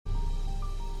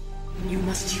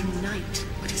must unite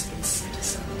what has been set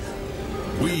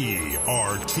asunder. We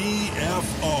are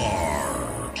TFR.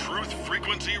 Truth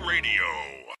Frequency Radio.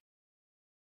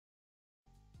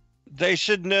 They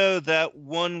should know that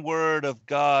one word of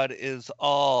God is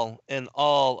all, and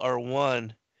all are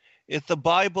one. If the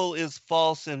Bible is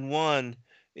false in one,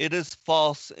 it is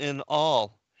false in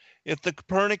all. If the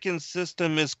Copernican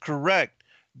system is correct,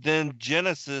 then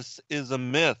Genesis is a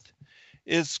myth.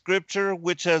 Is Scripture,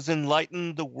 which has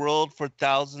enlightened the world for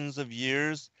thousands of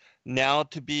years, now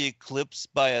to be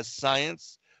eclipsed by a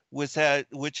science which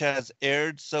has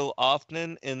erred so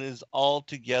often and is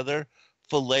altogether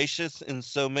fallacious in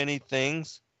so many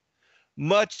things?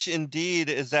 Much indeed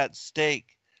is at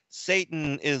stake.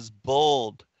 Satan is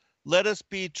bold. Let us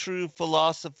be true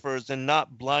philosophers and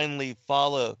not blindly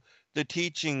follow the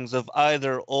teachings of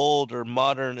either old or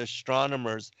modern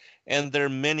astronomers and their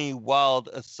many wild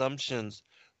assumptions,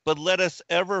 but let us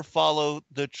ever follow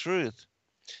the truth.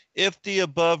 If the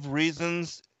above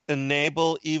reasons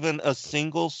enable even a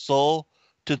single soul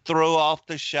to throw off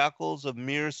the shackles of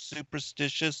mere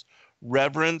superstitious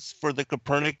reverence for the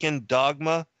Copernican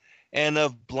dogma and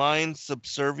of blind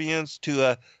subservience to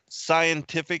a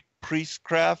scientific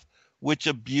priestcraft which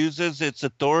abuses its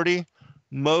authority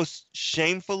most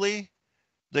shamefully,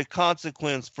 the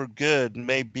consequence for good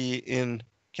may be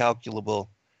incalculable.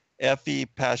 F.E.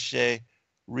 Pache,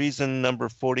 reason number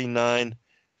 49,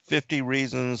 50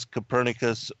 Reasons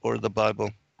Copernicus or the Bible.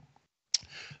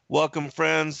 Welcome,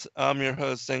 friends. I'm your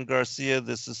host, Garcia.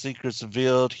 This is Secrets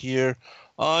Revealed here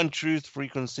on Truth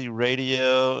Frequency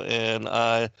Radio, and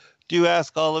I do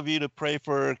ask all of you to pray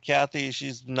for Kathy.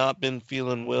 She's not been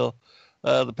feeling well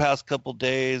the past couple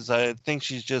days. I think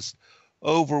she's just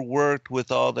overworked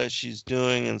with all that she's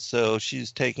doing, and so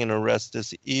she's taking a rest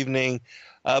this evening.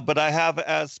 But I have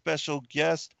as special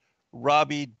guest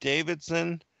Robbie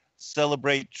Davidson,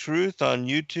 Celebrate Truth on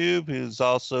YouTube, who's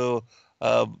also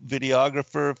a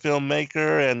videographer,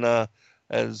 filmmaker, and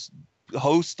as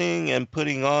hosting and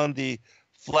putting on the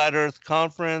Flat Earth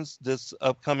Conference this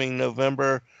upcoming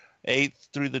November 8th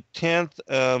through the 10th,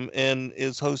 and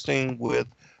is hosting with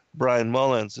Brian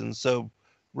Mullins. And so,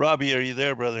 Robbie, are you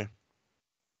there, brother?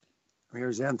 I'm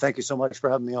here, Zen. Thank you so much for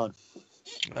having me on.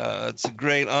 It's a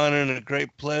great honor and a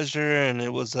great pleasure, and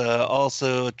it was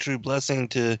also a true blessing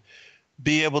to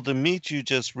be able to meet you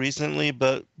just recently.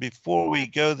 But before we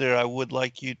go there, I would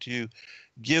like you to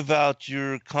give out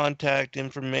your contact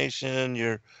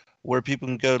information, where people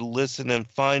can go to listen and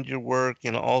find your work,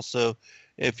 and also,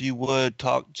 if you would,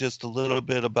 talk just a little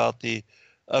bit about the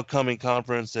upcoming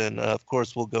conference, and of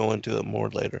course, we'll go into it more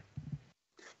later.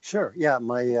 Sure. Yeah,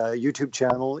 my YouTube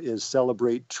channel is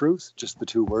Celebrate Truth, just the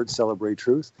two words, Celebrate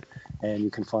Truth. And you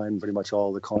can find pretty much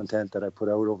all the content that I put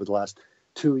out over the last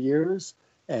 2 years.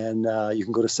 And you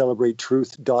can go to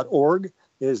celebratetruth.org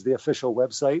is the official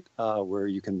website where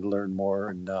you can learn more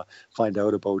and find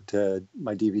out about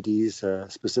my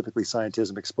DVDs, specifically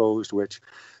Scientism Exposed, which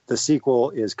the sequel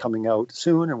is coming out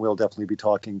soon, and we'll definitely be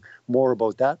talking more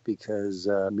about that because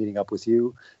meeting up with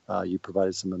you, you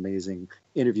provided some amazing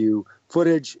interview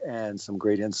footage and some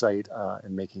great insight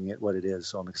in making it what it is.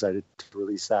 So I'm excited to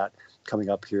release that coming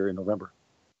up here in November.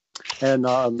 And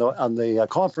on the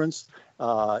conference,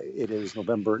 it is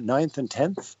November 9th and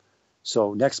 10th.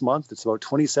 So next month, it's about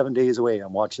 27 days away.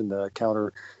 I'm watching the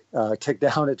counter tick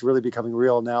down. It's really becoming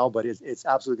real now, but it's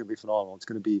absolutely going to be phenomenal. It's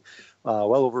going to be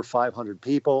well over 500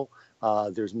 people.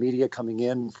 There's media coming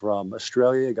in from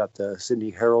Australia. You got the Sydney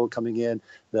Herald coming in,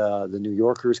 the New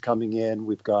Yorkers coming in.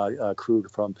 We've got a crew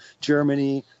from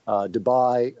Germany,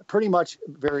 Dubai, pretty much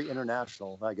very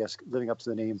international, I guess, living up to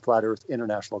the name Flat Earth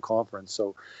International Conference.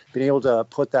 So being able to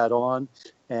put that on.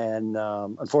 And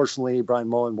unfortunately, Brian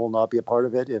Mullen will not be a part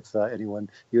of it. If anyone,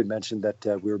 you had mentioned that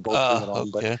we were both putting it on,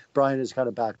 okay. But Brian has kind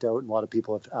of backed out, and a lot of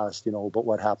people have asked, about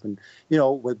what happened,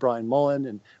 with Brian Mullen.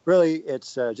 And really,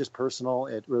 it's just personal.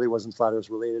 It really wasn't Flat Earth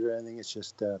related or anything. It's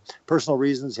just personal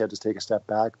reasons. He had to take a step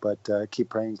back, but keep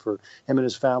praying for him and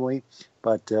his family.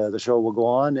 But the show will go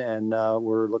on, and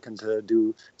we're looking to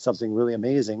do something really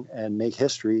amazing and make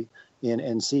history in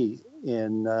NC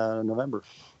in November.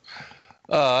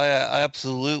 I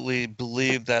absolutely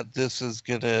believe that this is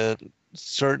going to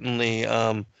certainly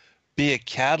be a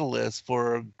catalyst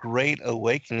for a great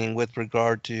awakening with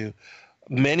regard to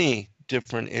many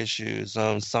different issues,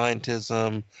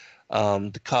 scientism,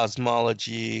 the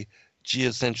cosmology,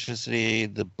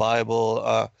 geocentricity, the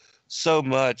Bible, so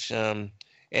much. And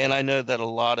I know that a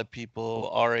lot of people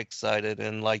are excited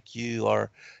and, like you,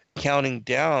 are counting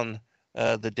down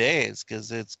the days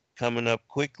because it's coming up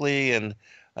quickly. And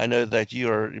I know that you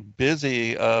are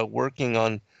busy working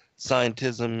on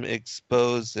Scientism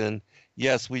Exposed. And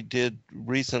yes, we did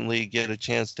recently get a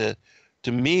chance to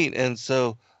meet. And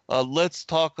so let's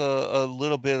talk a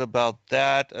little bit about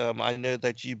that. I know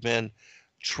that you've been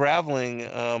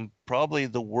traveling probably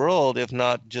the world, if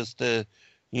not just the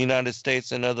United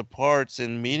States and other parts,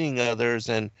 and meeting others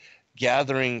and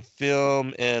gathering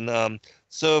film. And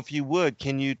so if you would,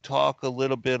 can you talk a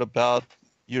little bit about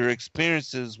your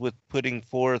experiences with putting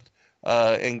forth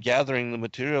and gathering the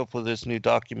material for this new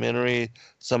documentary,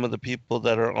 some of the people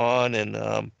that are on,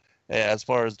 and as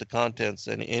far as the contents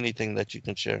and anything that you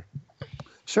can share?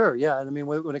 Sure. Yeah. And I mean,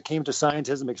 when it came to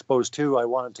Scientism Exposed too, I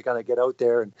wanted to kind of get out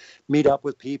there and meet up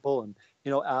with people and,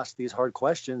 ask these hard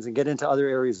questions and get into other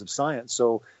areas of science.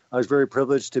 So I was very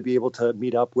privileged to be able to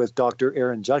meet up with Dr.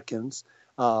 Aaron Judkins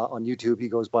on YouTube. He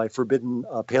goes by Forbidden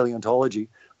Paleontology.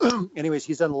 Anyways,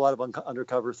 he's done a lot of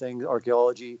undercover things,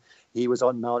 archaeology. He was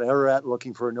on Mount Ararat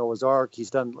looking for a Noah's Ark. He's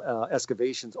done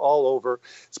excavations all over.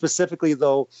 Specifically,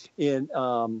 though, in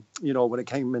when it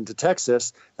came into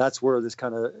Texas, that's where this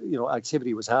kind of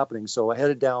activity was happening. So I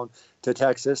headed down to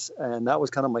Texas, and that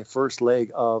was kind of my first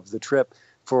leg of the trip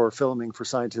for filming for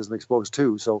Scientism Exposed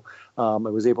too. So I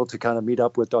was able to kind of meet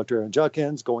up with Dr. Aaron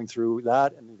Judkins, going through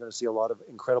that, and you're going to see a lot of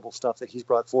incredible stuff that he's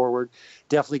brought forward.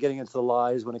 Definitely getting into the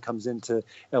lies when it comes into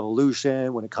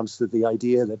evolution, when it comes to the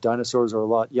idea that dinosaurs are a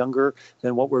lot younger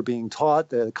than what we're being taught,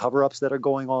 the cover-ups that are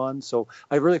going on. So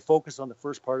I really focused on the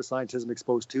first part of Scientism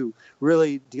Exposed too,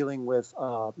 really dealing with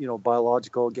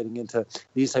biological, getting into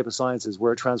these type of sciences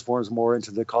where it transforms more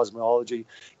into the cosmology,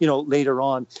 later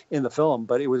on in the film.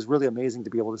 But it was really amazing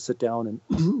to be able to sit down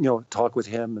and talk with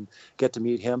him and get to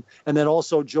meet him. And then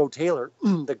also Joe Taylor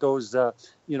that goes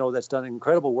that's done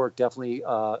incredible work, definitely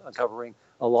uncovering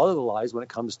a lot of the lies when it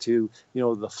comes to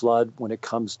the flood, when it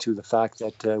comes to the fact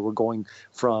that we're going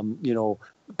from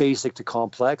basic to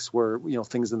complex, where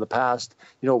things in the past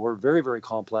were very, very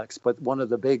complex. But one of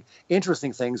the big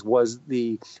interesting things was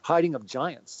the hiding of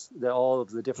giants, all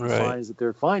of the different finds that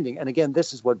they're finding. And again,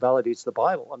 this is what validates the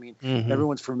Bible. I mean,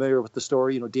 everyone's familiar with the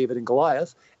story, David and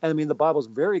Goliath. And I mean, the Bible's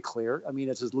very clear. I mean,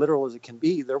 it's as literal as it can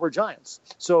be. There were giants.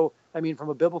 So I mean, from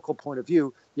a biblical point of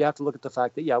view, you have to look at the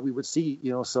fact that we would see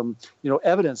some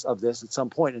evidence of this at some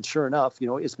point. And sure enough,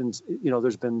 it's been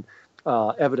there's been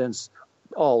evidence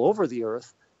all over the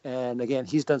earth. And again,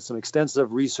 he's done some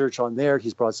extensive research on there.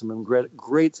 He's brought some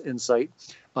great insight.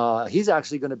 He's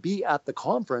actually going to be at the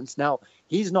conference. Now,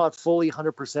 he's not fully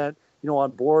 100%,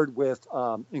 on board with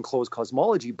enclosed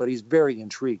cosmology, but he's very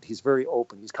intrigued. He's very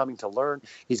open. He's coming to learn.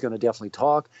 He's going to definitely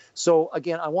talk. So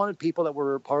again, I wanted people that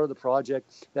were part of the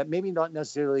project that maybe not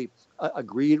necessarily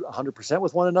agreed 100%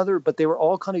 with one another, but they were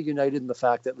all kind of united in the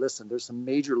fact that, listen, there's some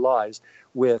major lies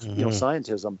with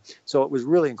scientism. So it was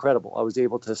really incredible. I was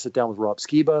able to sit down with Rob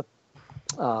Skiba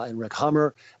and Rick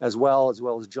Hummer, as well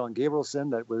as John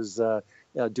Gabrielson, that was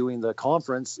doing the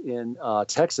conference in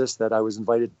Texas that I was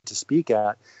invited to speak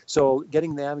at. So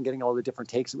getting them and getting all the different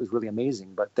takes, it was really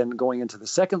amazing. But then going into the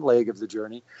second leg of the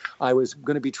journey, I was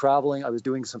going to be traveling. I was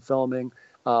doing some filming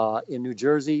in New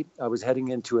Jersey. I was heading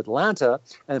into Atlanta,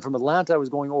 and from Atlanta I was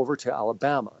going over to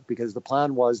Alabama, because the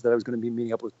plan was that I was going to be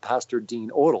meeting up with Pastor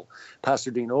Dean Odell. Pastor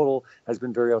Dean Odell has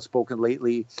been very outspoken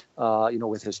lately,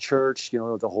 with his church,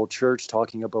 the whole church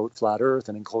talking about flat earth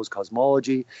and enclosed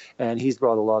cosmology, and he's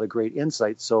brought a lot of great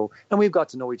insights. So, and we've got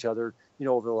to know each other,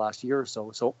 over the last year or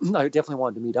so. So I definitely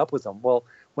wanted to meet up with him. Well,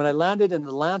 when I landed in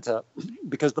Atlanta,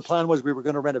 because the plan was we were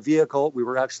going to rent a vehicle, we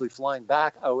were actually flying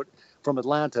back out from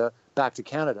Atlanta back to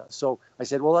Canada. So I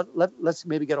said, well, let's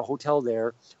maybe get a hotel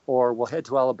there, or we'll head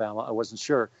to Alabama. I wasn't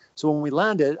sure. So when we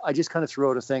landed, I just kind of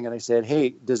threw out a thing and I said,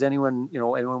 hey, does anyone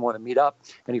want to meet up?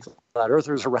 Any flat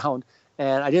earthers around?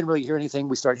 And I didn't really hear anything.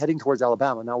 We started heading towards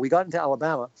Alabama. Now we got into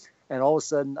Alabama, and all of a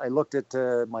sudden I looked at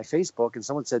my Facebook and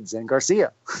someone said Zen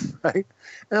Garcia, right?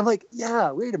 And I'm like,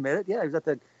 yeah, wait a minute. Yeah, he's at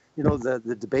the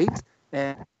debate.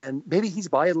 And maybe he's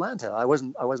by Atlanta. I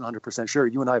wasn't 100% sure.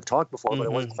 You and I have talked before, but I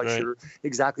wasn't quite sure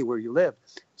exactly where you lived.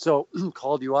 So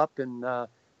called you up, and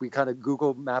we kind of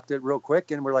Google mapped it real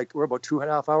quick, and we're about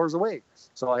 2.5 hours away.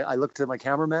 So I looked to my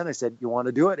cameraman. I said, you want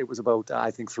to do it? It was about,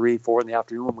 I think, 3-4 in the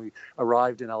afternoon when we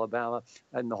arrived in Alabama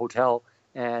in the hotel.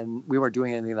 And we weren't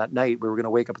doing anything that night. We were going to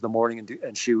wake up in the morning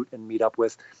and shoot and meet up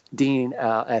with Dean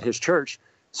at his church.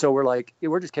 So we're like, hey,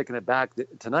 we're just kicking it back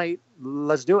tonight.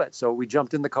 Let's do it. So we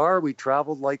jumped in the car. We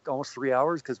traveled like almost 3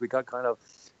 hours because we got kind of,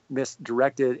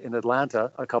 misdirected in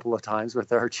Atlanta a couple of times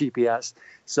with our GPS.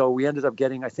 So we ended up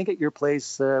getting, I think at your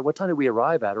place, what time did we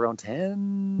arrive at? Around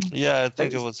 10? Yeah, I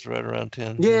think it was right around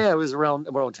 10. Yeah, it was around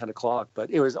 10 o'clock, but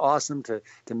it was awesome to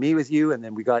meet with you. And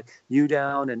then we got you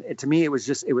down. And to me, it was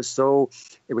so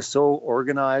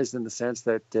organized in the sense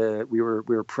that we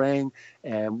were praying,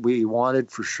 and we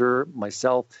wanted for sure,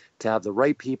 myself, to have the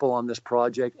right people on this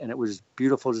project. And it was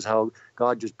beautiful just how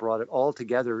God just brought it all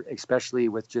together, especially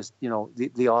with just,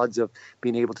 the odds of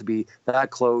being able to be that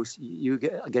close,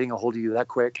 getting a hold of you that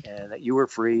quick, and that you were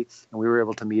free and we were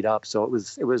able to meet up. So it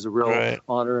was a real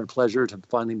honor and pleasure to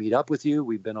finally meet up with you.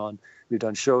 We've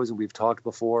done shows and we've talked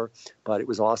before, but it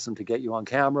was awesome to get you on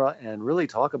camera and really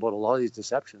talk about a lot of these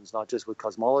deceptions, not just with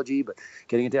cosmology, but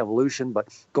getting into evolution, but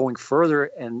going further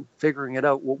and figuring it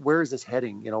out. Well, where is this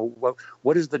heading?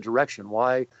 What is the direction?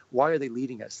 Why are they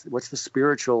leading us? What's the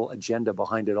spiritual agenda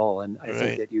behind it all? And I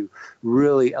think that you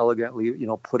really elegantly,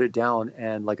 put it down.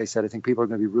 And like I said, I think people are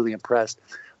going to be really impressed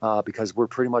because we're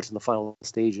pretty much in the final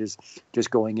stages,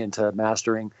 just going into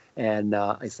mastering. And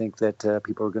I think that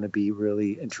people are going to be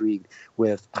really intrigued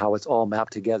with how it's all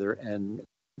mapped together and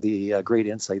the great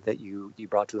insight that you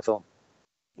brought to the film.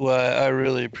 Well, I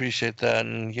really appreciate that.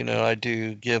 And, I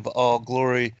do give all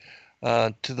glory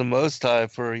to the Most High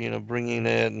for, bringing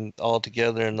it all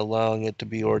together and allowing it to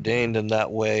be ordained in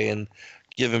that way and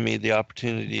giving me the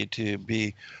opportunity to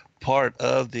be part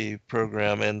of the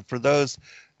program. And for those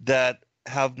that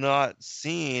have not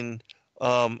seen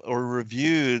or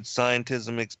reviewed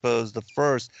Scientism Exposed the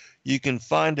first, you can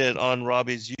find it on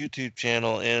Robbie's YouTube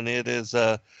channel, and it is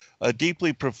a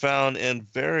deeply profound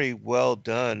and very well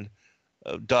done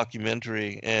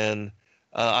documentary. And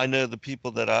I know the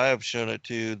people that I have shown it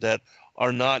to that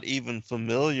are not even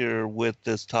familiar with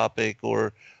this topic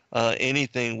or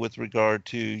anything with regard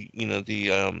to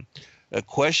the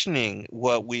questioning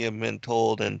what we have been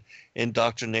told and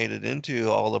indoctrinated into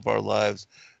all of our lives,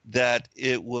 that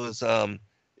it was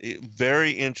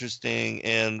very interesting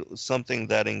and something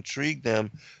that intrigued them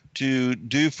to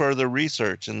do further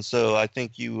research. And so I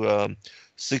think you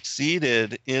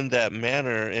succeeded in that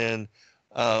manner. And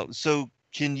so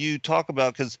can you talk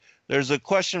about, because there's a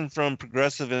question from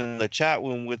Progressive in the chat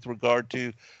room with regard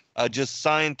to just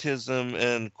scientism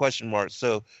and question marks.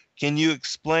 So can you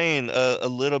explain a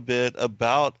little bit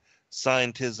about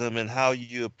scientism and how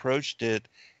you approached it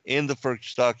in the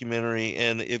first documentary,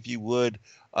 and if you would,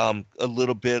 a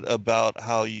little bit about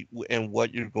how you and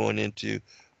what you're going into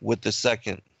with the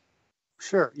second?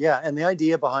 Sure. Yeah. And the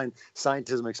idea behind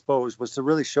Scientism Exposed was to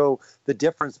really show the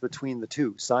difference between the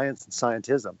two, science and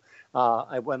scientism.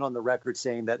 I went on the record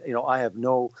saying that, I have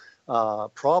no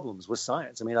problems with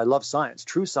science. I mean, I love science.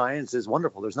 True science is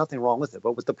wonderful. There's nothing wrong with it.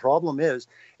 But what the problem is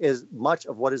much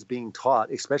of what is being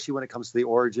taught, especially when it comes to the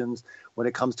origins, when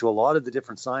it comes to a lot of the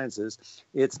different sciences,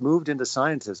 it's moved into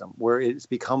scientism, where it's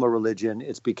become a religion.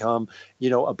 It's become,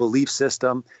 a belief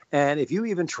system. And if you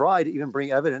even try to even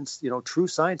bring evidence, true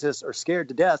scientists are scared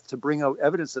to death to bring out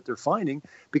evidence that they're finding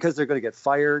because they're going to get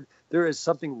fired. There is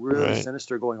something really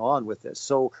sinister going on with this.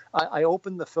 So I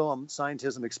opened the film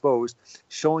Scientism Exposed,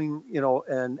 showing,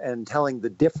 and telling the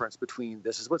difference between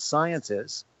this is what science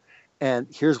is, and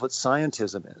here's what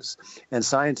scientism is. And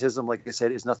scientism, like I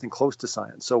said, is nothing close to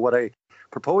science. So what I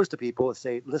propose to people is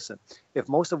say, listen, if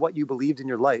most of what you believed in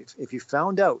your life, if you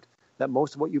found out that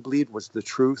most of what you believed was the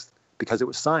truth because it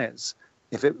was science,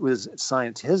 if it was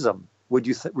scientism, would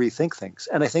you rethink things?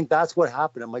 And I think that's what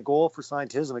happened. And my goal for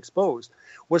Scientism Exposed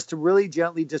was to really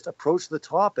gently just approach the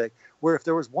topic where if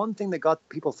there was one thing that got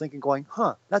people thinking, going,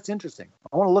 that's interesting,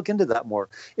 I want to look into that more.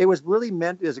 It was really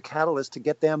meant as a catalyst to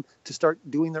get them to start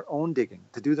doing their own digging,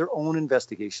 to do their own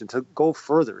investigation, to go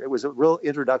further. It was a real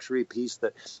introductory piece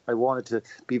that I wanted to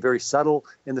be very subtle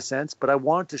in the sense, but I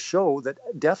wanted to show that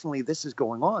definitely this is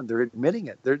going on. They're admitting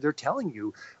it. They're telling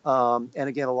you. And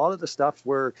again, a lot of the stuff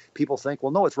where people think,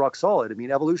 well, no, it's rock solid. I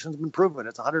mean, evolution's been proven.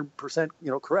 It's 100%,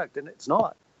 correct. And it's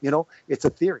not. It's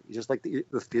a theory, just like the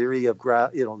theory of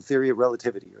the theory of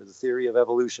relativity or the theory of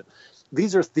evolution.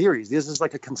 These are theories. This is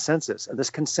like a consensus, and this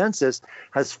consensus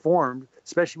has formed,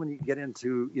 especially when you get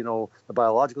into the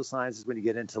biological sciences, when you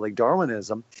get into like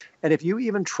Darwinism. And if you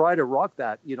even try to rock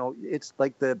that, it's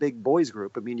like the big boys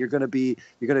group. I mean, you're going to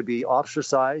be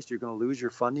ostracized. You're going to lose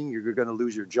your funding. You're going to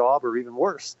lose your job, or even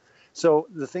worse. So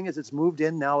the thing is, it's moved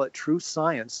in now at true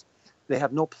science. They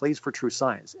have no place for true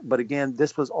science. But again,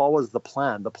 this was always the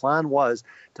plan. The plan was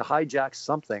to hijack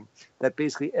something that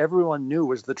basically everyone knew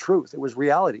was the truth. It was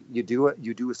reality. You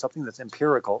do something that's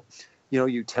empirical.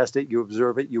 You test it, you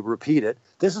observe it, you repeat it.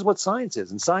 This is what science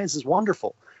is, and science is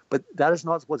wonderful. But that is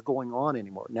not what's going on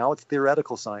anymore. Now it's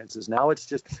theoretical sciences. Now it's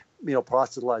just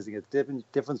proselytizing it,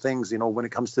 different things, when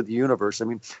it comes to the universe. I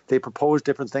mean, they propose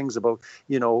different things about,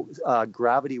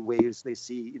 gravity waves they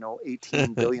see,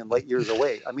 18 billion light years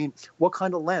away. I mean, what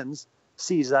kind of lens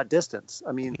sees that distance?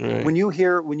 I mean, Right. when you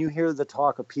hear the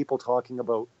talk of people talking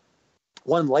about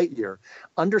 1 light year,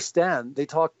 understand they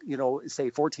talk,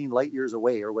 say 14 light years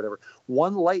away or whatever.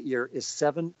 1 light year is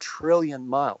 7 trillion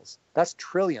miles. That's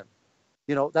trillion.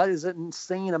 That is an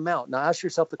insane amount. Now ask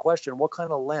yourself the question, what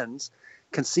kind of lens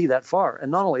can see that far? And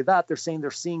not only that, they're saying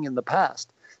they're seeing in the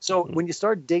past. So when you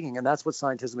start digging, and that's what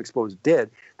Scientism Exposed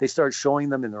did, they started showing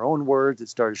them in their own words. It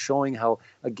started showing how,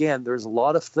 again, there's a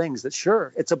lot of things that,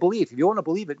 sure, it's a belief. If you want to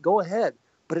believe it, go ahead.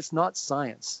 But it's not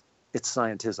science. It's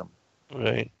scientism.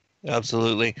 Right.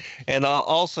 Absolutely. And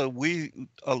also, we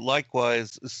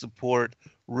likewise support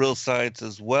real science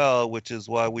as well, which is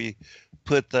why we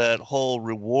put that whole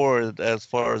reward as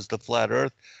far as the Flat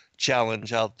Earth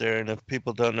Challenge out there. And if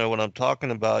people don't know what I'm talking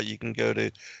about, you can go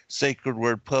to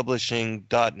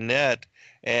sacredwordpublishing.net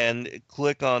and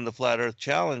click on the Flat Earth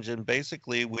Challenge. And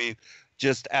basically, we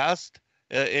just asked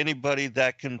anybody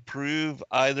that can prove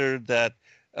either that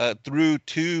through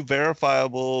 2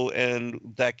 verifiable and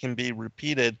that can be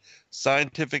repeated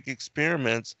scientific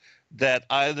experiments that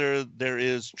either there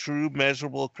is true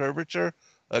measurable curvature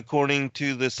according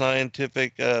to the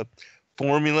scientific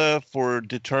formula for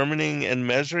determining and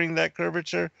measuring that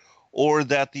curvature, or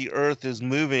that the Earth is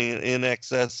moving in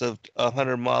excess of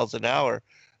 100 miles an hour,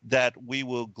 that we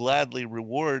will gladly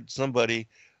reward somebody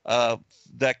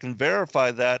that can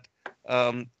verify that,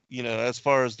 as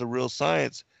far as the real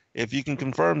science. If you can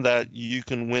confirm that, you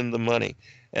can win the money,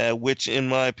 which, in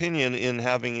my opinion, in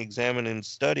having examined and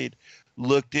studied,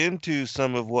 looked into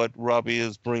some of what Robbie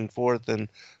is bringing forth and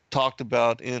talked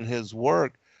about in his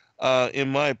work, in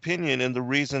my opinion, and the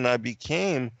reason I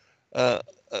became a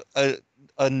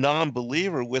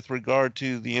non-believer with regard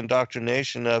to the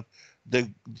indoctrination of the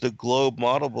globe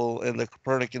model and the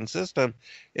Copernican system,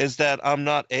 is that I'm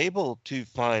not able to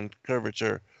find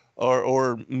curvature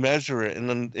or measure it,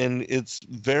 and it's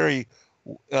very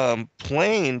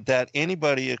plain that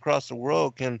anybody across the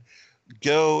world can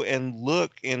go and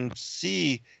look and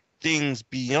see things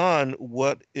beyond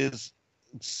what is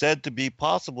said to be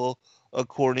possible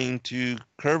according to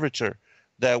curvature,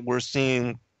 that we're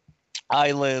seeing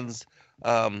islands,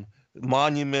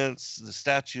 monuments, the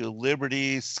Statue of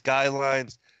Liberty,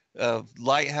 skylines,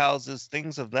 lighthouses,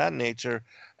 things of that nature,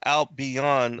 out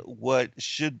beyond what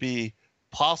should be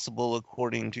possible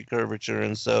according to curvature.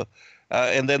 And so,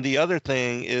 and then the other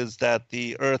thing is that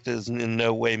the Earth is in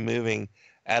no way moving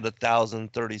at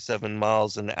 1,037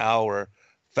 miles an hour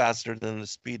faster than the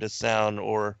speed of sound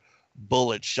or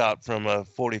bullet shot from a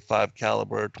 45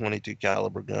 caliber or 22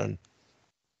 caliber gun.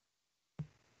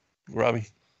 Robbie?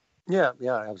 Yeah,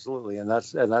 absolutely. And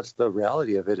that's the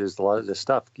reality of it, is a lot of this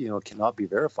stuff, cannot be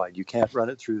verified. You can't run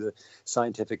it through the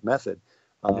scientific method.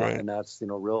 Right. And that's,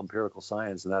 real empirical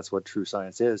science, and that's what true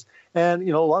science is. And,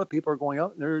 a lot of people are going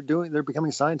out and they're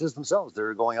becoming scientists themselves.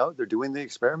 They're going out, they're doing the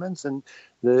experiments, and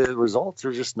the results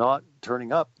are just not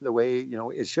turning up the way,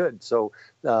 it should. So,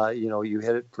 you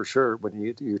hit it for sure when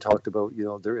you talked about,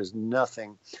 there's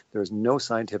no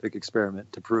scientific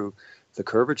experiment to prove the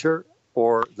curvature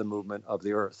or the movement of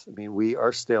the Earth. I mean, we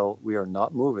are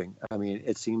not moving. I mean,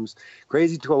 it seems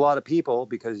crazy to a lot of people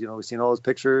because, we've seen all those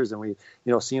pictures and we,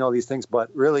 seen all these things. But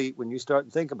really, when you start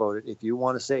to think about it, if you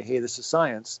want to say, hey, this is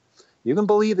science, you can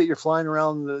believe that you're flying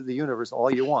around the universe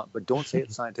all you want, but don't say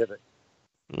it's scientific.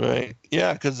 Right.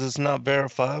 Yeah, because it's not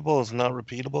verifiable. It's not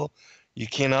repeatable. You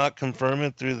cannot confirm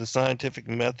it through the scientific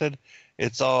method.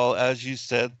 It's all, as you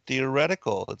said,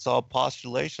 theoretical. It's all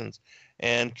postulations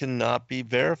and cannot be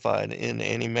verified in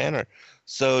any manner.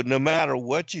 So no matter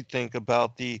what you think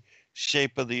about the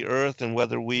shape of the Earth and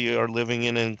whether we are living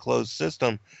in an enclosed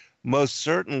system, most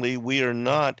certainly we are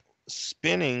not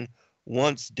spinning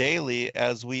once daily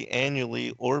as we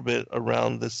annually orbit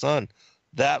around the sun.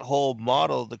 That whole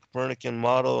model, the Copernican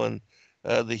model and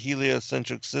the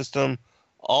heliocentric system,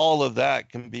 all of that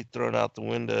can be thrown out the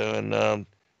window, and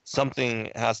something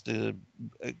has to,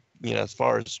 as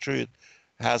far as truth,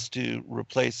 has to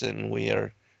replace it, and we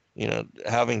are,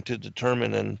 having to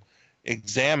determine and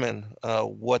examine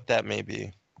what that may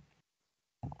be.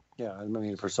 Yeah, I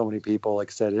mean, for so many people, like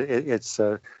I said, it's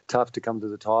tough to come to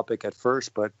the topic at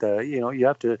first, but you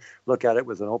have to look at it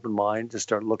with an open mind, just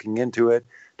start looking into it.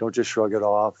 Don't just shrug it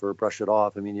off or brush it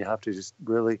off. I mean, you have to just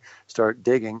really start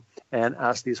digging and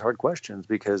ask these hard questions,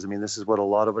 because, I mean, this is what a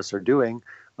lot of us are doing.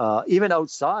 Even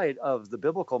outside of the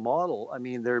biblical model, I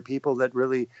mean, there are people that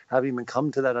really haven't even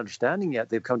come to that understanding yet.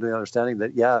 They've come to the understanding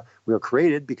that, yeah, we were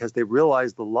created, because they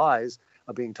realize the lies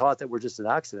being taught that we're just an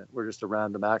accident. We're just a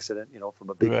random accident, from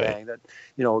a big bang that,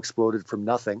 exploded from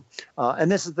nothing.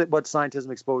 And this is what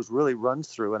Scientism Exposed really runs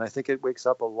through. And I think it wakes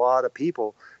up a lot of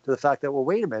people to the fact that, well,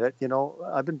 wait a minute,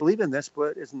 I've been believing this,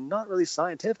 but it's not really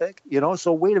scientific,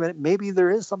 so wait a minute, maybe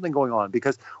there is something going on,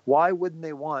 because why wouldn't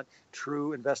they want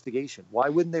true investigation? Why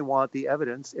wouldn't they want the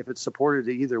evidence if it's supported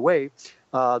either way?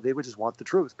 They would just want the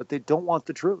truth, but they don't want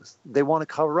the truth. They want to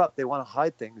cover up. They want to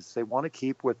hide things. They want to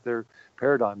keep with their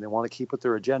paradigm. They want to keep with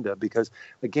their agenda, because,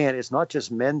 again, it's not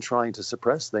just men trying to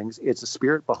suppress things. It's a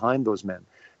spirit behind those men.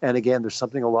 And again, there's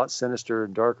something a lot sinister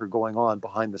and darker going on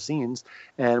behind the scenes.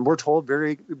 And we're told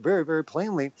very, very, very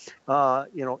plainly,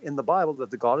 in the Bible,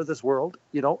 that the God of this world,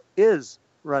 is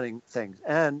running things,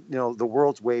 and the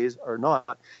world's ways are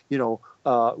not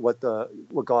what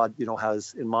God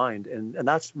has in mind, and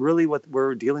that's really what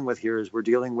we're dealing with here. Is we're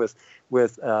dealing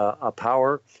with a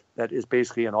power that is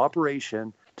basically an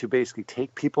operation to basically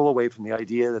take people away from the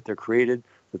idea that they're created,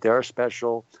 that they are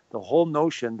special, the whole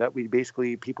notion that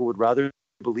people would rather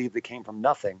believe they came from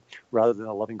nothing rather than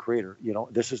a loving creator.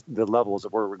 This is the levels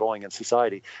of where we're going in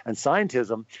society. And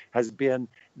scientism has been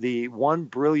the one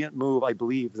brilliant move, I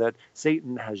believe, that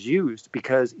Satan has used,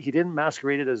 because he didn't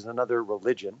masquerade it as another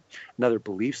religion, another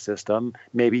belief system,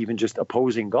 maybe even just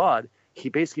opposing God. He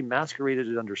basically masqueraded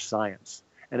it under science.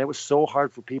 And it was so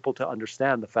hard for people to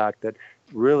understand the fact that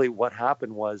really what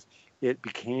happened was it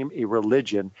became a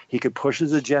religion. He could push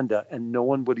his agenda and no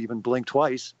one would even blink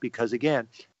twice, because, again,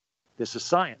 this is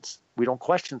science. We don't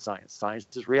question science. Science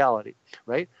is reality,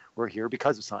 right? We're here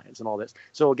because of science and all this.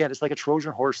 So again, it's like a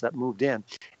Trojan horse that moved in.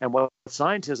 And what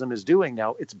scientism is doing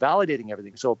now, it's validating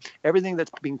everything. So everything that's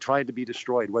being tried to be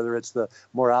destroyed, whether it's the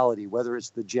morality, whether it's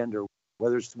the gender,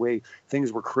 whether it's the way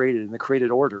things were created in the created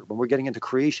order, when we're getting into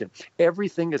creation,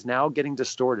 everything is now getting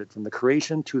distorted from the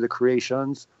creation to the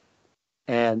creations.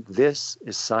 And this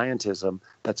is scientism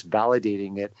that's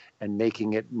validating it and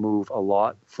making it move a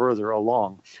lot further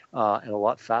along and a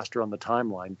lot faster on the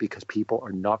timeline, because people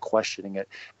are not questioning it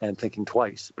and thinking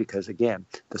twice, because, again,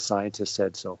 the scientists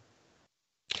said so.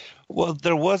 Well,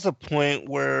 there was a point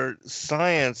where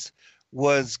science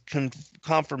was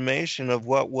confirmation of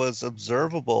what was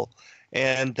observable,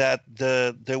 and that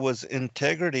there was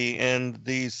integrity in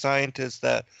the scientists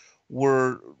that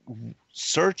were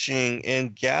searching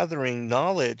and gathering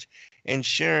knowledge and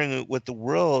sharing it with the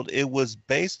world. It was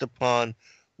based upon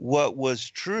what was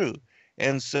true.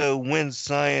 And so when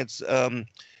science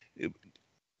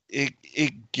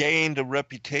it gained a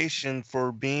reputation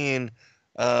for being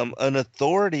an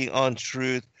authority on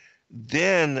truth,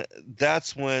 then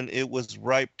that's when it was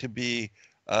ripe to be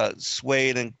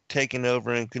swayed and taken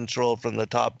over and controlled from the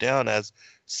top down, as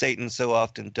Satan so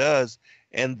often does.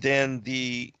 And then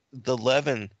the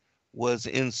leaven was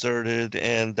inserted,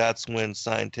 and that's when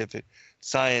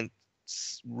science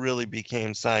really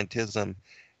became scientism.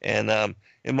 And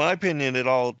in my opinion, it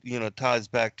all ties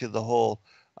back to the whole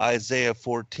Isaiah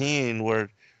 14, where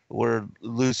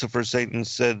Lucifer, Satan,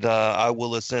 said, "I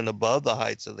will ascend above the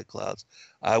heights of the clouds.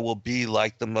 I will be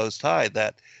like the Most High."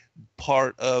 That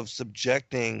part of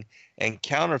subjecting and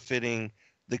counterfeiting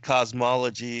the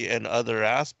cosmology and other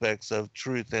aspects of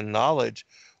truth and knowledge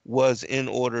was in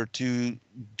order to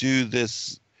do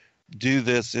this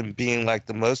in being like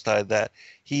the Most High, that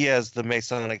he, as the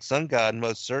Masonic sun god,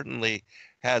 most certainly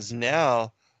has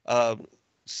now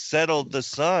settled the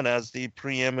sun as the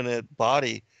preeminent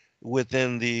body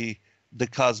within the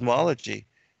cosmology,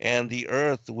 and the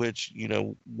earth, which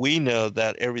we know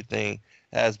that everything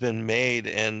has been made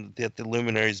and that the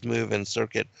luminaries move in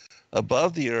circuit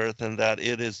above the earth, and that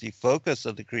it is the focus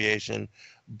of the creation,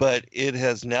 but it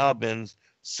has now been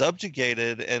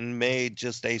subjugated and made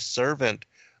just a servant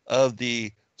of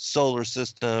the solar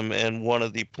system and one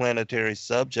of the planetary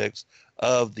subjects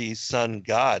of the sun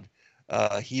god,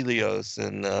 Helios.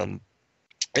 And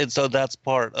so that's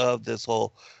part of this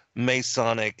whole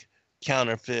Masonic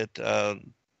counterfeit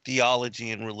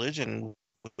theology and religion,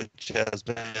 which has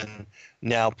been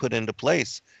now put into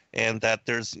place. And that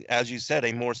there's, as you said,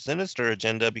 a more sinister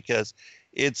agenda, because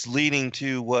it's leading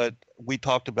to what we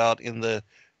talked about in the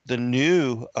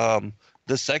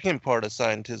second part of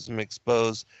Scientism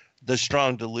Exposed, the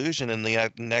strong delusion, and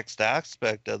the next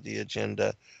aspect of the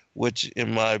agenda, which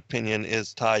in my opinion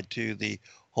is tied to the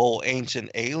whole ancient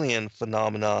alien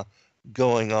phenomena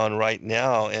going on right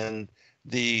now, and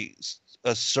the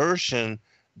assertion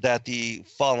that the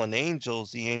fallen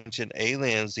angels, the ancient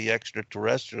aliens, the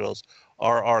extraterrestrials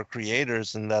are our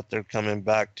creators, and that they're coming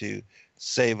back to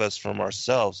save us from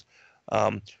ourselves.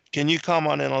 Can you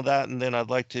comment on that? And then I'd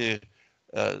like to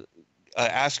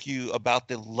ask you about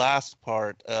the last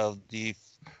part of the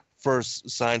first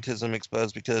Scientism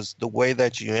Exposed, because the way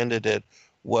that you ended it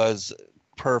was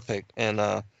perfect, and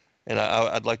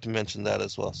I'd like to mention that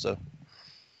as well. So.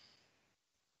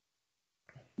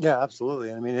 Yeah,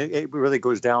 absolutely. I mean, it really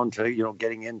goes down to,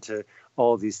 getting into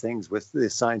all of these things with the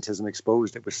Scientism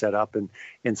Exposed. It was set up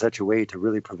in such a way to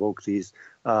really provoke these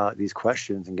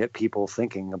questions and get people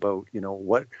thinking about,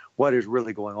 what is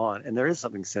really going on. And there is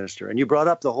something sinister. And you brought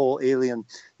up the whole alien,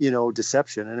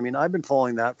 deception. And I mean, I've been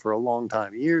following that for a long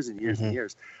time, years and years and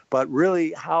years. But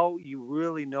really, how you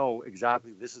really know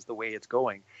exactly this is the way it's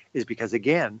going is because,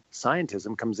 again,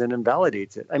 scientism comes in and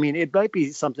validates it. I mean, it might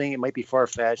be something, it might be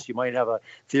far-fetched. You might have a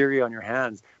theory on your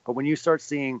hands. But when you start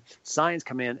seeing science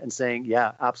come in and saying,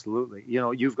 yeah, absolutely,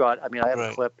 you've got, I mean, I have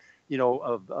a clip,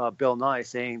 of Bill Nye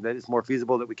saying that it's more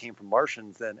feasible that we came from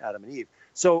Martians than Adam and Eve.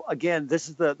 So again, this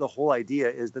is the whole idea,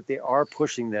 is that they are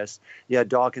pushing this. Yeah,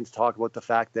 Dawkins talked about the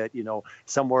fact that,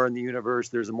 somewhere in the universe,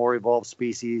 there's a more evolved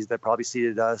species that probably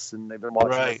seeded us, and they've been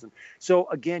watching us. And so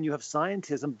again, you have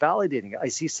scientism validating it. I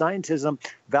see scientism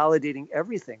validating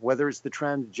everything, whether it's the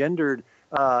transgendered,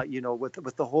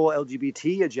 with the whole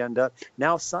LGBT agenda.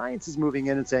 Now science is moving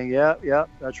in and saying, yeah,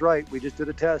 that's right. We just did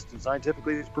a test and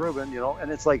scientifically it's proven,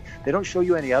 and it's like, they don't show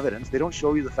you any evidence. They don't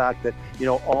show you the fact that,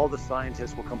 all the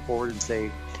scientists will come forward and say,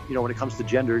 when it comes to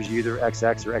genders, you're either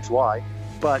XX or XY,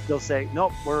 but they'll say,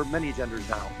 nope, we're many genders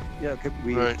now. Yeah,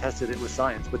 we tested it with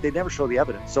science, but they never show the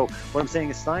evidence. So what I'm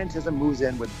saying is scientism moves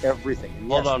in with everything.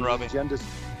 And Hold on, Robbie.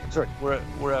 Sorry.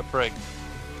 We're at break.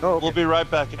 Oh, okay. We'll be right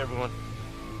back, everyone.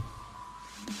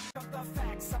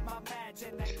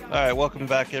 All right, welcome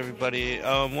back, everybody.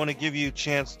 I want to give you a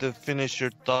chance to finish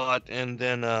your thought, and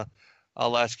then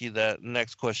I'll ask you that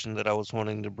next question that I was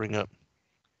wanting to bring up.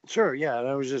 Sure, yeah. And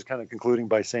I was just kind of concluding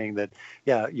by saying that,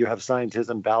 yeah, you have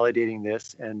scientism validating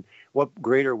this, and what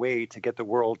greater way to get the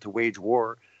world to wage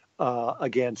war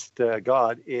against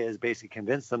God is basically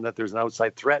convince them that there's an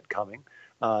outside threat coming.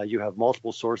 You have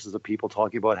multiple sources of people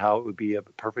talking about how it would be a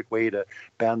perfect way to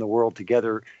band the world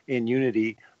together in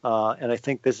unity. And I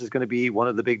think this is going to be one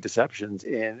of the big deceptions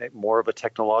in more of a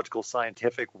technological,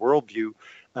 scientific worldview.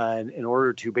 And in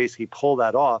order to basically pull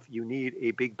that off, you need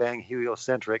a Big Bang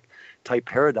heliocentric type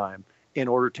paradigm in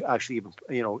order to actually,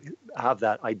 have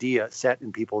that idea set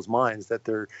in people's minds that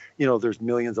there's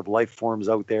millions of life forms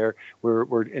out there.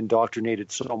 We're indoctrinated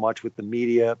so much with the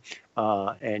media,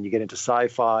 and you get into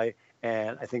sci-fi.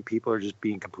 And I think people are just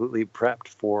being completely prepped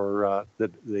for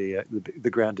the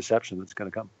grand deception that's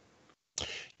going to come.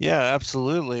 Yeah,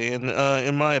 absolutely. And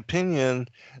in my opinion,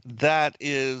 that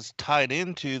is tied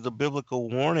into the biblical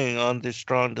warning on this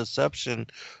strong deception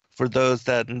for those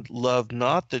that love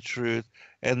not the truth,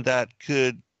 and that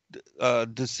could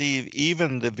deceive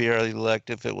even the very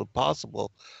elect if it were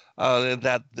possible. And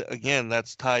that, again,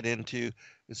 that's tied into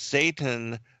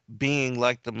Satan being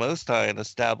like the Most High and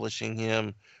establishing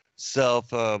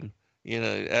himself,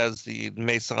 as the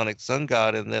Masonic sun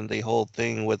god, and then the whole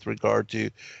thing with regard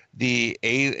to the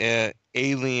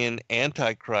alien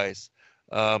Antichrist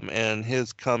and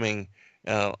his coming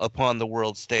upon the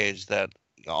world stage. That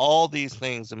all these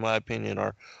things, in my opinion,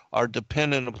 are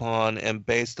dependent upon and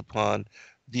based upon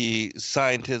the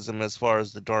scientism as far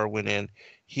as the Darwinian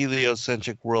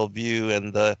heliocentric worldview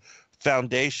and the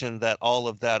foundation that all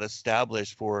of that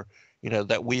established for,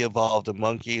 that we evolved as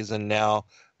monkeys, and now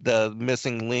the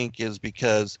missing link is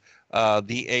because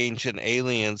the ancient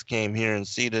aliens came here and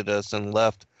seeded us and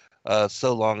left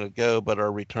so long ago, but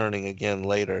are returning again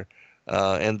later.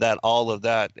 And that all of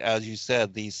that, as you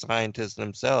said, these scientists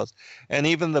themselves, and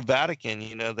even the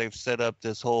Vatican, they've set up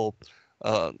this whole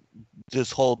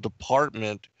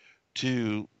department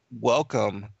to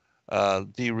welcome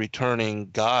the returning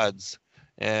gods,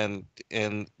 and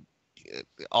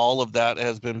all of that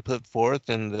has been put forth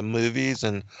in the movies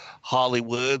and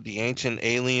Hollywood. The Ancient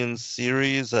Aliens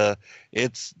series,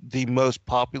 it's the most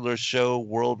popular show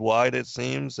worldwide, it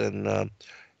seems, and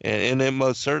it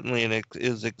most certainly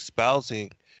is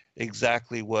espousing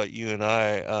exactly what you and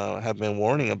I have been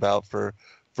warning about for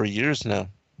years now.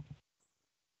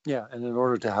 Yeah, and in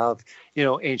order to have,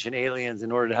 ancient aliens,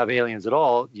 in order to have aliens at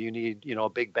all, you need, a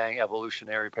Big Bang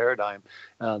evolutionary paradigm.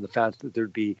 The fact that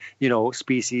there'd be,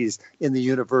 species in the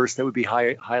universe that would be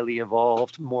highly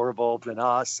evolved, more evolved than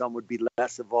us. Some would be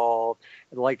less evolved.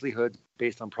 The likelihood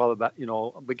based on probability,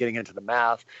 getting into the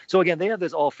math. So again, they have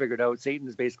this all figured out. Satan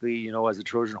is basically, as a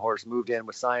Trojan horse, moved in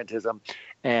with scientism,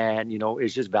 and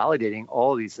is just validating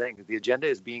all these things. The agenda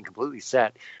is being completely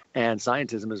set. And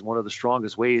scientism is one of the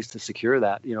strongest ways to secure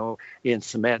that, in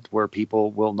cement, where people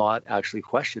will not actually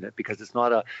question it, because it's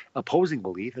not a opposing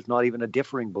belief. It's not even a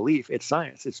differing belief. It's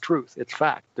science. It's truth. It's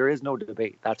fact. There is no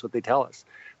debate. That's what they tell us.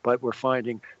 But we're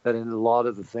finding that in a lot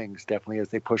of the things, definitely as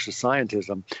they push the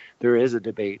scientism, there is a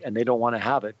debate, and they don't want to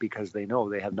have it because they know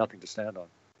they have nothing to stand on.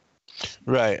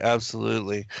 Right,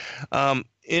 absolutely.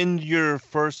 In your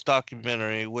first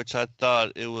documentary, which I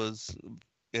thought it was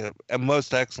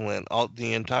most excellent,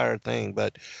 the entire thing,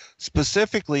 but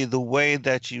specifically the way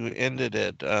that you ended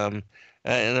it,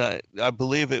 and I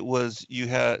believe it was you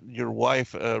had your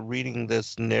wife reading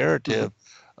this narrative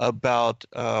about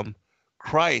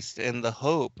Christ and the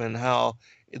hope and how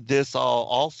this all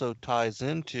also ties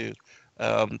into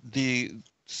the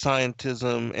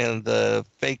scientism and the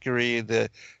fakery, the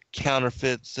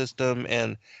counterfeit system,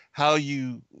 and how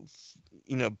you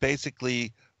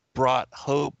basically brought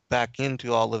hope back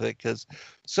into all of it, because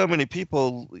so many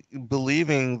people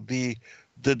believing the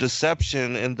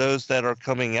deception, and those that are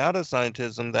coming out of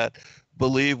scientism that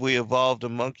believe we evolved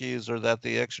in monkeys or that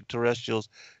the extraterrestrials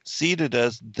seeded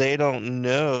us, they don't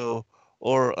know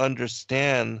or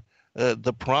understand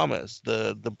the promise,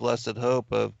 the blessed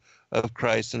hope of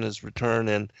Christ and his return,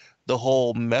 and the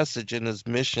whole message and his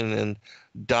mission, and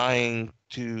dying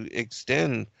to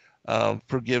extend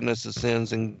forgiveness of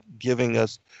sins and giving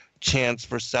us chance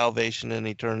for salvation and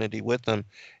eternity with him.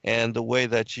 And the way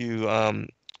that you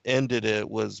ended it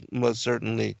was most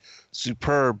certainly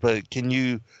superb. But can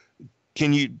you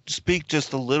speak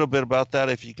just a little bit about that,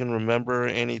 if you can remember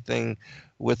anything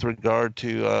with regard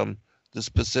to the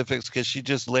specifics? Because she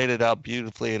just laid it out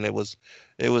beautifully, and it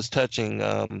was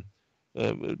touching,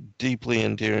 deeply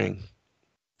endearing.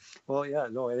 Well, yeah,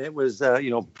 no, and it was,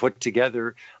 put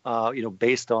together,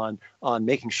 based on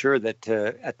making sure that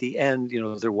at the end,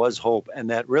 there was hope, and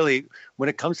that really, when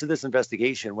it comes to this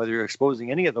investigation, whether you're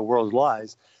exposing any of the world's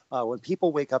lies, when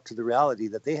people wake up to the reality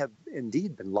that they have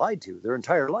indeed been lied to their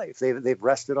entire life, they've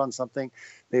rested on something,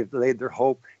 they've laid their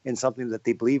hope in something that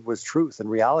they believe was truth and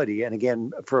reality. And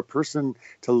again, for a person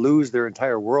to lose their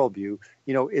entire worldview,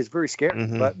 is very scary.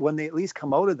 Mm-hmm. But when they at least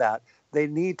come out of that, they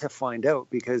need to find out,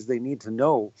 because they need to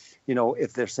know,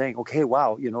 if they're saying, okay,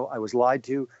 wow, I was lied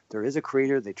to, there is a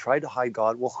creator, they tried to hide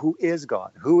God. Well, who is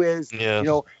God? Who is, yes.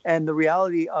 And the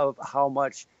reality of how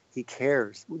much he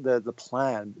cares, the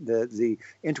plan, the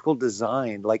integral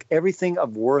design, like everything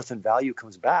of worth and value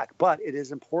comes back. But it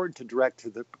is important to direct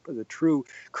to the true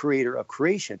creator of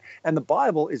creation. And the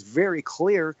Bible is very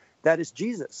clear that it's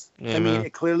Jesus. Amen. I mean,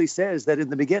 it clearly says that in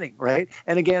the beginning, right?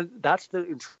 And again, that's the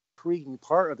intriguing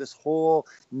part of this whole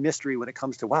mystery when it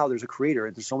comes to, wow, there's a creator,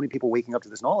 and there's so many people waking up to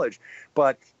this knowledge.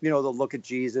 But they'll look at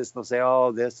Jesus and they'll say,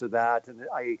 oh, this or that, and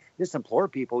I just implore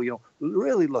people,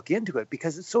 really look into it,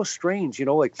 because it's so strange.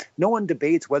 Like, no one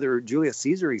debates whether Julius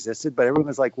Caesar existed, but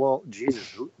everyone's like, well,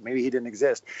 Jesus, maybe he didn't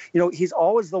exist. He's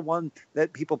always the one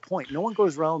that people point. No one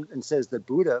goes around and says that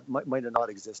Buddha might have not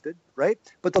existed, right?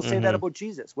 But they'll say that about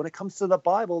Jesus. When it comes to the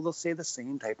Bible, they'll say the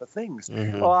same type of things.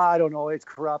 Oh, I don't know, it's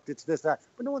corrupt, it's this, that.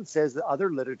 But no one says that other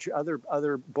literature,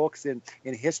 other books in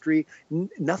history,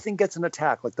 nothing gets an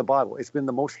attack like the Bible. It's been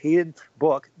the most hated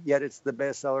book, yet it's the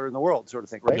bestseller in the world, sort of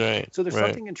thing, right? So there's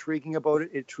something intriguing about it.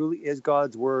 It truly is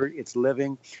God's word. It's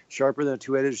living, sharper than a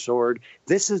two-edged sword.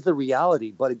 This is the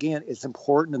reality. But again, it's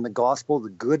important in the gospel. The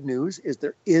good news is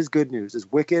there is good news.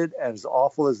 As wicked and as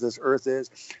awful as this earth is,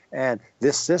 and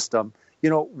this system,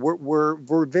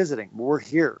 we're visiting. We're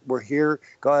here. We're here.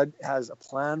 God has a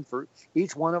plan for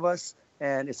each one of us.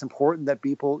 And it's important that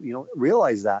people,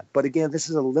 realize that. But again, this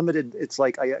is a limited, it's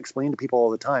like I explain to people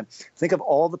all the time. Think of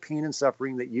all the pain and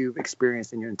suffering that you've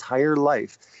experienced in your entire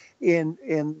life. In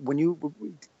when you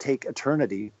take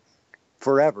eternity,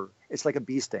 forever, it's like a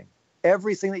bee sting.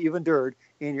 Everything that you've endured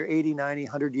in your 80, 90,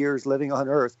 100 years living on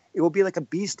earth, it will be like a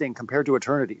bee sting compared to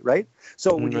eternity, right?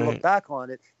 So when you look back on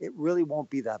it, it really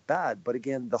won't be that bad. But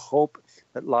again, the hope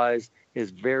that lies is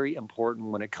very important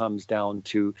when it comes down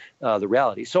to the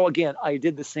reality. So again, I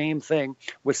did the same thing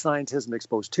with Scientism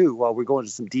Exposed too. While we're going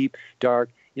to some deep, dark,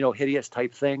 hideous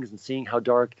type things and seeing how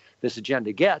dark this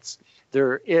agenda gets,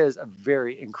 there is a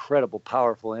very incredible,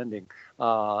 powerful ending,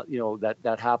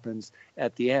 that happens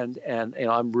at the end. And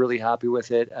I'm really happy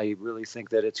with it. I really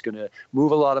think that it's going to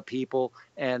move a lot of people.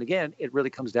 And again, it really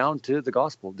comes down to the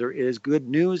gospel. There is good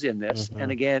news in this.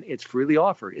 And again, it's freely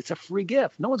offered. It's a free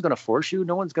gift. No one's going to force you.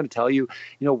 No one's going to tell you,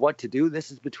 what to do.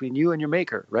 This is between you and your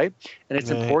maker, right? And it's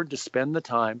important to spend the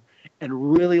time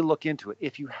and really look into it.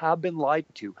 If you have been lied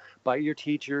to by your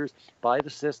teachers, by the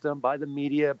system, by the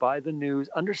media, by the news,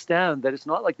 understand that it's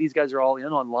not like these guys are all in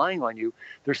on lying on you.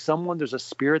 There's a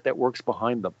spirit that works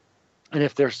behind them. And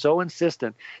if they're so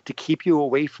insistent to keep you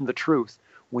away from the truth,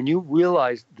 when you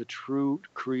realize the true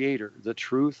creator, the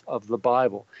truth of the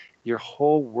Bible, your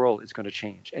whole world is going to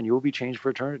change, and you will be changed for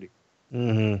eternity.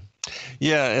 Hmm.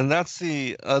 Yeah, and that's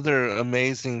the other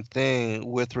amazing thing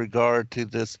with regard to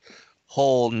this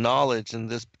whole knowledge and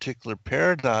this particular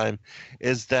paradigm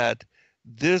is that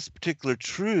this particular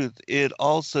truth, it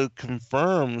also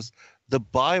confirms the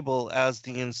Bible as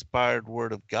the inspired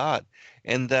word of God.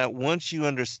 And that once you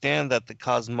understand that the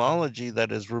cosmology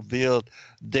that is revealed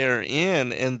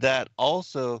therein, and that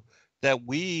also that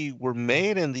we were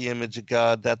made in the image of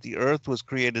God, that the earth was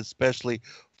created specially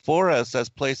for us as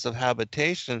place of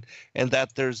habitation, and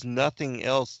that there's nothing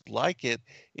else like it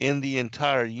in the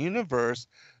entire universe,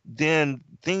 then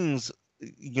things,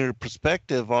 your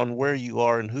perspective on where you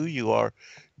are and who you are,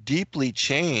 deeply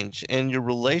change, and your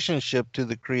relationship to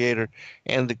the creator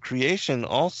and the creation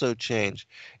also change.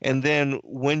 And then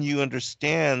when you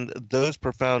understand those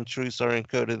profound truths are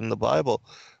encoded in the Bible,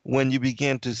 when you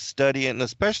begin to study it, and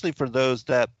especially for those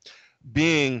that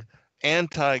being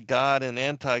anti-God and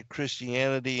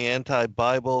anti-Christianity,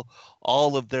 anti-Bible,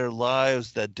 all of their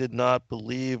lives, that did not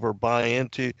believe or buy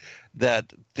into,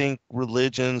 that think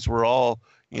religions were all,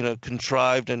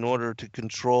 contrived in order to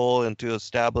control and to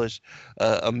establish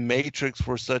a matrix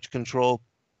for such control,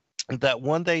 that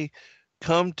when they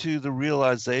come to the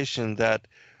realization that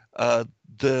uh,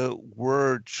 the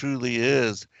word truly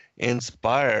is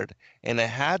inspired, and it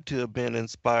had to have been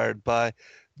inspired by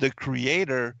the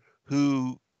creator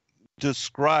who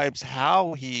describes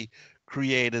how he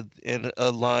created and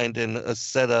aligned and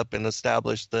set up and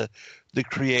established the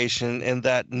creation, and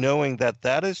that knowing that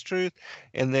that is truth,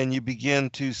 and then you begin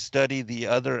to study the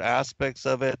other aspects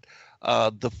of it,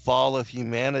 the fall of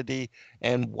humanity,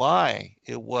 and why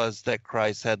it was that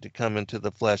Christ had to come into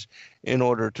the flesh in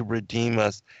order to redeem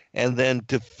us, and then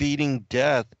defeating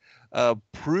death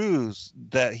proves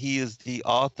that he is the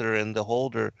author and the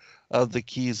holder of the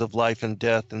keys of life and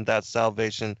death, and that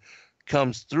salvation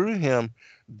comes through him.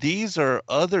 These are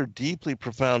other deeply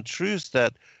profound truths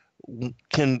that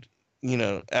can,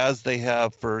 as they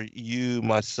have for you,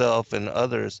 myself, and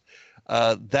others,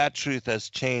 that truth has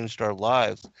changed our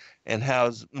lives and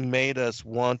has made us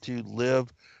want to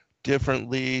live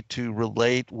differently, to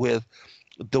relate with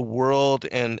the world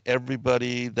and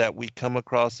everybody that we come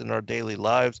across in our daily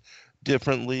lives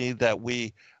differently, that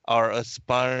we are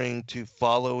aspiring to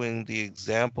following the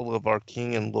example of our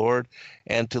King and Lord,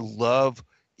 and to love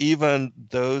even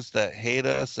those that hate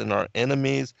us and our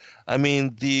enemies. I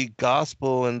mean, the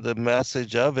gospel and the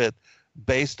message of it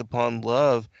based upon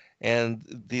love, and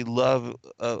the love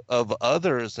of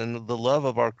others, and the love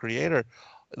of our creator,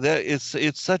 that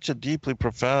it's such a deeply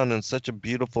profound and such a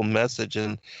beautiful message.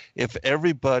 And if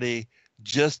everybody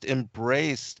just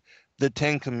embraced the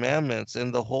Ten Commandments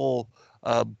and the whole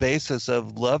basis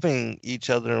of loving each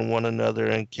other and one another,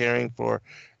 and caring for,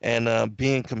 and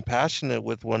being compassionate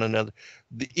with one another,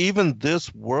 even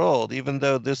this world, even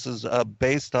though this is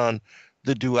based on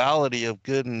the duality of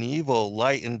good and evil,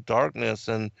 light and darkness,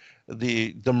 and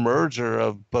the merger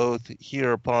of both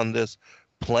here upon this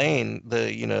plane,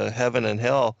 the heaven and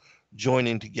hell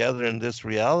joining together in this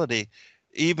reality,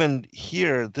 even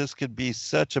here this could be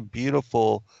such a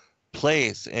beautiful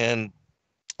place, and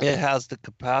it has the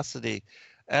capacity,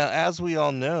 as we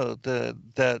all know,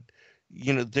 that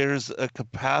there's a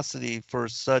capacity for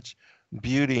such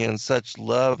beauty and such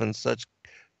love and such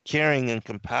caring and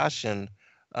compassion,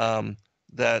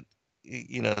 that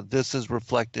this is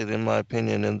reflected, in my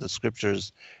opinion, in the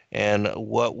scriptures, and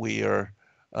what we are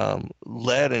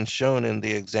led and shown in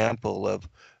the example of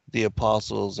the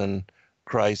apostles and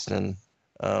Christ, and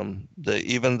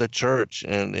even the church,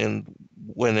 and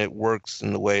when it works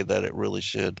in the way that it really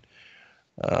should.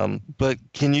 But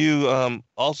can you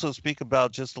also speak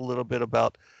about just a little bit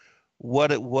about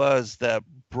what it was that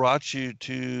brought you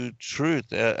to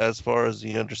truth, as far as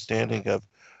the understanding of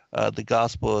the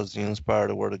gospel as the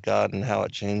inspired word of God, and how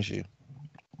it changed you?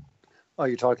 Are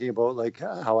you talking about like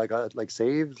how I got like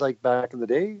saved like back in the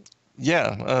day?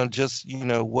 Yeah, just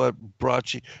what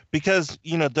brought you, because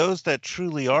those that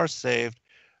truly are saved,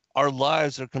 our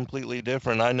lives are completely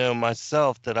different. I know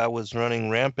myself that I was running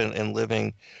rampant and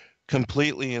living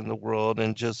completely in the world,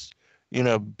 and just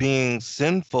being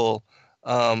sinful,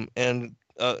 and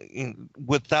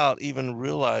without even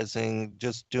realizing,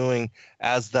 just doing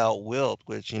as thou wilt,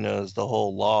 which is the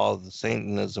whole law of the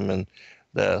Satanism and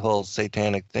the whole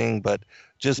satanic thing, but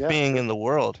just Yeah. being in the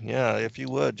world. Yeah, if you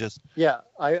would just. Yeah,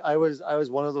 I was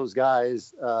one of those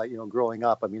guys, growing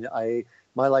up. I mean,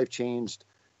 my life changed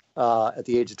at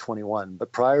the age of 21.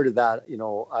 But prior to that,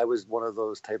 I was one of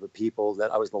those type of people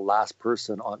that I was the last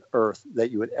person on earth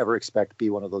that you would ever expect to be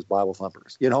one of those Bible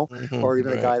thumpers, or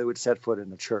even a guy that would set foot in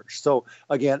the church. So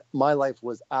again, my life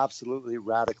was absolutely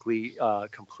radically,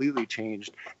 completely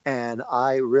changed. And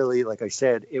I really, like I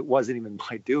said, it wasn't even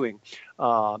my doing.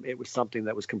 It was something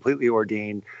that was completely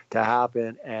ordained to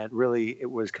happen. And really,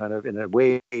 it was kind of in a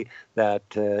way that,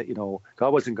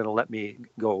 God wasn't going to let me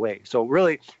go away. So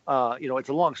really, it's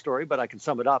a long story, but I can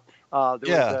sum it up. There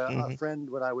was a friend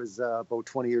when I was about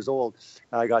 20 years old,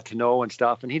 I got to know and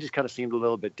stuff, and he just kind of seemed a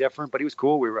little bit different, but he was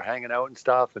cool. We were hanging out and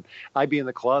stuff, and I'd be in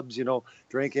the clubs,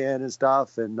 drinking and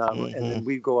stuff, and then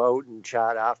we'd go out and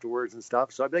chat afterwards and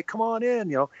stuff. So I'd be like, come on in,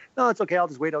 no, it's okay, I'll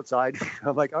just wait outside.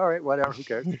 I'm like, all right, whatever, who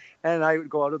cares? And I would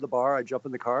go out of the bar, I'd jump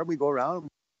in the car, and we'd go around.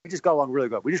 We just got along really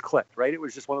good. We just clicked, right? It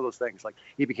was just one of those things. Like,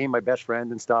 he became my best friend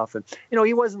and stuff. And,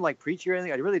 he wasn't like preachy or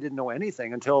anything. I really didn't know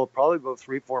anything until probably about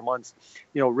 3-4 months,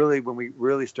 really when we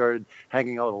really started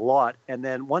hanging out a lot. And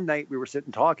then one night we were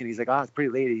sitting talking. He's like, it's pretty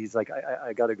late. He's like,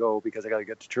 I got to go because I got to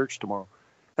get to church tomorrow.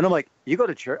 And I'm like, you go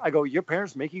to church? I go, your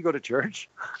parents make you go to church?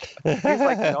 He's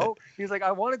like, no. He's like,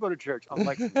 I want to go to church. I'm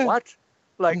like, what?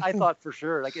 Like, I thought for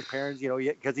sure, like his parents,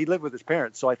 because he lived with his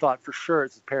parents. So I thought for sure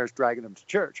it's his parents dragging him to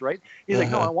church, right? He's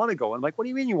like, no, I want to go. I'm like, what do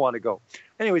you mean you want to go?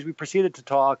 Anyways, we proceeded to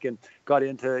talk and got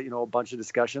into, a bunch of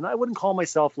discussion. I wouldn't call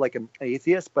myself like an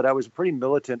atheist, but I was a pretty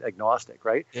militant agnostic,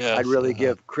 right? Yes, I'd really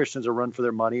give Christians a run for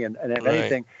their money. And if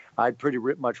anything, I'd pretty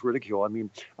much ridicule. I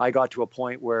mean, I got to a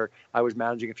point where I was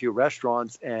managing a few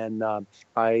restaurants, and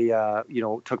I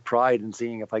took pride in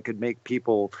seeing if I could make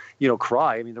people,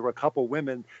 cry. I mean, there were a couple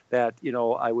women that,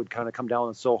 I would kind of come down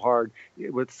on so hard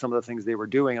with some of the things they were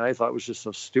doing. And I thought it was just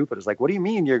so stupid. It's like, what do you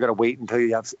mean you're going to wait until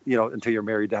you have, until you're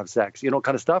married to have sex,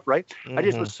 kind of stuff, right? I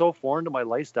just was so foreign to my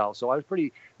lifestyle. So I was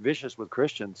pretty vicious with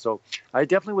Christians. So I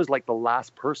definitely was like the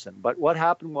last person. But what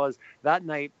happened was that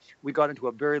night we got into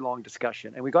a very long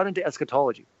discussion, and we got into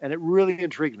eschatology, and it really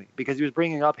intrigued me because he was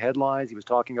bringing up headlines. He was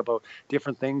talking about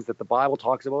different things that the Bible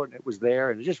talks about, and it was there,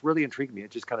 and it just really intrigued me.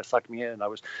 It just kind of sucked me in. I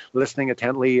was listening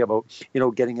intently about,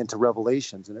 getting into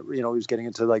Revelations, and he was getting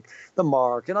into like the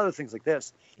mark and other things like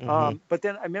this. But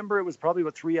then I remember it was probably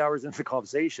about 3 hours into the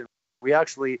conversation. We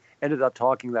actually ended up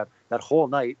talking that whole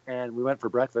night, and we went for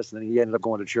breakfast, and then he ended up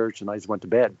going to church, and I just went to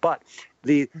bed. But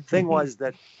the thing was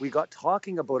that we got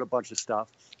talking about a bunch of stuff,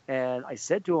 and I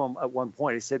said to him at one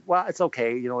point, I said, well, it's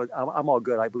okay. I'm all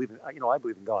good. I believe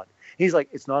in God. He's like,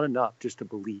 it's not enough just to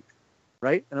believe.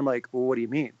 Right. And I'm like, well, what do you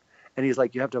mean? And he's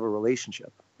like, you have to have a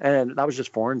relationship. And that was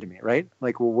just foreign to me, right?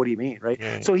 Like, well, what do you mean,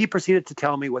 right? So he proceeded to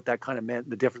tell me what that kind of meant,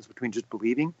 the difference between just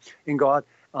believing in God,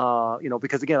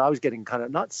 because, again, I was getting kind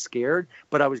of not scared,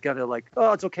 but I was kind of like,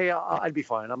 oh, it's okay. I'd be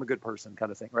fine. I'm a good person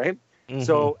kind of thing, right?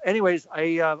 So anyways,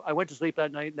 I went to sleep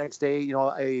that night. Next day,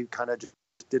 I kind of just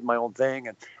did my own thing.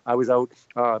 And I was out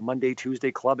Monday,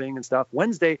 Tuesday clubbing and stuff.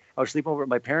 Wednesday, I was sleeping over at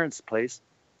my parents' place.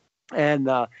 And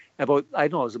it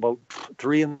was about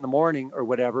 3 a.m. or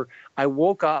whatever, I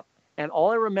woke up, and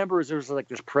all I remember is there was like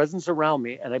this presence around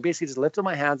me, and I basically just lifted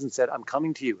my hands and said, I'm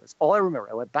coming to you. That's all I remember.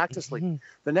 I went back to sleep.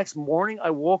 The next morning I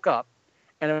woke up,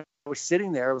 and I was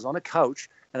sitting there. I was on a couch,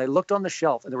 and I looked on the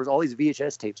shelf, and there was all these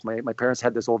VHS tapes. My parents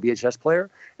had this old VHS player,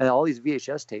 and all these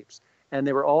VHS tapes, and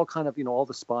they were all kind of, all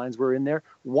the spines were in there.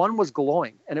 One was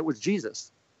glowing, and it was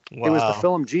Jesus. Wow. It was the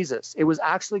film Jesus. It was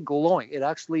actually glowing. It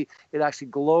actually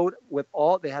glowed with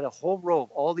they had a whole row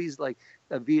of all these like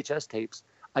VHS tapes.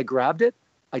 I grabbed it.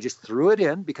 I just threw it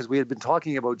in because we had been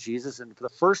talking about Jesus. And for the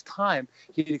first time,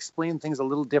 he explained things a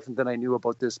little different than I knew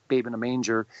about this babe in a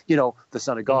manger, the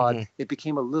Son of God. It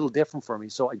became a little different for me.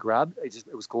 So I grabbed it.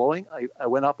 It was glowing. I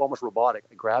went up almost robotic.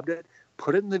 I grabbed it,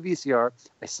 put it in the VCR.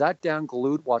 I sat down,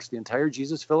 glued, watched the entire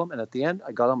Jesus film. And at the end,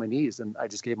 I got on my knees and I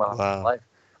just gave my life.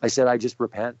 I said, I just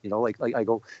repent, like I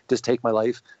go, just take my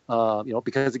life,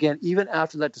 because again, even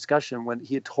after that discussion, when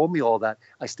he had told me all that,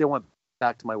 I still went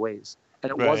back to my ways.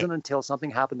 And it wasn't until something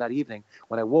happened that evening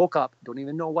when I woke up, don't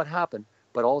even know what happened,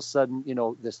 but all of a sudden,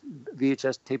 this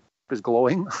VHS tape is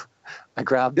glowing. I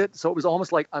grabbed it. So it was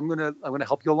almost like, I'm going to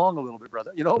help you along a little bit, brother.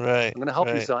 I'm going to help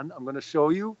you, son. I'm going to show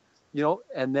you,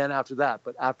 and then after that,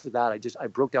 I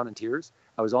broke down in tears.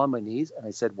 I was on my knees and I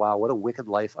said, wow, what a wicked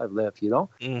life I've lived,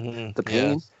 the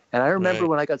pain. Yes. And I remember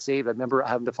when I got saved, I remember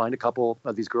having to find a couple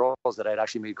of these girls that I'd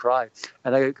actually made cry.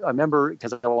 And I remember,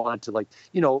 because I wanted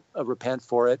to repent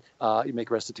for it, make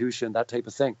restitution, that type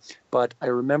of thing. But I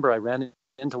remember I ran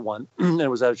into one, and it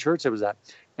was at a church I was at.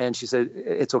 And she said,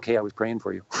 it's okay, I was praying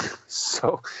for you.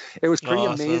 So it was pretty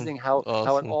amazing how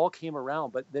it all came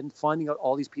around. But then finding out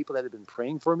all these people that had been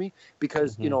praying for me,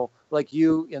 because, you know, like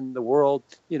you in the world,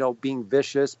 you know, being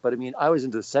vicious. But I mean, I was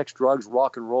into sex, drugs,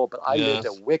 rock and roll, but I lived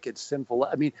a wicked, sinful life.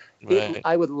 I mean,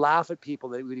 I would laugh at people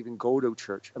that would even go to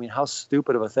church. I mean, how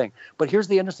stupid of a thing. But here's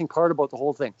the interesting part about the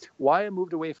whole thing. Why I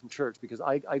moved away from church, because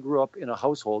I grew up in a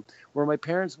household where my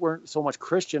parents weren't so much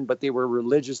Christian, but they were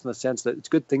religious in the sense that it's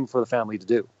a good thing for the family to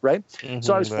do, right?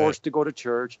 So I was forced to go to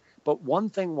church. But one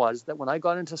thing was that when I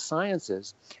got into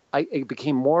sciences, it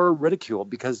became more ridiculed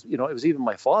because, you know, it was even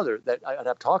my father that I'd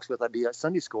have talks with. I'd be at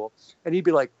Sunday school, and he'd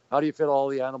be like, how do you fit all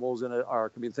the animals in an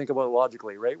ark? I mean, think about it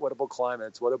logically, right? What about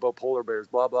climates? What about polar bears?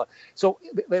 Blah, blah. So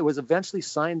it was eventually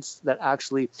science that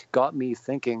actually got me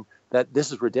thinking that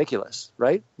this is ridiculous,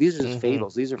 right? These are just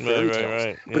fables. These are fairy tales.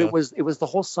 Right. But it was the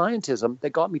whole scientism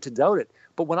that got me to doubt it.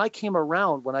 But when I came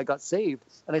around, when I got saved,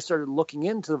 and I started looking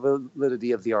into the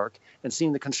validity of the ark and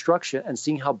seeing the construction and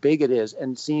seeing how big it is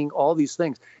and seeing all these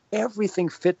things, everything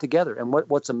fit together. And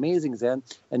what's amazing then,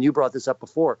 and you brought this up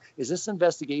before, is this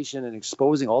investigation and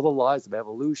exposing all the lies of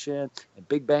evolution and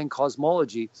Big Bang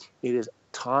cosmology. It is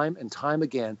time and time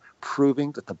again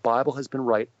proving that the Bible has been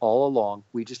right all along.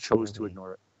 We just chose to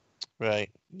ignore it.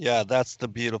 Right. Yeah, that's the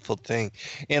beautiful thing.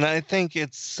 And I think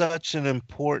it's such an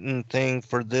important thing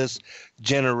for this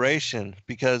generation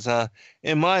because,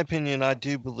 in my opinion, I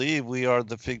do believe we are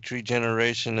the fig tree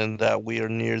generation and that we are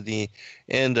near the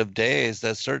end of days.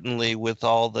 That certainly with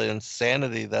all the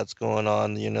insanity that's going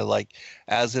on, you know, like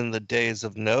as in the days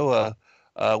of Noah,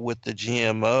 with the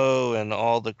GMO and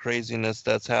all the craziness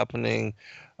that's happening,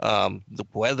 the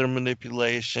weather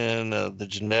manipulation, the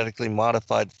genetically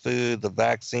modified food, the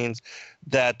vaccines,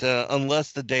 that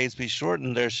unless the days be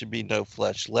shortened, there should be no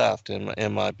flesh left,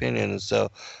 in my opinion. And so,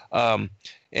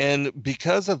 and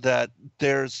because of that,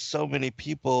 there's so many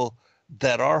people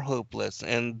that are hopeless,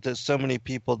 and there's so many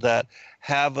people that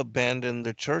have abandoned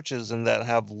the churches and that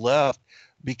have left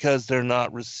because they're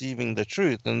not receiving the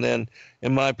truth. And then,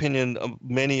 in my opinion,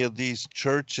 many of these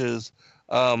churches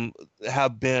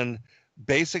have been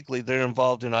basically, they're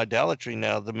involved in idolatry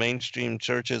now. The mainstream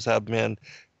churches have been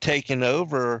taken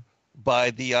over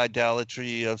by the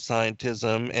idolatry of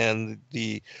scientism and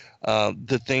the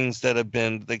things that have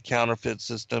been the counterfeit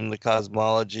system, the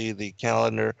cosmology, the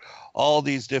calendar, all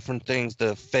these different things,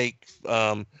 the fake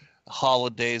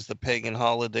holidays, the pagan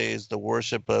holidays, the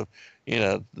worship of, you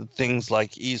know, things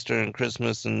like Easter and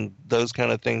Christmas and those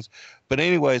kind of things. But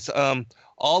anyways,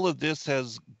 all of this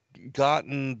has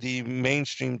gotten the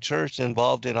mainstream church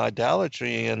involved in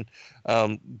idolatry and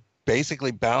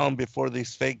basically bound before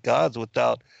these fake gods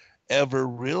without ever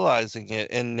realizing it.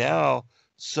 And now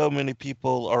so many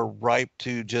people are ripe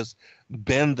to just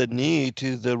bend the knee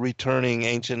to the returning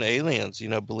ancient aliens, you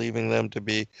know, believing them to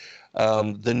be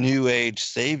the new age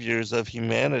saviors of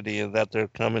humanity and that they're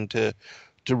coming to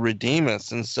redeem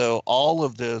us. And so all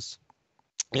of this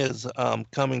is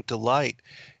coming to light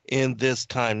in this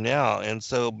time now. And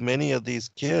so many of these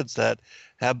kids that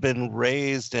have been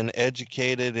raised and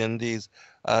educated in these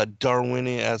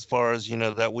Darwinian, as far as, you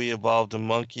know, that we evolved in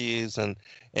monkeys, and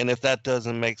if that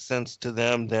doesn't make sense to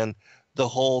them, then the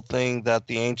whole thing that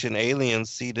the ancient aliens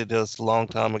seeded us a long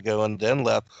time ago and then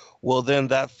left, well, then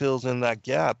that fills in that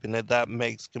gap, and that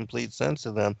makes complete sense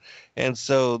to them. And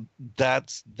so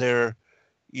that's their,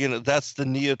 you know, that's the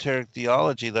neoteric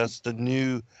theology. That's the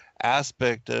new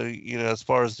aspect, you know, as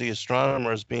far as the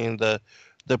astronomers being the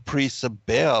priests of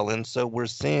Baal. And so we're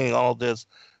seeing all this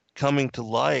coming to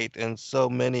light, and so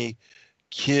many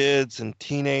kids and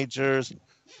teenagers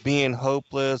being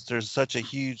hopeless. There's such a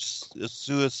huge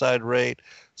suicide rate,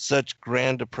 such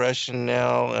grand depression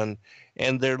now,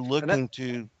 and they're looking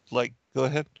to, like, go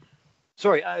ahead.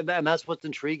 Sorry, and that's what's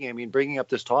intriguing. I mean, bringing up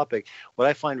this topic, what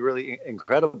I find really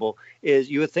incredible is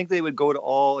you would think they would go to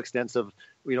all extensive,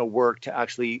 you know, work to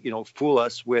actually, you know, fool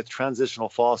us with transitional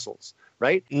fossils,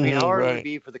 right? I mean, how hard would it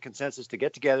be for the consensus to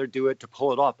get together, do it, to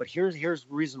pull it off? But here's the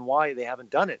reason why they haven't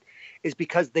done it, is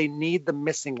because they need the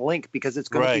missing link, because it's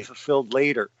going to be fulfilled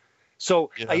later.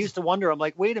 So I used to wonder, I'm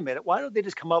like, wait a minute, why don't they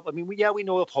just come up? I mean, we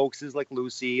know of hoaxes like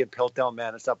Lucy and Piltdown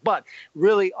Man and stuff, but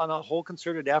really on a whole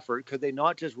concerted effort, could they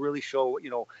not just really show, you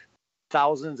know,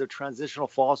 thousands of transitional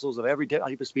fossils of every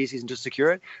type of species and just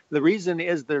secure it. The reason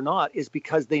is they're not is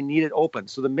because they need it open.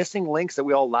 So the missing links that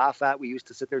we all laugh at, we used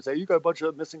to sit there and say, you got a bunch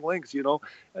of missing links,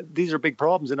 these are big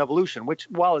problems in evolution, which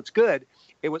while it's good,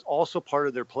 it was also part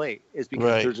of their play is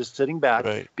because they're just sitting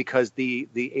back because the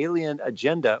alien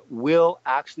agenda will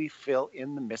actually fill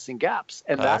in the missing gaps.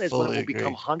 And that is when it will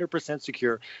become 100%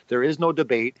 secure. There is no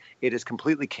debate. It is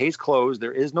completely case closed.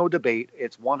 There is no debate.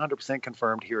 It's 100%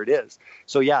 confirmed. Here it is.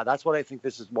 So yeah, that's what I think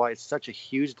this is why it's such a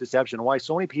huge deception, why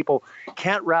so many people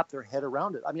can't wrap their head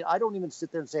around it. I mean, I don't even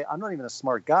sit there and say, I'm not even a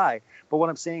smart guy. But what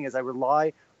I'm saying is I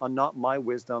rely on not my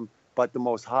wisdom, but the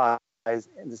Most High,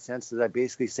 in the sense that I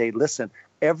basically say, listen,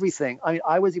 everything. I mean,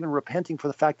 I was even repenting for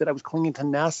the fact that I was clinging to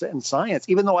NASA and science.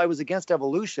 Even though I was against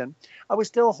evolution, I was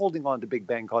still holding on to Big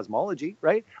Bang cosmology,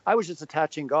 right? I was just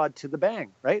attaching God to the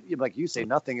bang, right? Like you say,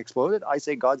 nothing exploded. I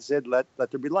say God said, let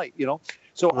there be light,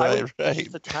 So I was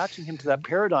just attaching him to that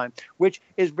paradigm, which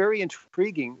is very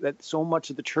intriguing that so much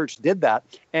of the church did that.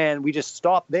 And we just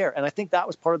stopped there. And I think that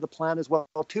was part of the plan as well,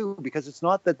 too, because it's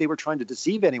not that they were trying to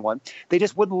deceive anyone. They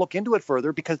just wouldn't look into it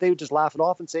further because they would just laugh it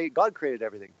off and say, God created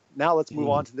everything. Now let's move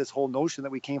on to this whole notion that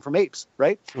we came from apes,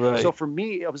 right? So for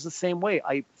me, it was the same way.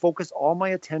 I focused all my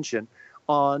attention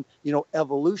on,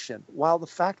 evolution. While the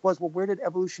fact was, well, where did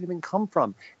evolution even come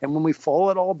from? And when we follow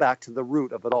it all back to the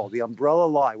root of it all, the umbrella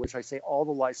lie, which I say all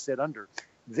the lies sit under,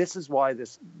 this is why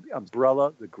this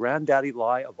umbrella, the granddaddy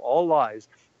lie of all lies,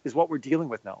 is what we're dealing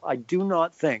with now. I do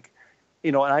not think,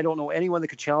 and I don't know anyone that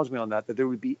could challenge me on that there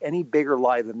would be any bigger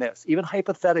lie than this. Even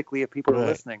hypothetically, if people are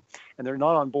listening and they're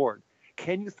not on board,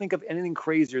 can you think of anything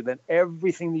crazier than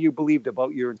everything that you believed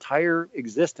about your entire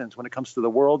existence when it comes to the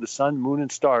world, the sun, moon,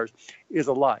 and stars is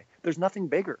a lie? There's nothing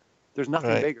bigger. There's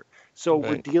nothing bigger. So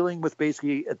we're dealing with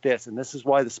basically at this, and this is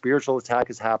why the spiritual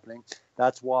attack is happening.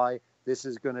 That's why this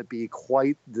is going to be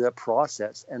quite the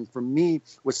process. And for me,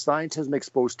 with Scientism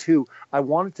Exposed 2, I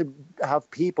wanted to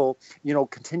have people,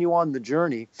 continue on the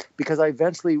journey because I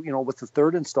eventually, with the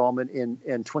third installment in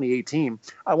 2018,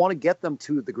 I want to get them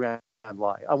to the grand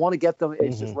lie. I want to get them,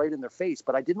 it's just right in their face,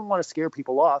 but I didn't want to scare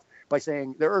people off by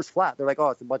saying the Earth's flat. They're like, oh,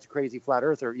 it's a bunch of crazy flat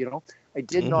earther, I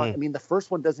did not, I mean, the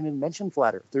first one doesn't even mention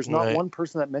flat earth. There's not one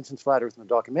person that mentions flat earth in the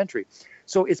documentary.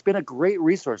 So it's been a great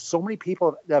resource. So many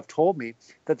people have told me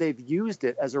that they've used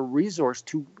it as a resource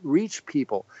to reach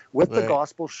people with the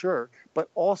gospel, sure, but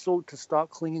also to stop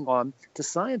clinging on to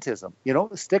scientism.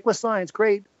 Stick with science,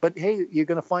 great, but hey, you're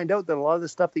going to find out that a lot of the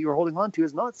stuff that you're holding on to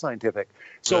is not scientific.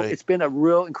 So it's been a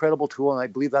real incredible tool, and I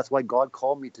believe that's why God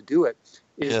called me to do it,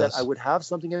 is that I would have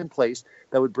something in place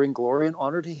that would bring glory and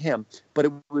honor to him, but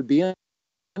it would be in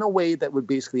a way that would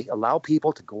basically allow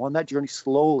people to go on that journey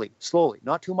slowly,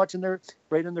 not too much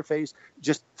right in their face,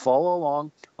 just follow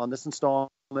along on this installment,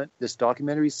 this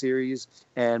documentary series.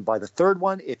 And by the third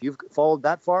one, if you've followed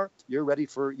that far, you're ready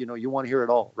for, you want to hear it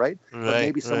all, right? But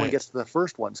maybe someone gets to the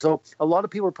first one. So a lot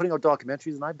of people are putting out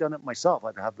documentaries, and I've done it myself.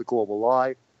 I have The Global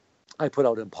Lie. I put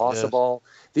out Impossible.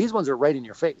 These ones are right in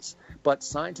your face. But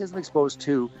Scientism Exposed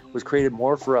 2 was created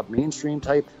more for a mainstream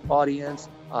type audience,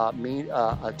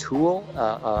 a tool,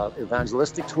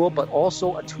 evangelistic tool, but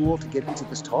also a tool to get into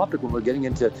this topic when we're getting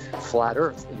into flat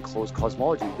Earth and closed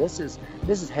cosmology. This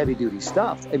is heavy duty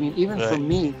stuff. I mean, even for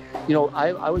me,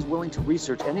 I was willing to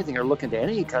research anything or look into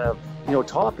any kind of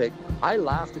topic. I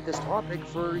laughed at this topic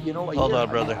for a year. Hold on,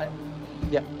 brother.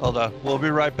 Yeah. Hold on. We'll be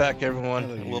right back, everyone.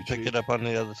 Hello, we'll pick it up on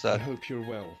the other side. I hope you're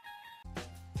well.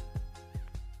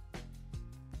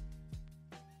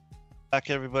 Back,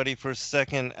 everybody, for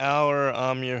second hour.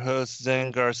 I'm your host,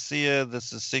 Zen Garcia.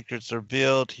 This is Secrets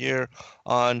Revealed here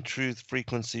on Truth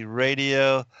Frequency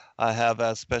Radio. I have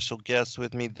a special guest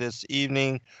with me this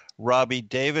evening, Robbie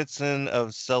Davidson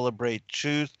of Celebrate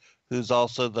Truth, who's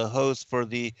also the host for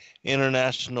the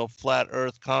International Flat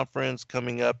Earth Conference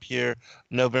coming up here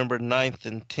November 9th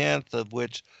and 10th, of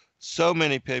which so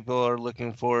many people are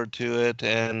looking forward to it.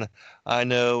 And I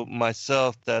know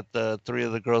myself that the three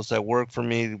of the girls that work for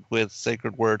me with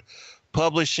Sacred Word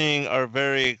Publishing are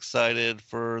very excited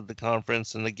for the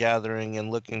conference and the gathering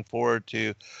and looking forward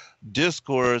to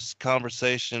discourse,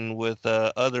 conversation with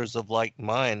others of like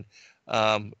mind.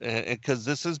 Because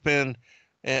this has been,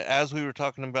 as we were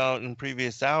talking about in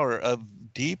previous hour, a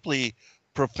deeply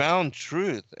profound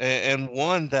truth, and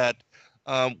one that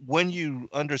when you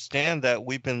understand that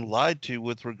we've been lied to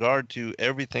with regard to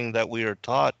everything that we are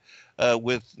taught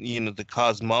with the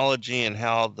cosmology and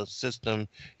how the system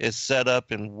is set up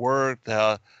and worked,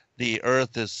 how the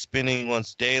earth is spinning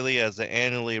once daily as it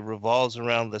annually revolves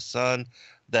around the sun,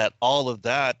 that all of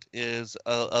that is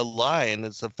a lie and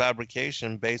it's a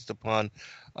fabrication based upon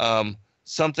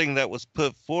something that was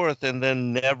put forth and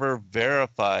then never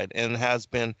verified, and has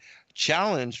been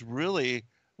challenged really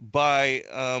by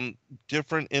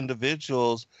different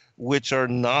individuals, which are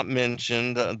not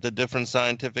mentioned, the different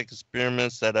scientific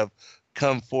experiments that have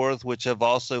come forth, which have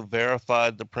also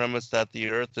verified the premise that the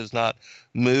earth is not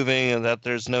moving and that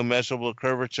there's no measurable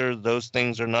curvature. Those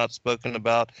things are not spoken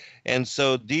about. And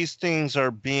so these things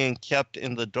are being kept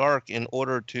in the dark in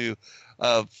order to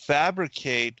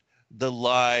fabricate the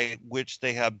lie which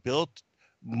they have built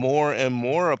more and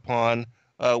more upon,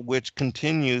 which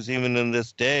continues even in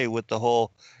this day with the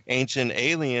whole ancient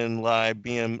alien lie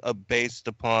being based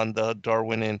upon the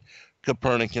Darwinian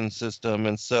Copernican system.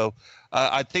 And so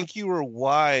I think you were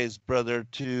wise, brother,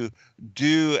 to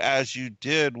do as you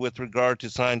did with regard to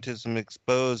Scientism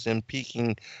Exposed and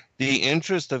piquing the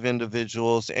interest of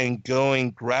individuals and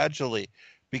going gradually,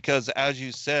 because as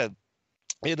you said,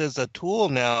 it is a tool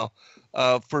now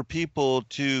for people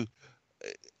to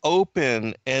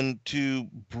open and to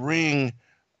bring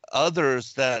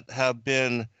others that have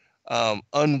been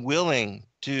unwilling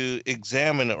to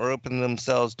examine or open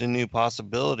themselves to new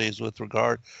possibilities with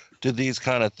regard to these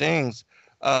kind of things,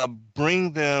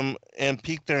 bring them and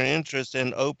pique their interest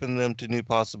and open them to new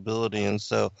possibility. And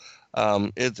so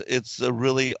it's a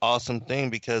really awesome thing,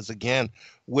 because again,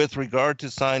 with regard to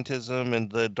scientism and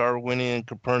the Darwinian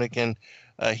Copernican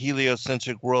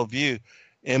heliocentric worldview,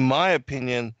 in my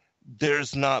opinion,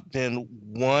 there's not been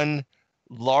one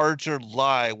larger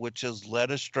lie which has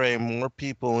led astray more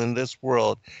people in this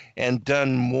world and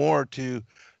done more to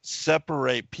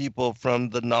separate people from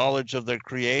the knowledge of their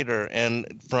creator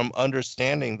and from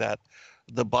understanding that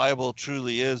the Bible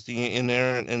truly is the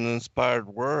inerrant and inspired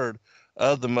word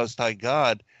of the Most High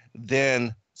God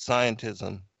than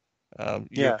scientism.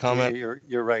 Your comment?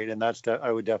 You're right, and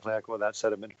I would definitely echo that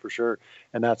sentiment for sure,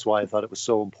 and that's why I thought it was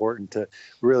so important to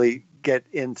really get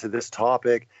into this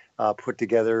topic, put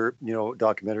together,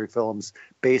 documentary films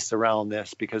based around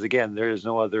this, because again, there is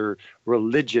no other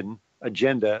religion,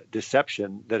 agenda,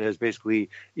 deception that has basically,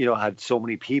 had so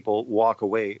many people walk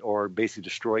away or basically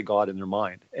destroy God in their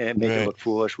mind and make it look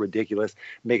foolish, ridiculous,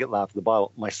 make it laugh at the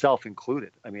Bible, myself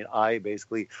included. I mean, I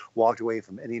basically walked away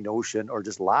from any notion or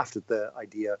just laughed at the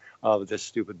idea of this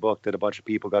stupid book that a bunch of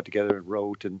people got together and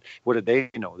wrote. And what did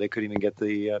they know? They couldn't even get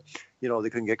they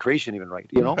couldn't get creation even right,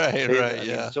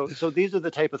 Yeah. So these are the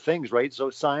type of things, right?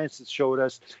 So science has showed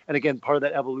us, and again, part of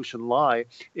that evolution lie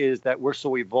is that we're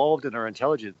so evolved in our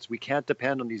intelligence, we can't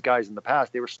depend on these guys in the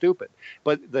past. They were stupid.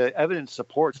 But the evidence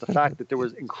supports the fact that there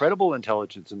was incredible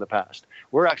intelligence in the past.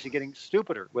 We're actually getting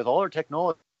stupider with all our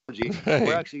technology.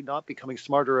 We're actually not becoming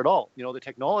smarter at all. The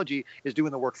technology is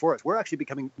doing the work for us. We're actually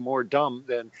becoming more dumb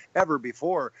than ever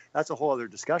before. That's a whole other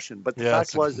discussion. But the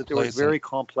fact was that there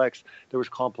was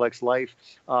complex life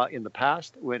in the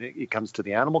past when it comes to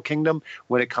the animal kingdom,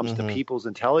 when it comes to people's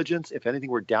intelligence. If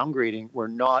anything, we're downgrading. We're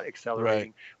not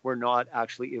accelerating. We're not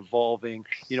actually evolving,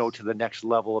 to the next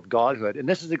level of godhood. And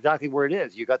this is exactly where it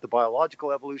is. You got the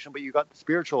biological evolution, but you got the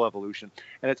spiritual evolution.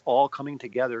 And it's all coming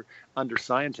together under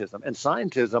scientism. And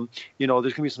scientism, there's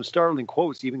going to be some startling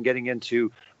quotes, even getting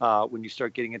into when you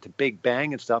start getting into Big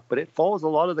Bang and stuff, but it follows a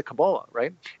lot of the Kabbalah,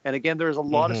 right? And again, there's a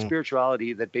lot of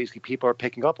spirituality that basically people are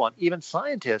picking up on. Even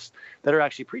scientists that are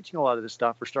actually preaching a lot of this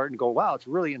stuff are starting to go, wow, it's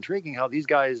really intriguing how these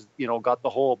guys, got the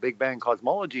whole Big Bang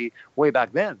cosmology way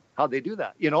back then. How'd they do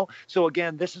that? So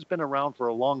again, this has been around for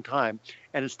a long time.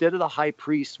 And instead of the high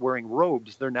priests wearing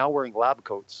robes, they're now wearing lab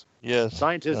coats. Yes.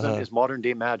 Scientism is modern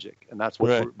day magic, and that's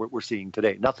what we're seeing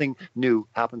today. Nothing new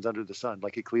happens under the sun,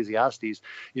 like Ecclesiastes,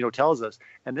 tells us.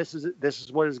 And this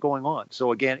is what is going on.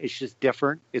 So again, it's just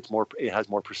different. It has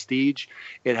more prestige,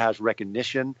 it has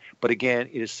recognition, but again,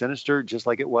 it is sinister, just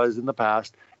like it was in the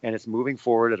past, and it's moving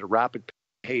forward at a rapid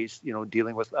pace.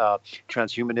 Dealing with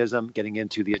transhumanism, getting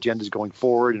into the agendas going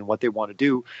forward and what they want to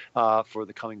do for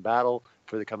the coming battle,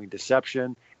 for the coming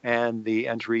deception, and the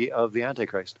entry of the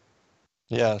Antichrist.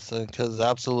 Yes, because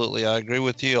absolutely, I agree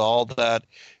with you. All that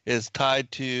is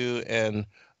tied to and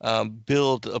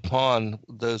build upon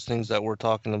those things that we're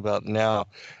talking about now.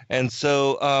 And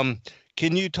so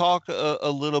can you talk a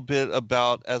little bit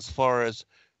about, as far as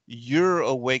your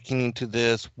awakening to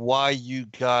this, why you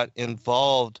got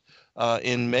involved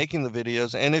in making the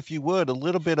videos, and if you would, a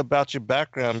little bit about your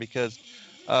background, because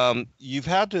you've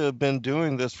had to have been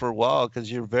doing this for a while,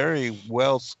 because you're very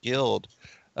well skilled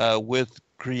with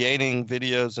creating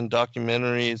videos and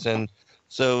documentaries. And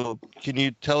so can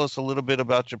you tell us a little bit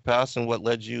about your past and what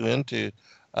led you into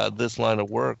this line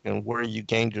of work and where you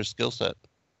gained your skill set?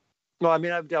 No, I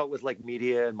mean, I've dealt with like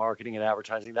media and marketing and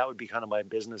advertising. That would be kind of my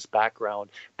business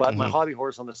background. But my hobby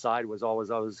horse on the side was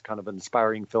always, I was kind of an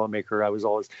inspiring filmmaker. I was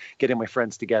always getting my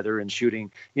friends together and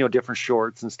shooting, different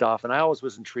shorts and stuff. And I always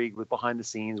was intrigued with behind the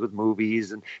scenes, with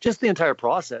movies and just the entire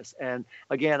process. And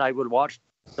again, I would watch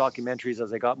documentaries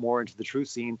as I got more into the truth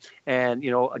scene, and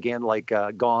again, like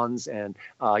Gons and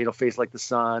Face Like the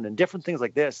Sun and different things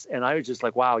like this. And I was just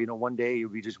like, wow, one day it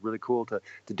would be just really cool to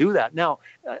do that. Now,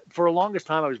 for the longest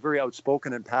time, I was very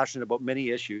outspoken and passionate about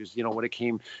many issues. When it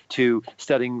came to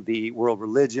studying the world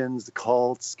religions, the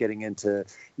cults, getting into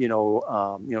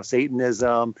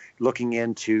Satanism, looking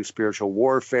into spiritual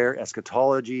warfare,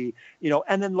 eschatology,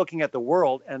 and then looking at the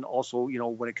world, and also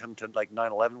when it comes to like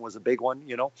 9/11 was a big one,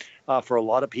 for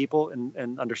a lot of people,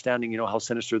 and understanding how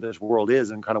sinister this world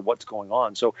is and kind of what's going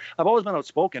on. So I've always been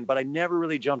outspoken, but I never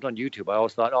really jumped on YouTube. I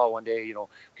always thought, oh, one day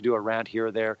could do a rant here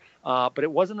or there, but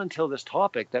it wasn't until this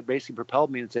topic that basically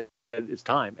propelled me and said it's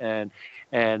time.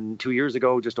 And 2 years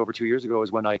ago, just over 2 years ago,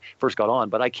 is when I first got on.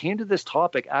 But I came to this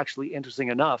topic, actually, interesting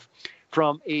enough,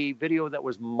 from a video that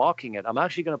was mocking it. I'm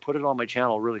actually going to put it on my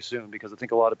channel really soon, because I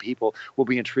think a lot of people will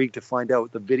be intrigued to find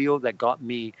out the video that got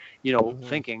me,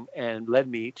 thinking and led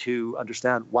me to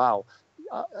understand, wow,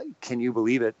 can you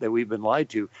believe it, that we've been lied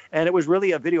to? And it was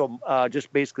really a video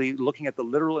just basically looking at the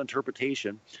literal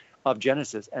interpretation of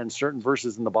Genesis and certain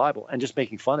verses in the Bible, and just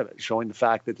making fun of it, showing the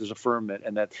fact that there's a firmament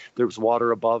and that there's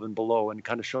water above and below, and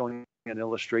kind of showing an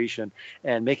illustration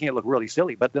and making it look really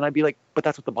silly. But then I'd be like, but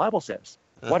that's what the Bible says.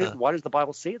 Why does the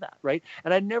Bible say that, right?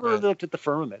 And I never really looked at the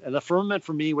firmament. And the firmament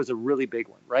for me was a really big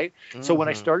one, right? So when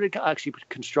I started actually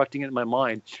constructing it in my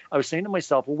mind, I was saying to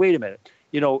myself, well, wait a minute.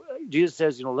 Jesus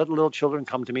says, let little children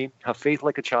come to me, have faith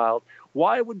like a child.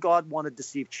 Why would God want to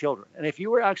deceive children? And if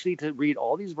you were actually to read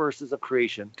all these verses of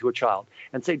creation to a child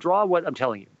and say, draw what I'm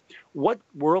telling you, what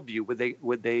worldview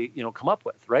would they come up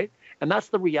with, right? And that's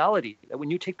the reality, that when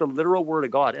you take the literal word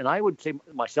of God, and I would say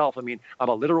myself, I'm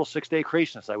a literal 6-day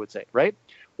creationist, I would say, right?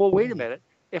 Well, wait a minute.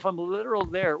 If I'm literal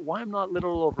there, why am I not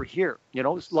literal over here? A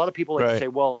lot of people like to say,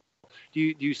 well,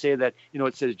 do you say that,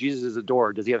 it says Jesus is a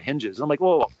door, does he have hinges? And I'm like,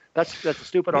 whoa. That's a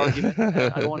stupid argument. I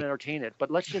don't want to entertain it. But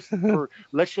let's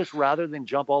just rather than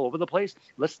jump all over the place,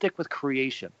 let's stick with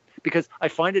creation. Because I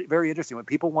find it very interesting when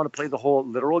people want to play the whole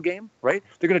literal game, right?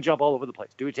 They're going to jump all over the place.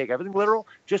 Do we take everything literal?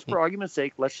 Just for argument's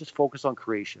sake, let's just focus on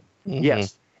creation.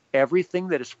 Yes, everything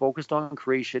that is focused on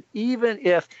creation, even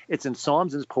if it's in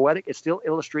Psalms and it's poetic, it still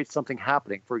illustrates something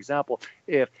happening. For example,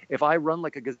 if I run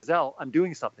like a gazelle, I'm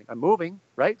doing something. I'm moving,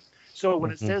 right? So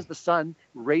when it says the sun,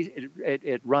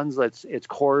 it runs its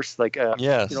course like a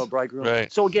bridegroom.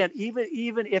 Right. So again,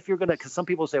 even if you're gonna, because some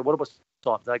people say, what about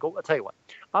songs? I go, I'll tell you what,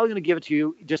 I was gonna give it to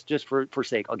you just for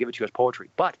sake. I'll give it to you as poetry,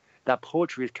 but that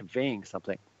poetry is conveying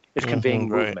something. It's conveying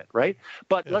movement, right?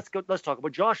 But let's talk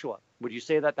about Joshua. Would you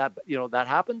say that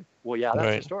happened? Well, yeah,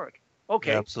 that's historic.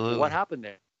 Okay, absolutely. What happened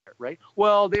there? Right?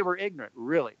 Well, they were ignorant,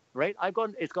 really, right?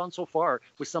 It's gone so far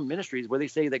with some ministries where they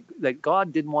say that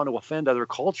God didn't want to offend other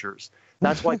cultures.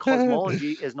 That's why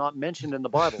cosmology is not mentioned in the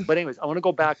Bible. But anyways, I want to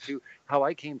go back to how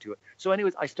I came to it. So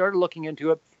anyways, I started looking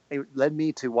into it. It led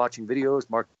me to watching videos,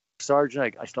 Mark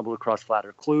Sargent. I stumbled across Flat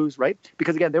Earth Clues, right?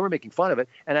 Because again, they were making fun of it.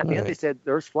 And at the end, they said,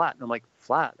 the Earth's flat. And I'm like,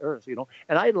 flat Earth,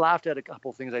 And I laughed at a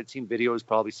couple of things. I'd seen videos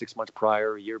probably 6 months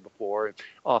prior, a year before, and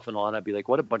off and on. I'd be like,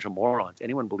 what a bunch of morons.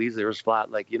 Anyone believes the Earth's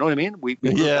flat. Like, you know what I mean? We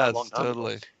proved that a long time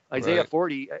ago. Isaiah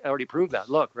 40, I already proved that.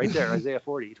 Look, right there, Isaiah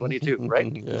 40, 22,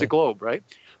 right? It's a globe, right?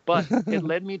 But it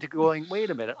led me to going, wait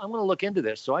a minute, I'm going to look into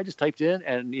this. So I just typed in,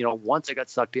 and, once I got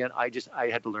sucked in, I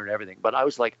had to learn everything. But I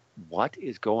was like, what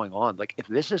is going on? Like, if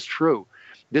this is true,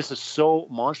 this is so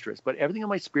monstrous. But everything in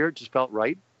my spirit just felt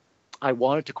right. I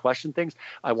wanted to question things.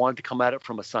 I wanted to come at it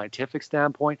from a scientific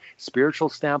standpoint, spiritual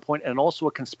standpoint, and also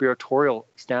a conspiratorial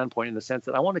standpoint, in the sense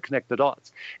that I want to connect the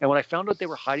dots. And when I found out they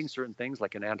were hiding certain things,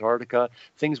 like in Antarctica,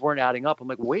 things weren't adding up. I'm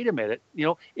like, wait a minute,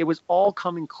 it was all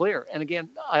coming clear. And again,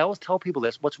 I always tell people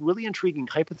this, what's really intriguing,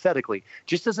 hypothetically,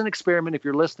 just as an experiment, if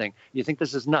you're listening, you think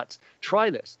this is nuts, try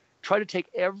this. Try to take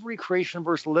every creation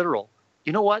verse literal.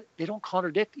 You know what? They don't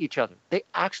contradict each other. They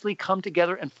actually come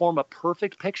together and form a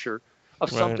perfect picture of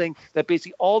something that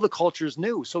basically all the cultures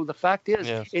knew. So the fact is,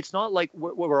 it's not like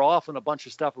we're off on a bunch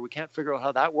of stuff or we can't figure out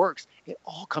how that works. It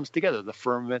all comes together. The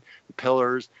firmament, the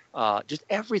pillars, just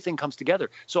everything comes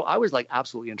together. So I was like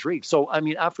absolutely intrigued. So, I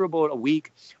mean, after about a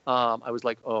week, I was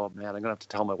like, oh man, I'm going to have to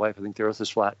tell my wife, I think the Earth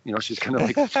is flat. She's going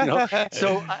to like,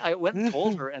 So I went and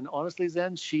told her, and honestly,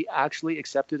 then she actually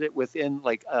accepted it within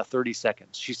like 30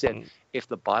 seconds. She said, if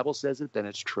the Bible says it, then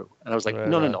it's true. And I was like, Right,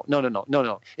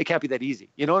 no. It can't be that easy.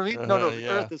 You know what I mean? No, the yeah,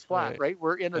 earth is flat, right?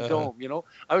 We're in a Uh-huh. dome,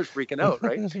 I was freaking out,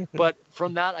 right? But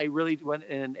from that, I really went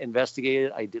and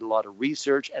investigated. I did a lot of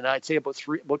research. And I'd say about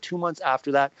 2 months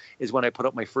after that is when I put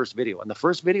up my first video. And the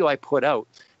first video I put out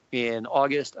in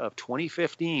August of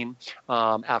 2015,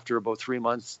 after about 3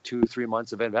 months, 2-3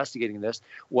 months of investigating this,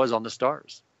 was on the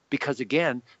stars. Because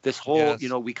again, this whole,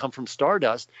 Yes. we come from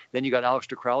stardust. Then you got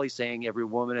Aleister Crowley saying every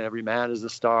woman and every man is a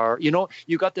star.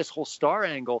 You got this whole star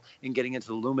angle and getting into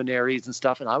the luminaries and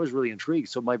stuff. And I was really intrigued.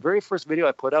 So my very first video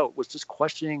I put out was just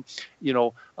questioning,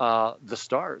 the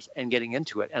stars and getting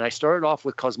into it. And I started off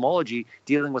with cosmology,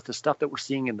 dealing with the stuff that we're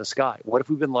seeing in the sky. What if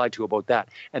we've been lied to about that?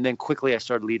 And then quickly I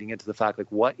started leading into the fact, like,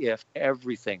 what if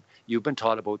everything you've been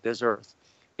taught about this earth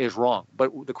is wrong?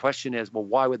 But the question is, well,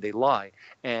 why would they lie?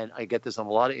 And I get this on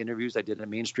a lot of interviews. I did a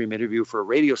mainstream interview for a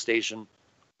radio station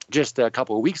just a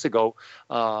couple of weeks ago,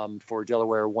 for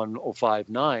Delaware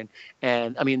 1059.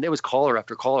 And I mean, there was caller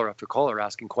after caller after caller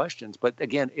asking questions. But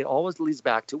again, it always leads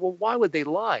back to, well, why would they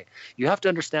lie? You have to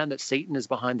understand that Satan is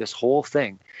behind this whole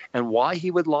thing. And why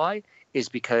he would lie is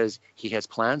because he has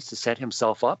plans to set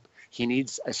himself up. He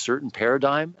needs a certain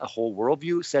paradigm, a whole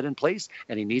worldview set in place,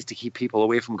 and he needs to keep people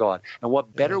away from God. And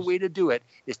what better way to do it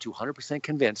is to 100%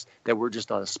 convince that we're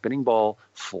just on a spinning ball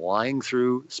flying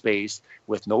through space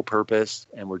with no purpose,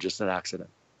 and we're just an accident.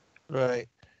 Right.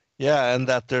 Yeah, and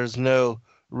that there's no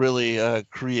really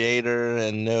creator,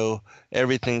 and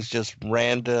everything's just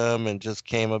random and just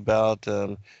came about,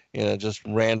 just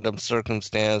random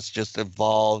circumstance, just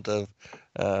evolved of,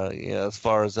 as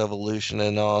far as evolution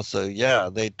and all. So yeah,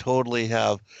 they totally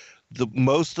have the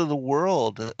most of the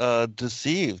world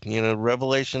deceived.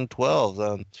 Revelation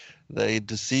 12, they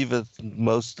deceiveth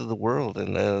most of the world,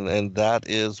 and that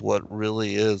is what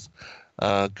really is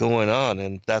going on.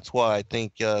 And that's why I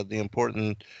think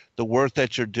the work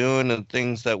that you're doing and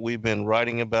things that we've been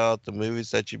writing about, the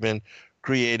movies that you've been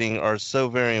creating are so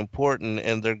very important,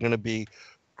 and they're going to be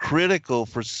critical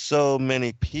for so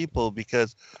many people,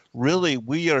 because really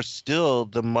we are still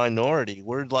the minority.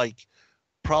 We're like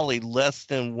probably less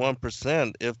than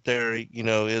 1%, if there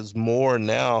is more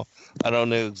now. I don't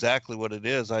know exactly what it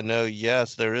is. I know,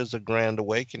 yes, there is a grand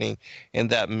awakening and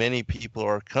that many people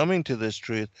are coming to this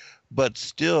truth, but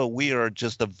still we are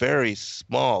just a very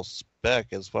small speck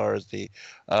as far as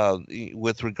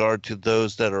with regard to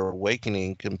those that are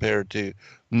awakening compared to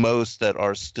most that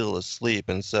are still asleep.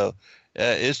 And so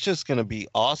it's just going to be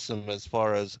awesome as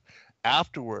far as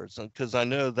afterwards, because I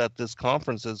know that this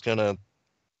conference is going to,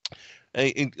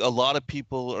 a lot of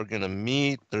people are going to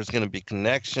meet. There's going to be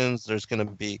connections. There's going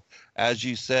to be, as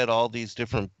you said, all these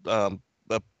different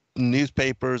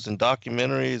newspapers and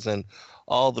documentaries and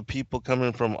all the people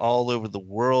coming from all over the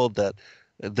world, that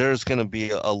there's going to be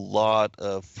a lot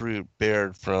of fruit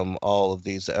bared from all of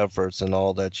these efforts and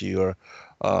all that you are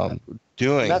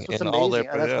doing. And that's what's amazing. All that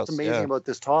And that's what's amazing about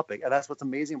this topic. And that's what's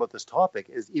amazing about this topic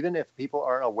is, even if people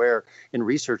aren't aware in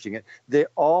researching it, they're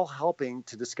all helping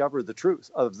to discover the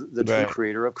truth of the true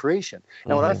creator of creation.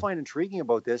 Now, what I find intriguing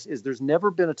about this is there's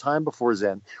never been a time before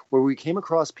Zen where we came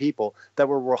across people that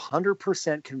were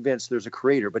 100% convinced there's a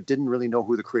creator, but didn't really know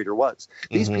who the creator was.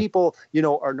 These people,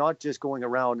 are not just going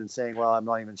around and saying, well, I'm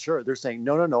not even sure. They're saying,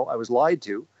 no, I was lied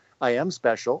to. I am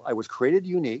special. I was created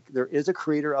unique. There is a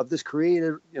creator of this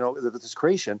creator, this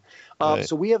creation.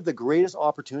 So we have the greatest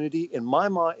opportunity in my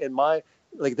mind,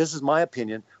 this is my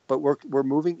opinion, but we're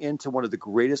moving into one of the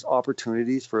greatest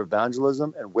opportunities for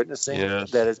evangelism and witnessing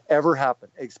that has ever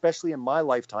happened, especially in my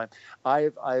lifetime.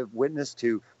 I've witnessed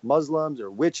to Muslims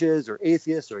or witches or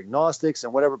atheists or agnostics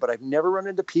and whatever, but I've never run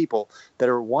into people that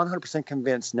are 100%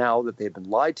 convinced now that they've been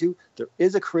lied to. There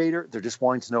is a creator. They're just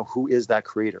wanting to know who is that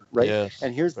creator, right? Yes,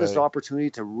 and here's this opportunity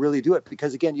to really do it,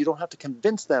 because again, you don't have to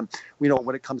convince them,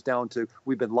 when it comes down to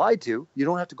we've been lied to. You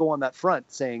don't have to go on that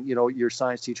front saying, your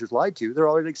science teachers lied to you. They're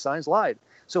already science lied.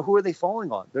 So who are they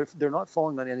falling on? They're not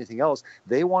falling on anything else.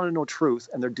 They want to know truth,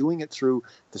 and they're doing it through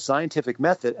the scientific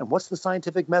method. And what's the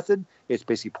scientific method? It's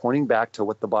basically pointing back to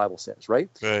what the Bible says, right?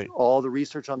 All the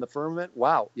research on the firmament.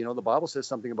 Wow, the Bible says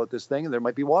something about this thing, and there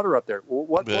might be water up there. Well,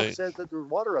 what book says that there's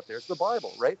water up there? It's the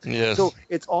Bible, right? Yes. So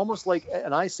it's almost like,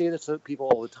 and I say this to people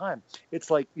all the time,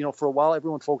 it's like, for a while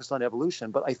everyone focused on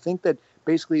evolution, but I think that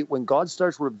basically when God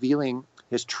starts revealing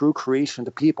his true creation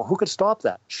to people, who could stop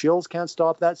that? Shills can't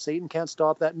stop that. Satan can't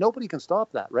stop that. Nobody can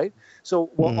stop that, right?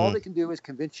 So all they can do is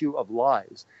convince you of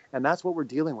lies. And that's what we're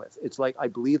dealing with. It's like, I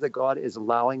believe that God is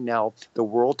allowing now the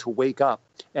world to wake up.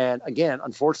 And again,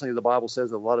 unfortunately, the Bible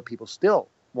says that a lot of people still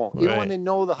won't. Even when they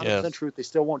know the 100% truth, they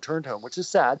still won't turn to him, which is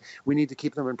sad. We need to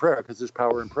keep them in prayer, because there's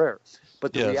power in prayer.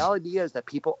 But the Yes. reality is that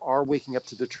people are waking up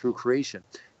to the true creation.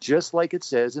 Just like it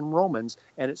says in Romans,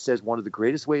 and it says one of the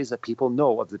greatest ways that people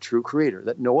know of the true creator,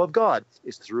 that know of God,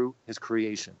 is through his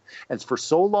creation. And for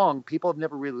so long, people have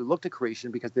never really looked at creation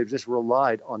because they've just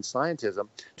relied on scientism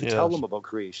to tell them about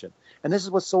creation. And this is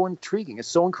what's so intriguing. It's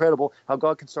so incredible how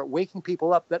God can start waking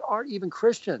people up that aren't even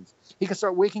Christians. He can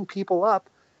start waking people up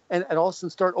and all of a sudden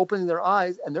start opening their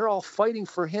eyes, and they're all fighting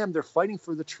for him. They're fighting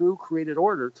for the true created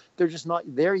order. They're just not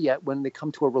there yet when they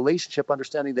come to a relationship,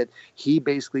 understanding that he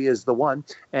basically is the one.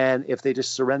 And if they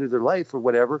just surrender their life or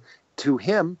whatever to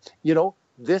him,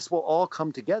 this will all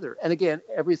come together. And again,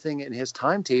 everything in his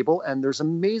timetable. And there's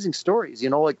amazing stories,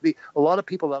 like a lot of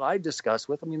people that I discuss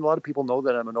with. I mean, a lot of people know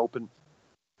that I'm an open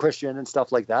Christian and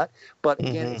stuff like that. But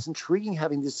again, it's intriguing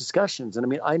having these discussions. And I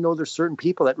mean, I know there's certain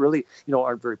people that really,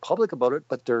 aren't very public about it,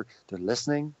 but they're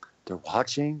listening, they're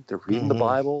watching, they're reading the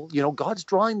Bible. God's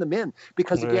drawing them in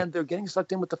because again, they're getting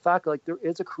sucked in with the fact like there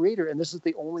is a creator and this is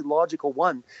the only logical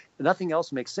one. Nothing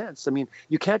else makes sense. I mean,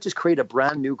 you can't just create a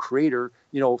brand new creator,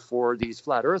 for these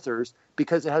flat earthers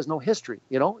because it has no history.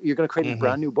 You're going to create a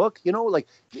brand new book, people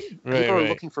are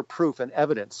looking for proof and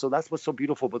evidence. So that's what's so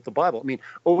beautiful about the Bible. I mean,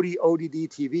 ODD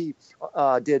TV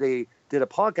did a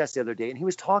podcast the other day, and he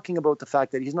was talking about the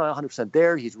fact that he's not 100%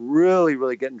 there. He's really,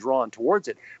 really getting drawn towards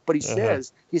it. But he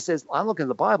says, I'm looking at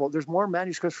the Bible. There's more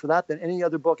manuscripts for that than any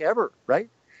other book ever, right?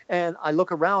 And I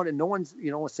look around, and no one's,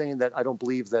 saying that I don't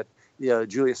believe that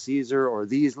Julius Caesar or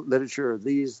these literature or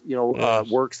these,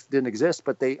 works didn't exist,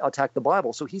 but they attack the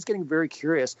Bible. So he's getting very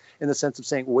curious in the sense of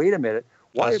saying, wait a minute,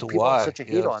 why do people have such a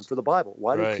hate on for the Bible?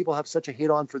 Why do people have such a hate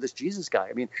on for this Jesus guy?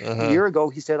 I mean, a year ago,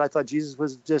 he said, I thought Jesus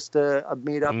was just a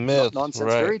made-up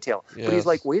nonsense fairy tale. But he's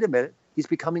like, wait a minute, he's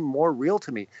becoming more real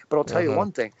to me. But I'll tell you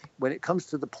one thing, when it comes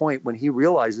to the point when he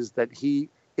realizes that he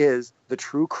is the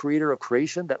true creator of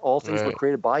creation, that all things were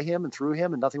created by him and through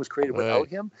him and nothing was created without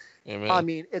him. Amen. I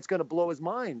mean, it's going to blow his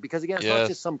mind because again, it's not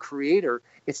just some creator.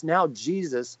 It's now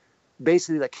Jesus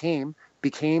basically that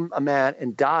became a man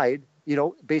and died,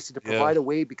 basically to provide a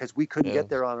way because we couldn't get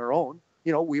there on our own.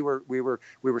 We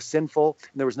were sinful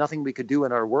and there was nothing we could do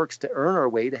in our works to earn our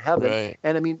way to heaven.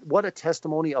 And I mean, what a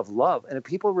testimony of love. And if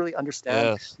people really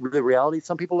understand the reality,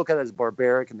 some people look at it as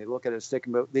barbaric and they look at it as sick,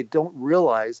 but they don't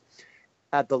realize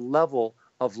at the level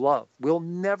of love. We'll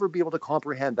never be able to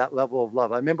comprehend that level of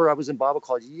love. I remember I was in Bible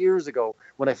college years ago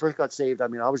when I first got saved. I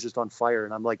mean, I was just on fire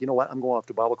and I'm like, you know what? I'm going off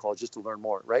to Bible college just to learn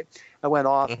more, right? I went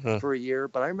off for a year,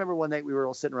 but I remember one night we were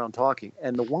all sitting around talking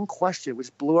and the one question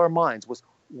which blew our minds was,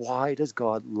 why does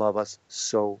God love us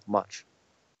so much?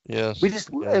 Yes.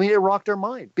 I mean, it rocked our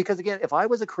mind because again, if I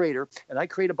was a creator and I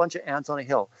create a bunch of ants on a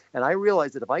hill and I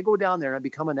realize that if I go down there and I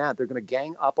become an ant, they're going to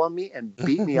gang up on me and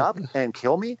beat me up and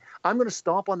kill me. I'm going to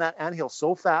stomp on that anthill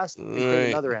so fast and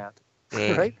create another ant,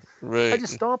 right? I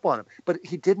just stomp on him, but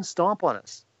he didn't stomp on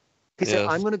us. He said,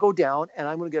 I'm going to go down and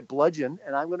I'm going to get bludgeoned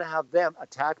and I'm going to have them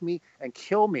attack me and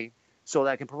kill me so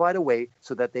that I can provide a way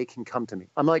so that they can come to me.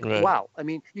 I'm like, wow. I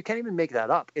mean, you can't even make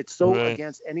that up. It's so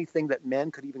against anything that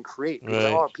men could even create.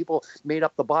 People made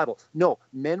up the Bible. No,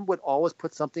 men would always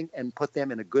put something and put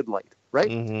them in a good light,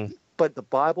 right? But the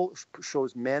Bible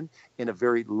shows men in a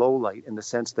very low light in the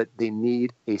sense that they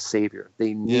need a savior.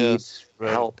 They need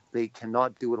help. They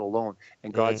cannot do it alone.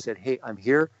 And God said, hey, I'm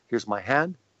here. Here's my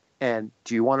hand. And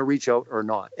do you want to reach out or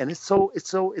not? And it's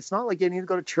not like you need to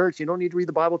go to church. You don't need to read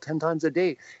the Bible 10 times a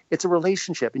day. It's a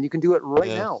relationship and you can do it right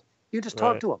now. You just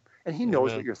talk to him and he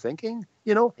knows what you're thinking.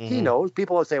 He knows.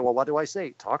 People will say, well, what do I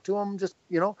say? Talk to him just,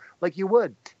 like you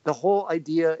would. The whole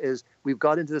idea is we've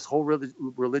got into this whole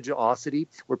religiosity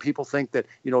where people think that,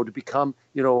 to become,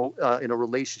 in a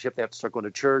relationship, they have to start going to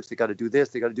church. They got to do this.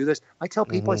 They got to do this. I tell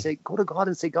people, I say, go to God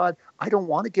and say, God, I don't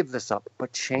want to give this up,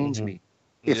 but change me.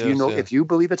 If you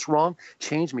believe it's wrong,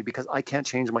 change me because I can't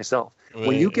change myself.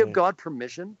 When you give God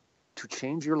permission to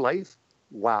change your life,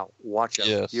 wow, watch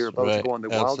out. You're about to go on the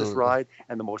wildest ride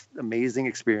and the most amazing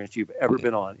experience you've ever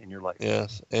been on in your life.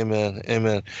 Yes. Amen.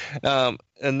 Amen.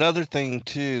 Another thing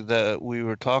too that we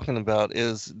were talking about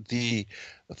is the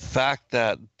fact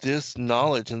that this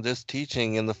knowledge and this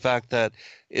teaching and the fact that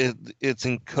it's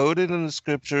encoded in the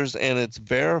scriptures and it's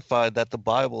verified that the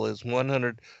Bible is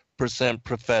 100%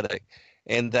 prophetic.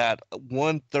 And that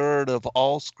 1/3 of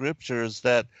all scriptures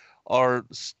that are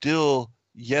still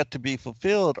yet to be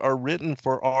fulfilled are written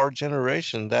for our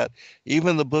generation. That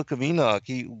even the book of Enoch,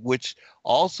 which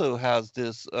also has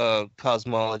this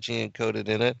cosmology encoded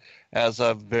in it, as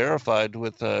I've verified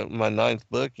with my 9th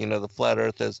book, the Flat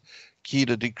Earth as Key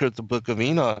to Decrypt the Book of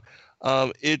Enoch,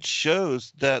 it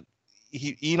shows that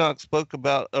Enoch spoke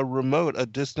about a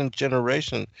distant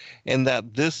generation, and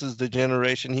that this is the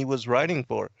generation he was writing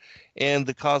for. and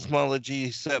the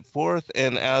cosmology set forth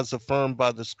and as affirmed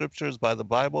by the scriptures, by the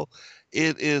Bible,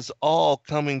 it is all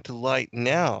coming to light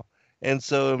now. And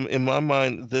so in my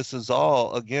mind, this is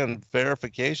all, again,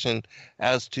 verification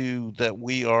as to that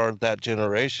we are that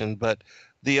generation. But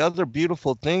the other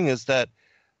beautiful thing is that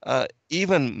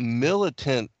even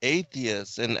militant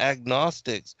atheists and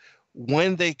agnostics,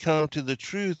 when they come to the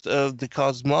truth of the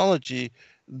cosmology,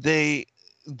 they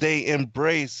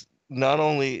embrace not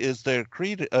only is there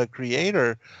a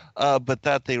creator, but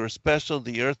that they were special,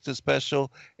 the earth is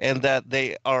special, and that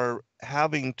they are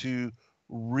having to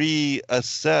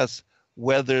reassess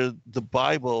whether the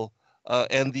Bible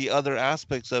and the other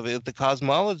aspects of it, if the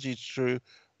cosmology is true,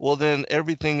 well, then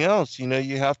everything else,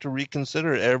 you have to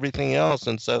reconsider everything else.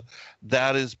 And so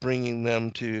that is bringing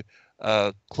them to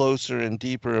closer and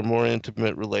deeper and more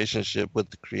intimate relationship with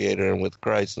the Creator and with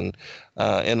Christ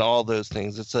and all those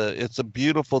things. It's a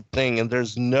beautiful thing, and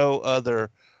there's no other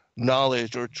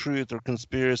knowledge or truth or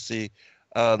conspiracy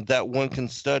that one can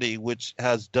study which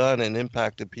has done and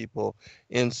impacted people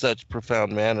in such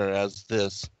profound manner as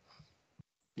this.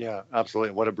 Yeah,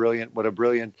 absolutely. What a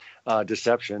brilliant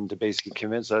deception to basically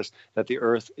convince us that the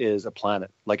Earth is a planet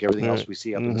like everything else we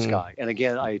see up in the sky. And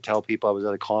again, I tell people, I was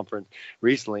at a conference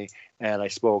recently and I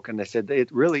spoke and I said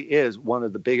it really is one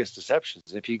of the biggest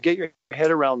deceptions. If you get your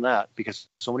head around that, because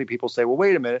so many people say, well,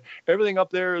 wait a minute, everything up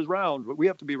there is round, but we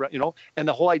have to be round, and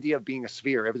the whole idea of being a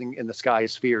sphere, everything in the sky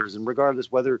is spheres. And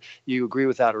regardless whether you agree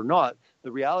with that or not,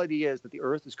 the reality is that the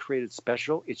Earth is created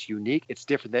special, it's unique, it's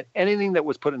different than anything that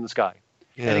was put in the sky.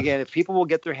 Yeah. And again, if people will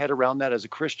get their head around that as a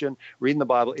Christian, reading the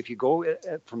Bible, if you go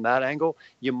from that angle,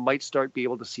 you might start be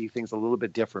able to see things a little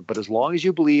bit different. But as long as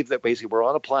you believe that basically we're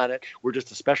on a planet, we're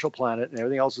just a special planet and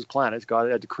everything else is planets,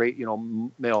 God had to create,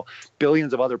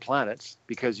 billions of other planets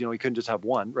because, he couldn't just have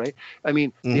one, right? I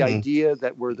mean, the idea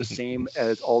that we're the same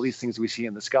as all these things we see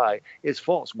in the sky is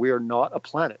false. We are not a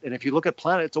planet. And if you look at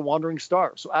planet, it's a wandering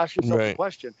star. So ask yourself the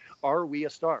question, are we a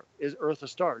star? Is Earth a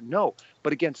star? No.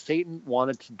 But again, Satan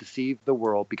wanted to deceive the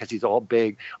world because he's all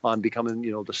big on becoming,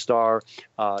 the star,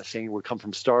 saying we come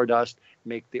from stardust,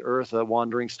 make the Earth a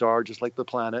wandering star, just like the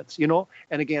planets,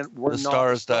 And again, we're the not.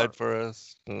 Stars died for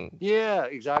us. Yeah,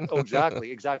 exactly. Oh,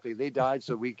 exactly. They died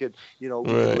so we could, we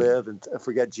could live and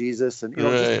forget Jesus and,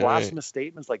 just blasphemous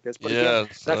statements like this. But again,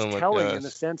 that's telling in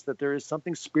the sense that there is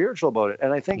something spiritual about it.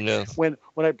 And I think when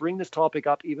I bring this topic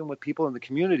up, even with people in the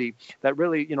community that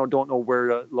really, don't know where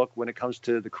to look when it comes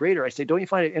to the Creator, I say, don't you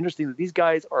find it interesting that these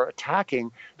guys are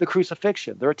attacking the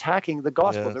crucifixion? They're attacking the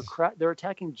gospel. They're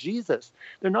attacking Jesus.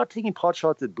 They're not taking pot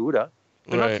shots at Buddha.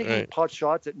 They're not taking pot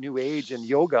shots at New Age and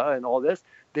yoga and all this.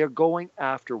 They're going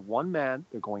after one man.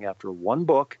 They're going after one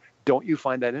book. Don't you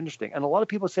find that interesting? And a lot of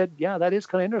people said, yeah, that is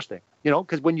kind of interesting,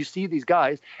 because when you see these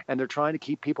guys and they're trying to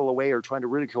keep people away or trying to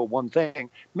ridicule one thing,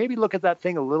 maybe look at that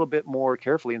thing a little bit more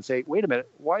carefully and say, wait a minute,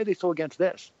 why are they so against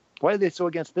this? Why are they so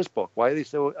against this book? Why are they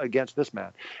so against this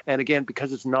man? And again,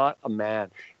 because it's not a man.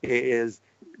 It is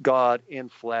God in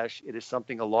flesh. It is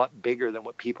something a lot bigger than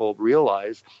what people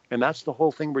realize. And that's the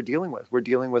whole thing we're dealing with. We're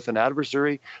dealing with an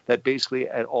adversary that basically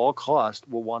at all cost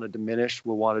will want to diminish,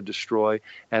 will want to destroy,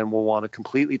 and will want to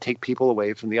completely take people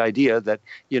away from the idea that,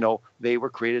 they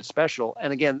were created special.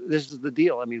 And again, this is the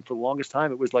deal. I mean, for the longest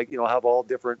time, it was like, have all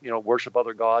different, worship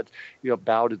other gods,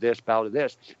 bow to this, bow to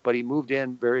this. But he moved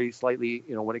in very slightly,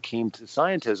 when it came to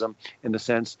scientism in the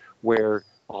sense where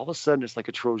all of a sudden it's like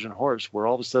a Trojan horse where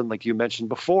all of a sudden, like you mentioned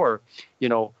before,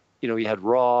 you had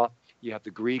Ra, you have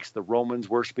the Greeks, the Romans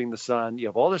worshiping the sun, you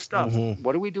have all this stuff.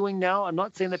 What are we doing now? I'm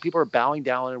not saying that people are bowing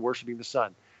down and worshiping the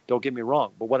sun. Don't get me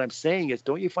wrong. But what I'm saying is,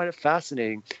 don't you find it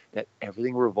fascinating that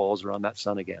everything revolves around that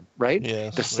sun again, right?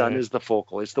 Yes, the sun is the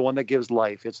focal. It's the one that gives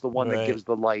life. It's the one that gives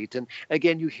the light. And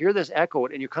again, you hear this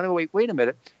echoed and you kind of wait a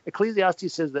minute.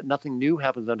 Ecclesiastes says that nothing new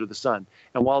happens under the sun.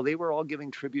 And while they were all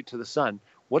giving tribute to the sun,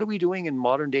 what are we doing in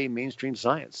modern day mainstream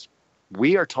science?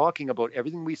 We are talking about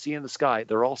everything we see in the sky.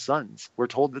 They're all suns. We're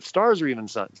told that stars are even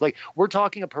suns. Like, we're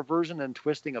talking a perversion and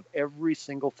twisting of every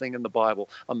single thing in the Bible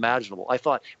imaginable. I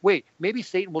thought, wait, maybe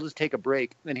Satan will just take a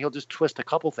break and he'll just twist a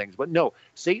couple things. But no,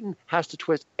 Satan has to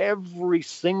twist every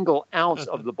single ounce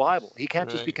of the Bible. He can't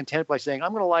just be content by saying,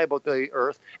 I'm going to lie about the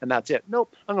earth and that's it.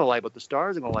 Nope, I'm going to lie about the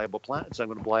stars. I'm going to lie about planets. I'm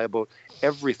going to lie about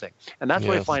everything. And that's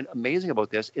what I find amazing about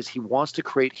this is he wants to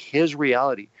create his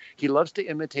reality. He loves to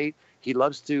imitate. He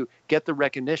loves to get the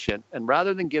recognition. And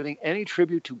rather than giving any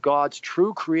tribute to God's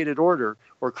true created order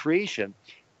or creation,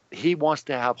 he wants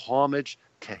to have homage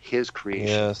to his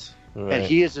creation. Right. And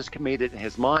he has just made it in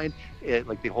his mind,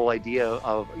 like the whole idea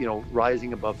of,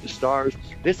 rising above the stars.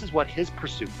 This is what his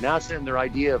pursuit, NASA and their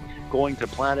idea of going to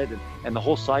planet and the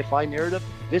whole sci-fi narrative,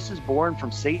 this is born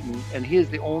from Satan, and he is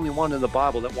the only one in the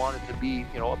Bible that wanted to be,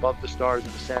 above the stars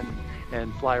and ascend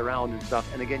and fly around and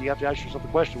stuff. And again, you have to ask yourself the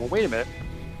question, well, wait a minute.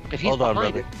 If he's Hold on,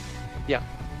 behind brother. Yeah.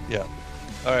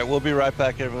 All right, we'll be right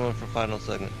back, everyone, for final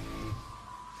segment.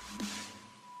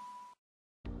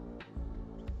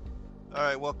 All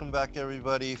right, welcome back,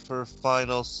 everybody, for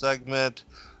final segment.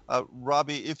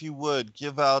 Robbie, if you would,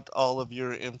 give out all of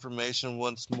your information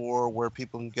once more, where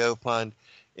people can go find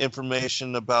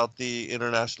information about the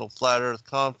International Flat Earth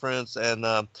Conference, and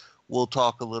we'll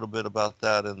talk a little bit about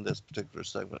that in this particular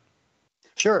segment.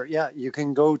 Sure. Yeah, you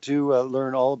can go to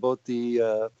learn all about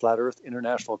the Flat Earth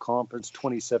International Conference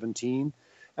 2017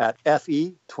 at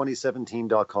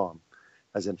fe2017.com,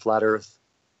 as in Flat Earth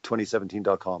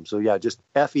 2017.com. So yeah, just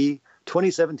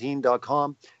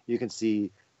fe2017.com. You can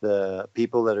see the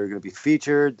people that are going to be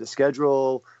featured, the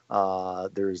schedule.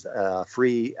 There's a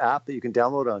free app that you can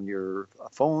download on your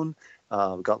phone.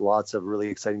 We've got lots of really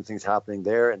exciting things happening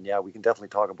there. And yeah, we can definitely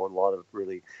talk about a lot of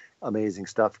really amazing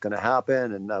stuff going to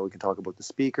happen. And we can talk about the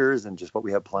speakers and just what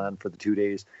we have planned for the 2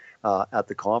 days at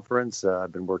the conference.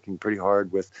 I've been working pretty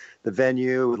hard with the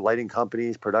venue, lighting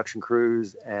companies, production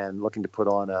crews, and looking to put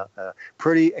on a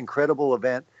pretty incredible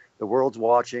event. The world's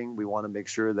watching. We want to make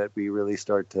sure that we really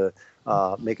start to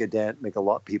make a dent, make a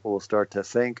lot of people will start to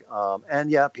think. And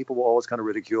yeah, people will always kind of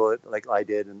ridicule it like I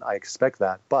did, and I expect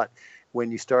that. But when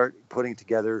you start putting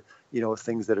together,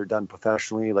 things that are done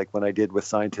professionally, like when I did with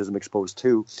Scientism Exposed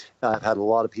 2, I've had a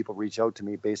lot of people reach out to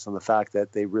me based on the fact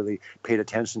that they really paid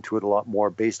attention to it a lot more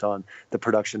based on the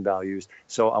production values.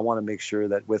 So I want to make sure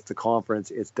that with the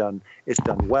conference, it's done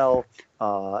well.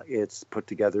 It's put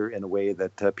together in a way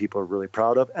that people are really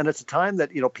proud of. And it's a time that,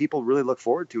 people really look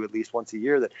forward to at least once a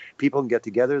year, that people can get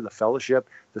together, the fellowship,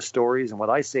 the stories. And what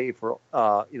I say for,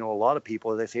 a lot of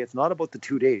people is I say it's not about the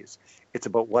 2 days. It's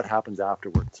about what happens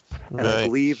afterwards. And I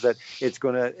believe that it's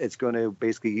going to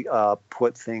basically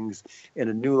put things in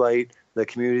a new light. The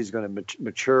community is going to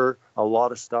mature. A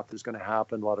lot of stuff is going to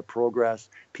happen, a lot of progress,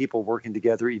 people working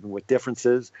together, even with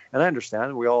differences. And I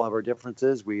understand we all have our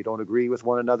differences. We don't agree with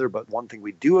one another. But one thing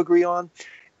we do agree on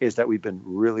is that we've been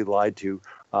really lied to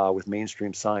with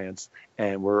mainstream science.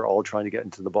 And we're all trying to get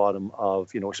into the bottom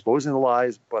of, exposing the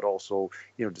lies, but also,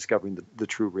 discovering the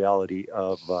true reality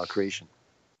of creation.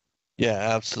 Yeah,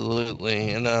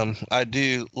 absolutely. And I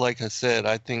do, like I said,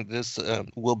 I think this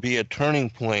will be a turning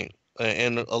point.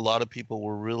 And a lot of people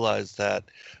will realize that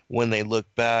when they look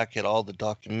back at all the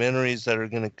documentaries that are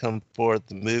going to come forth,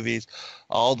 the movies,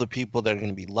 all the people that are going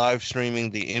to be live streaming,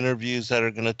 the interviews that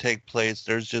are going to take place,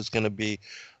 there's just going to be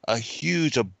a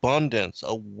huge abundance,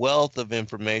 a wealth of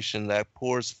information that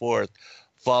pours forth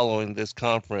following this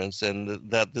conference, and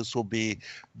that this will be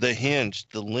the hinge,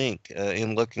 the link.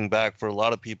 In looking back, for a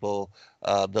lot of people,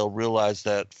 they'll realize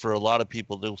that for a lot of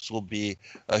people, this will be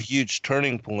a huge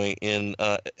turning point in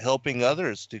helping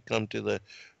others to come to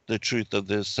the truth of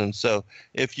this. And so,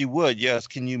 if you would, yes,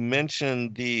 can you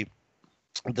mention the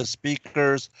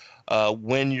speakers,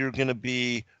 when you're going to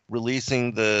be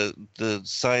releasing the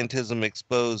Scientism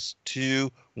Exposed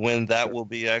 2, when that will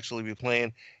be actually be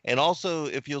playing, and also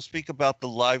if you'll speak about the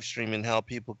live stream and how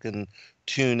people can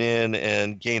tune in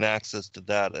and gain access to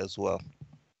that as well.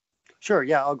 Sure.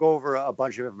 Yeah, I'll go over a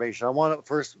bunch of information. I want to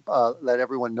first let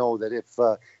everyone know that if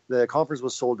the conference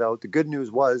was sold out, the good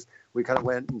news was we kind of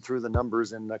went through the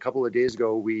numbers, and a couple of days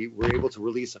ago, we were able to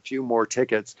release a few more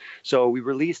tickets. So we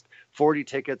released 40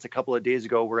 tickets a couple of days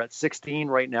ago. We're at 16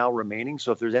 right now remaining.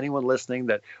 So if there's anyone listening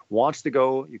that wants to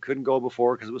go, you couldn't go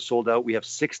before because it was sold out, we have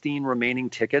 16 remaining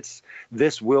tickets.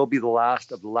 This will be the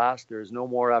last of the last. There's no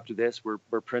more after this. We're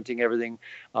printing everything,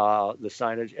 the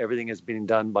signage, everything is being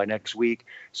done by next week.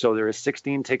 So there is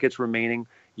 16 tickets remaining.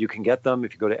 You can get them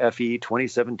if you go to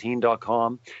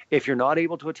fe2017.com. If you're not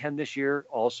able to attend this year,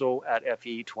 also at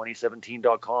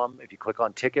fe2017.com, if you click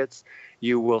on tickets,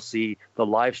 you will see the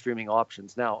live streaming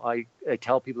options. Now, I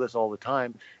tell people this all the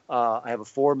time. I have a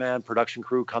 4-man production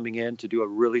crew coming in to do a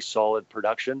really solid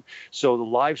production. So the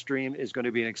live stream is going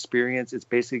to be an experience. It's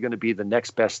basically going to be the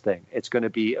next best thing. It's going to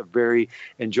be a very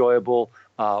enjoyable,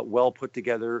 well put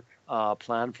together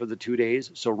plan for the 2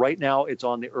 days. So right now it's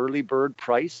on the early bird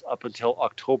price up until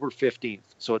October 15th.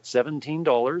 So it's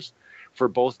 $17 for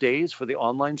both days for the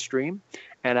online stream.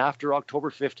 And after October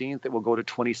 15th, it will go to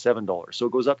 $27. So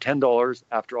it goes up $10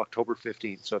 after October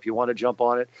 15th. So if you want to jump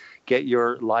on it, get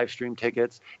your live stream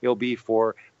tickets. It'll be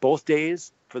for both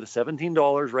days for the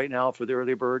 $17 right now for the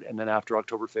early bird, and then after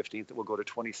October 15th, it will go to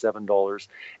 $27.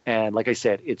 And like I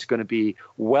said, it's going to be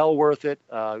well worth it.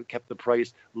 Kept the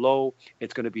price low.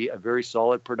 It's going to be a very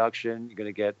solid production. You're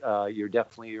going to get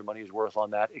your money's worth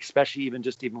on that, especially even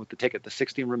with the ticket, the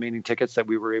 16 remaining tickets that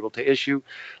we were able to issue.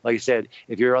 Like I said,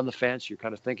 if you're on the fence, you're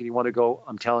kind of thinking you want to go,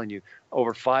 I'm telling you,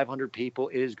 over 500 people,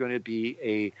 it is going to be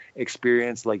a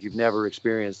experience like you've never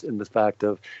experienced, in the fact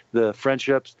of the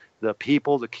friendships, the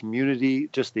people, the community,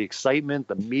 just the excitement,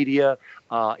 the media.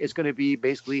 It's going to be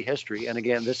basically history. And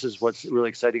again, this is what's really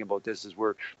exciting about this, is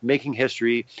we're making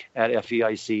history at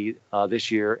FEIC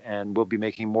this year, and we'll be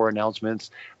making more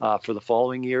announcements for the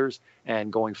following years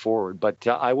and going forward. But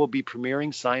I will be premiering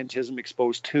Scientism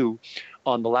Exposed 2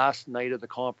 on the last night of the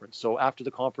conference. So after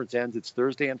the conference ends, it's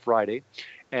Thursday and Friday.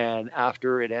 And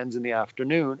after it ends in the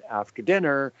afternoon, after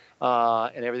dinner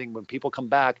and everything, when people come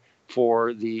back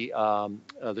for the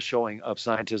showing of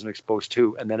Scientism Exposed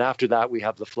 2. And then after that, we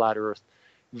have the Flat Earth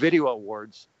Video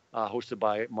Awards hosted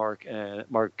by Mark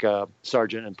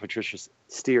Sargent and Patricia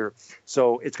Steere.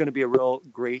 So it's going to be a real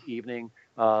great evening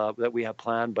that we have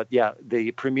planned. But yeah,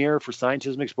 the premiere for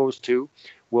Scientism Exposed 2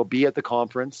 will be at the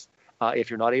conference. If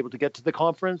you're not able to get to the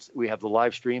conference, we have the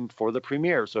live stream for the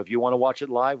premiere. So if you want to watch it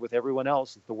live with everyone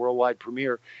else, it's the worldwide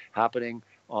premiere happening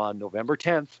on November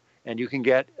 10th. And you can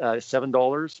get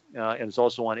 $7, and it's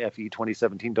also on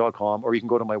fe2017.com, or you can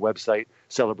go to my website,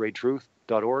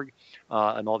 celebratetruth.org,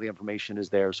 and all the information is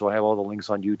there. So I have all the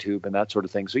links on YouTube and that sort of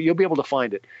thing. So you'll be able to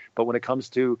find it. But when it comes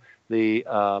to the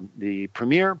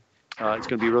premiere, it's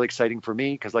going to be really exciting for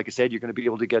me because, like I said, you're going to be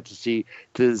able to get to see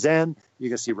Zen. You're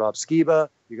going to see Rob Skiba.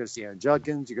 You're going to see Aaron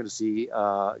Judkins. You're going to see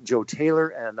Joe Taylor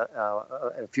and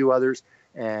a few others.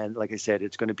 And like I said,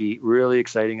 it's going to be really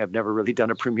exciting. I've never really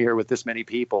done a premiere with this many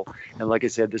people. And like I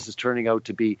said, this is turning out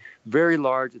to be very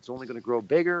large. It's only going to grow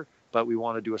bigger, but we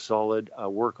want to do a solid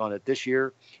work on it this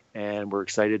year. And we're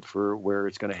excited for where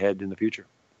it's going to head in the future.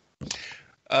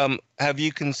 Have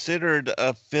you considered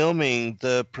filming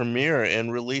the premiere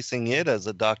and releasing it as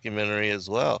a documentary as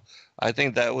well? I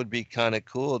think that would be kind of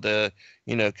cool to,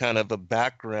 kind of a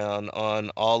background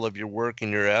on all of your work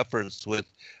and your efforts with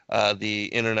the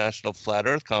International Flat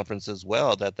Earth Conference as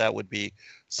well. That would be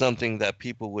something that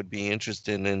people would be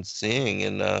interested in seeing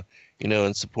and,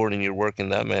 and supporting your work in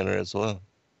that manner as well.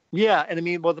 Yeah, and I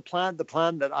mean, well, the plan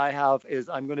that I have is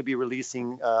I'm going to be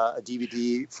releasing a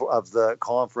DVD of the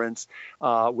conference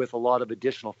with a lot of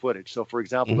additional footage. So, for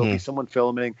example, there'll be someone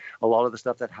filming a lot of the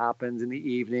stuff that happens in the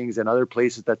evenings and other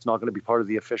places that's not going to be part of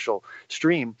the official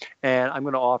stream. And I'm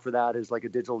going to offer that as like a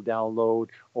digital download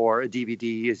or a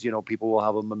DVD, as people will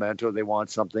have a memento. They want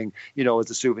something, as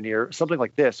a souvenir, something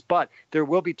like this. But there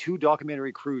will be 2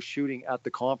 documentary crews shooting at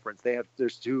the conference.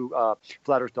 There's 2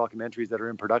 Flat Earth documentaries that are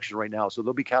in production right now. So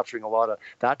they'll be capturing a lot of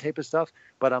that type of stuff,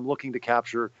 but I'm looking to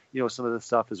capture, some of the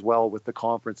stuff as well with the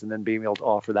conference, and then being able to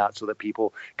offer that so that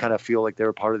people kind of feel like they're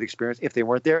a part of the experience if they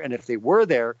weren't there. And if they were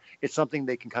there, it's something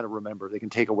they can kind of remember. They can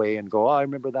take away and go, oh, I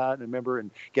remember that,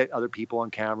 and get other people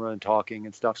on camera and talking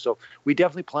and stuff. So we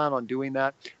definitely plan on doing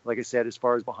that. Like I said, as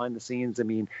far as behind the scenes, I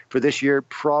mean, for this year,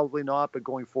 probably not, but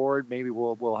going forward, maybe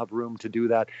we'll have room to do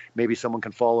that. Maybe someone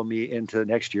can follow me into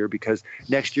next year, because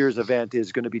next year's event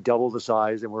is going to be double the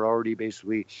size, and we're already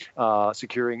basically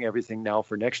securing everything now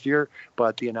for next year,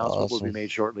 but the announcement will be made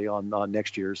shortly on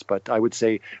next year's. But I would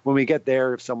say when we get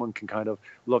there, if someone can kind of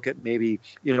look at maybe,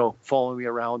 following me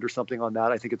around or something on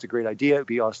that, I think it's a great idea. It'd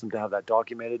be awesome to have that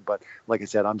documented. But like I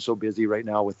said, I'm so busy right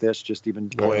now with this, just even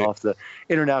going off the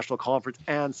international conference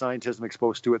and Scientism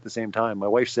Exposed 2 at the same time. My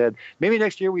wife said, maybe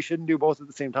next year we shouldn't do both at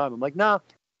the same time. I'm like, nah.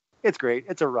 It's great.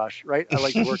 It's a rush, right? I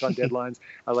like to work on deadlines.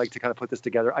 I like to kind of put this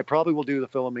together. I probably will do the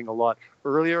filming a lot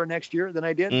earlier next year than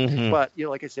I did. But,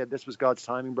 like I said, this was God's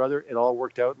timing, brother. It all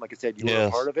worked out. And like I said, you were a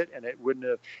part of it, and it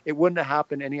wouldn't have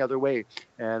happened any other way.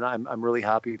 And I'm really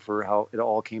happy for how it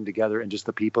all came together and just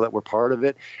the people that were part of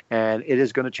it. And it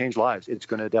is going to change lives. It's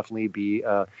going to definitely be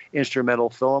an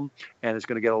instrumental film, and it's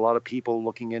going to get a lot of people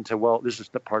looking into, well, this is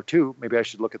the part 2. Maybe I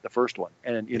should look at the first one.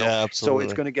 And, so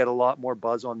it's going to get a lot more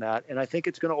buzz on that. And I think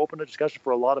it's going to open a discussion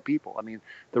for a lot of people. I mean,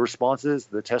 the responses,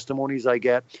 the testimonies I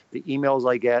get, the emails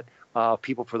I get,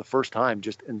 people for the first time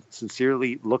just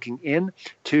sincerely looking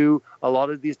into a lot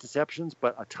of these deceptions,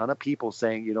 but a ton of people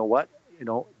saying, you know what,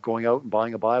 going out and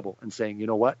buying a Bible and saying, you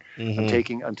know what, I'm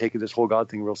taking this whole God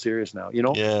thing real serious now.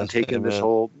 I'm taking this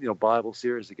whole, Bible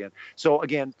serious again. So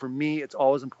again, for me, it's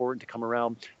always important to come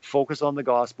around, focus on the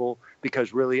gospel,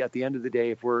 because really at the end of the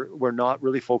day, if we're not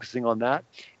really focusing on that,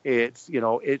 it's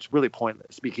really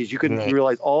pointless, because you can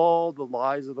realize all the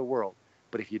lies of the world,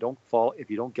 but if you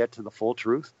don't get to the full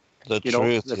truth,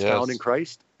 that's found in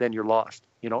Christ, then you're lost.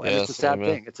 and Yes, it's a sad amen.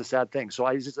 thing. It's a sad thing. So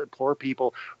I just implore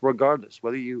people, regardless,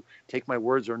 whether you take my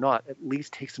words or not, at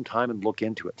least take some time and look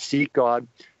into it. Seek God,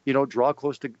 draw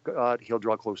close to God. He'll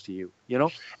draw close to you,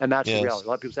 and that's the Yes. reality. A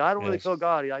lot of people say, I don't really Yes. feel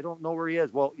God. I don't know where he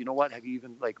is. Well, you know what? Have you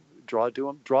even draw to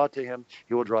him? Draw to him.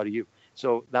 He will draw to you.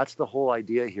 So that's the whole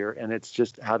idea here. And it's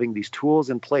just having these tools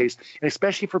in place, and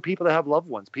especially for people that have loved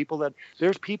ones,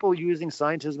 there's people using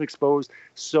Scientism Exposed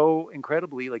so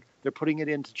incredibly, like they're putting it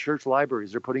into church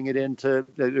libraries. They're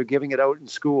giving it out in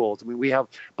schools. I mean, we have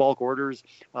bulk orders,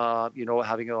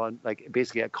 having it on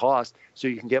basically at cost so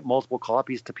you can get multiple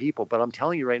copies to people. But I'm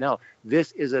telling you right now,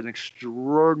 this is an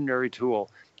extraordinary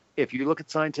tool. If you look at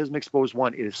Scientism Exposed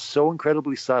 1, it is so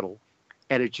incredibly subtle,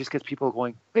 and it just gets people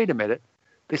going, wait a minute.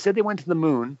 They said they went to the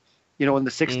moon, in the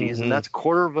 60s, and that's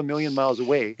 250,000 miles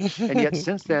away. And yet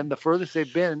since then, the furthest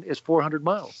they've been is 400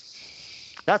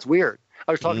 miles. That's weird.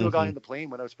 I was talking to a guy on the plane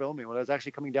when I was filming. When I was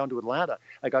actually coming down to Atlanta,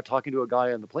 I got talking to a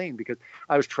guy on the plane because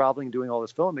I was traveling, doing all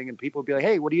this filming, and people would be like,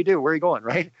 hey, what do you do? Where are you going?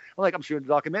 Right? I'm like, I'm shooting a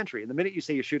documentary. And the minute you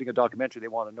say you're shooting a documentary, they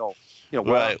want to know,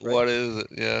 Right. What is it?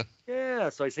 Yeah. Yeah.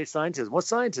 So I say scientism. What's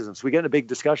scientism? So we get in a big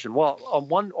discussion. Well, on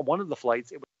one of the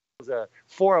flights, it was a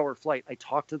 4-hour flight. I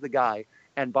talked to the guy,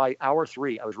 and by hour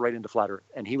 3, I was right into flat Earth,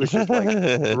 and he was just like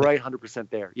right 100%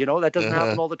 there. That doesn't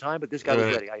happen all the time, but this guy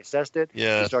was ready. I assessed it.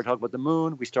 Yeah. We started talking about the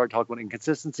moon. We started talking about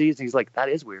inconsistencies, and he's like, that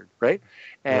is weird, right?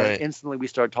 And instantly we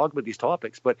started talking about these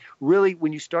topics. But really,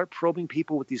 when you start probing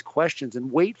people with these questions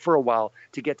and wait for a while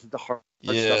to get to the heart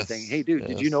stuff, saying, hey, dude,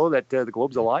 did you know that the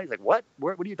globe's a lie? He's like, what?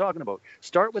 What are you talking about?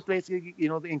 Start with basically,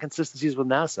 the inconsistencies with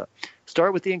NASA.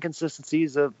 Start with the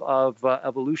inconsistencies of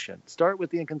evolution. Start with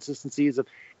the inconsistencies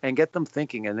and get them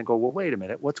thinking, and then go, well, wait a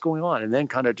minute, what's going on? And then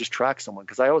kind of just track someone.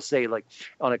 Because I always say,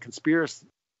 on a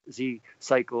conspiracy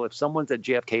cycle, if someone's at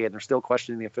JFK and they're still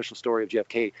questioning the official story of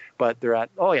JFK, but they're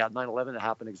at, 9/11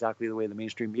 happened exactly the way the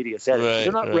mainstream media said it.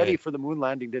 They're not ready for the moon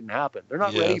landing didn't happen. They're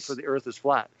not ready for the Earth is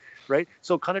flat, right?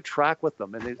 So kind of track with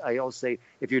them. And I always say,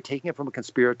 if you're taking it from a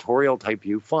conspiratorial type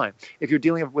view, fine. If you're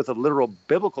dealing with a literal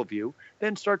biblical view,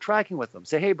 then start tracking with them.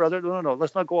 Say, hey, brother, no,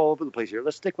 let's not go all over the place here.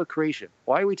 Let's stick with creation.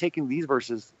 Why are we taking these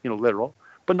verses, literal,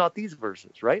 but not these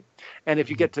verses, right? And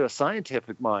if you get to a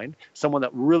scientific mind, someone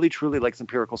that really truly likes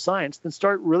empirical science, then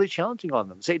start really challenging on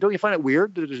them. Say, don't you find it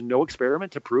weird that there's no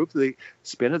experiment to prove the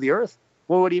spin of the Earth?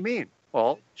 Well, what do you mean?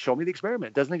 Well, show me the experiment.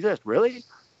 It doesn't exist. Really?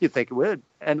 You'd think it would.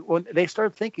 And when they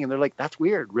start thinking, they're like, that's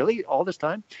weird. Really? All this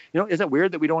time? Isn't it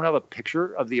weird that we don't have a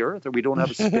picture of the Earth, or we don't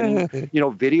have a spinning,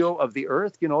 video of the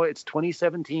Earth? It's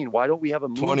 2017. Why don't we have a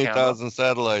moon 20,000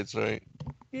 satellites, right?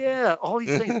 Yeah, all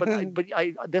these things. But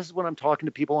this is when I'm talking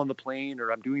to people on the plane,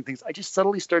 or I'm doing things, I just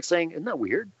subtly start saying, isn't that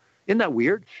weird? Isn't that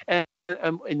weird? And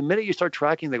in the minute you start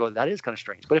tracking, they go, that is kind of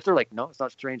strange. But if they're like, no, it's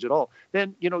not strange at all,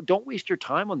 then, don't waste your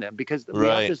time on them, because we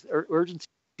have this urgency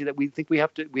that we think we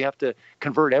have to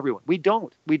convert everyone. We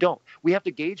don't. We have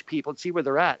to gauge people and see where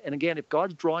they're at. And again, if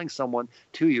God's drawing someone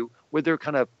to you where they're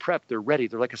kind of prepped, they're ready,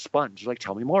 they're like a sponge. They're like,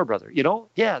 tell me more, brother.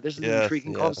 This is an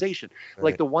intriguing conversation. Right.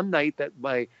 Like the one night that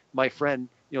my friend,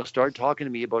 started talking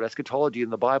to me about eschatology in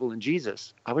the Bible and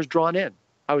Jesus, I was drawn in.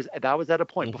 That was at a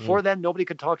point. Before then, nobody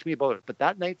could talk to me about it. But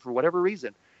that night, for whatever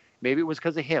reason, maybe it was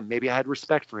because of him. Maybe I had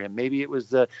respect for him. Maybe it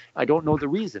was, I don't know the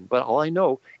reason. But all I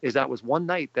know is that was one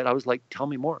night that I was like, tell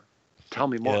me more. Tell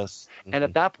me more. Yes. And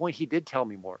at that point, he did tell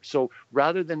me more. So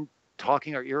rather than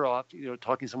talking our ear off,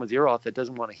 talking someone's ear off that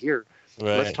doesn't want to hear,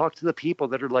 let's talk to the people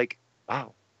that are like,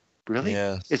 wow, really?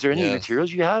 Yes. Is there any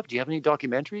materials you have? Do you have any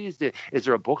documentaries? Is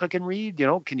there a book I can read?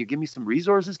 Can you give me some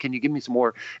resources? Can you give me some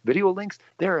more video links?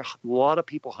 There are a lot of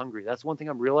people hungry. That's one thing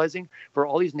I'm realizing. For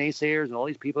all these naysayers and all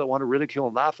these people that want to ridicule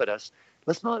and laugh at us,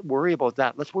 let's not worry about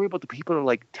that. Let's worry about the people that are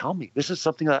like, tell me. This is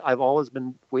something that I've always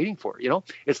been waiting for,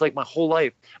 It's like my whole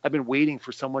life I've been waiting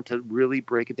for someone to really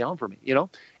break it down for me,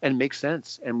 and make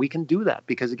sense. And we can do that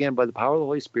because, again, by the power of the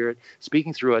Holy Spirit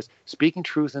speaking through us, speaking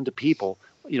truth into people,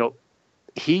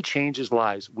 he changes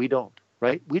lives. We don't,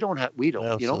 right? We don't,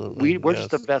 Absolutely. We're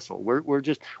just a vessel.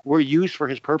 We're used for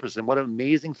his purpose. And what an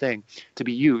amazing thing to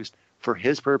be used for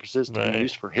his purposes, to be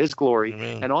used for his glory.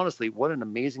 Amen. And honestly, what an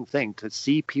amazing thing to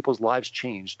see people's lives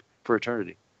changed for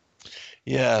eternity.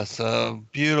 Yes,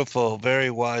 beautiful, very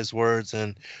wise words.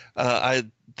 And I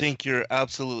think you're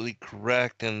absolutely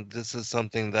correct. And this is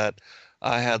something that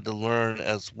I had to learn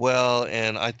as well.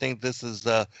 And I think this is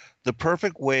the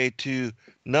perfect way to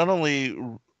not only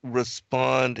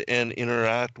respond and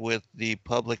interact with the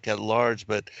public at large,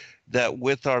 but that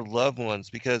with our loved ones,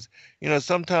 because,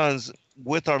 sometimes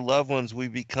with our loved ones, we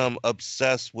become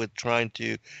obsessed with trying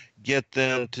to get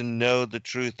them to know the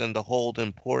truth and to hold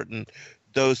important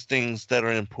those things that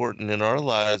are important in our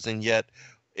lives. And yet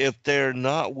if they're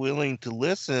not willing to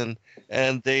listen,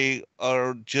 and they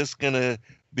are just going to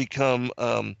become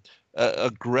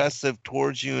aggressive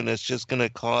towards you, and it's just going to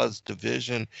cause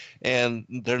division, and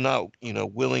they're not,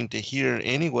 willing to hear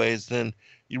anyways, then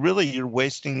you're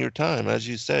wasting your time. As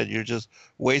you said, you're just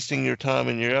wasting your time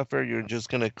and your effort. You're just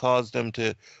going to cause them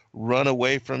to run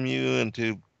away from you and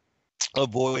to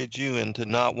avoid you and to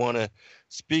not want to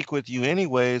speak with you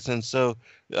anyways. And so,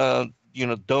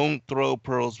 don't throw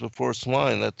pearls before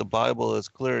swine. That the Bible is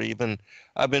clear. Even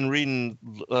I've been reading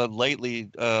lately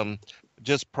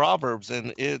just Proverbs,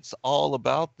 and it's all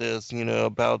about this,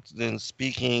 about then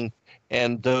speaking,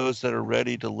 and those that are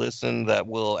ready to listen, that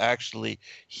will actually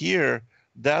hear.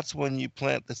 That's when you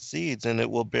plant the seeds and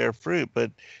it will bear fruit.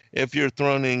 But if you're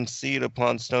throwing seed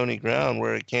upon stony ground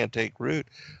where it can't take root,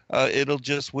 it'll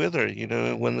just wither,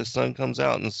 when the sun comes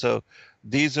out. And so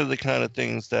these are the kind of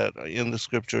things that in the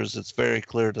scriptures, it's very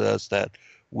clear to us that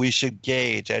we should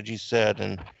gauge, as you said,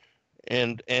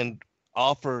 and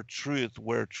offer truth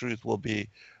where truth will be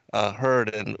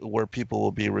heard and where people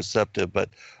will be receptive. But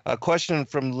a question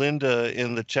from Linda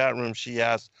in the chat room, she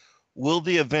asked, will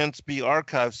the events be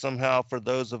archived somehow for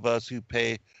those of us who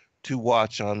pay to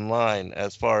watch online,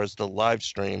 as far as the live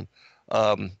stream?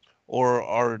 Or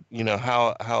are,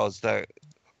 how is that?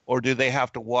 Or do they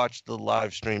have to watch the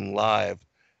live stream live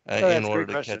in order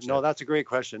to catch it? No, that's a great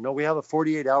question. No, we have a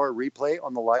 48-hour replay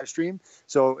on the live stream.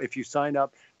 So if you sign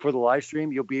up for the live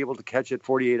stream, you'll be able to catch it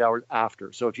 48 hours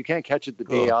after. So if you can't catch it the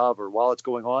day of or while it's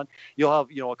going on, you'll have,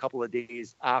 a couple of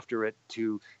days after it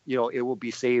to, it will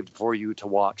be saved for you to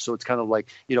watch. So it's kind of like,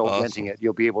 Awesome. renting it.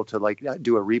 You'll be able to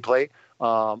do a replay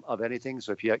of anything.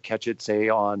 So if you catch it, say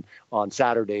on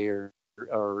Saturday or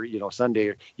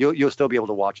Sunday, you'll still be able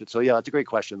to watch it. So yeah, that's a great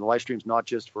question. The live stream's not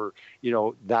just for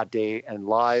that day and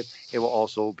live. It will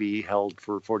also be held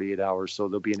for 48 hours. So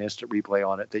there'll be an instant replay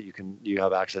on it that you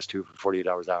have access to for 48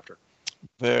 hours after.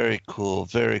 Very cool.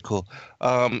 Very cool.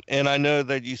 And I know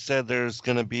that you said there's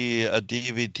going to be a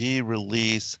DVD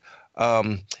release.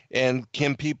 And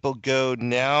can people go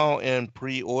now and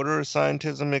pre-order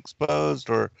Scientism Exposed?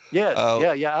 Or yeah,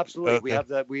 absolutely. Okay. We have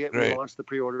that. We launched the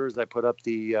pre-orders. I put up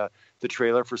the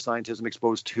trailer for Scientism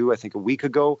Exposed 2, I think a week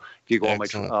ago. If you go on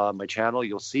my channel,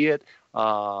 you'll see it.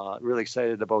 Really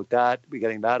excited about that. We're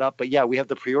getting that up. But yeah, we have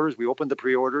the pre-orders. We opened the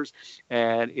pre-orders,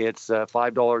 and it's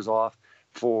 $5 off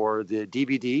for the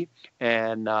DVD,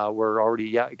 and we're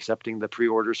already accepting the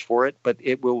pre-orders for it. But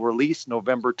it will release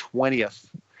November 20th.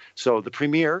 So the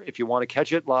premiere, if you want to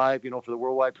catch it live, for the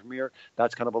worldwide premiere,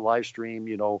 that's kind of a live stream,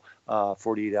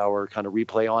 48-hour kind of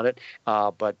replay on it.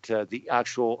 But the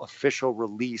actual official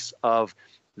release of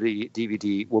the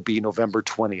DVD will be November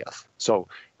 20th. So,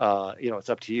 it's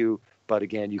up to you. But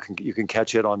again, you can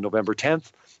catch it on November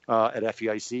 10th at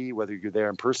FEIC. Whether you're there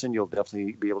in person, you'll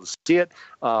definitely be able to see it.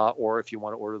 Or if you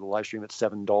want to order the live stream, it's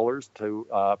 $7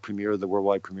 to premiere the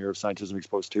worldwide premiere of Scientism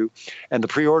Exposed 2. And the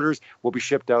pre-orders will be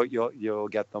shipped out. You'll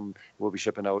get them. We'll be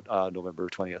shipping out November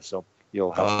 20th. So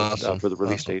you'll have them for the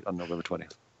release date on November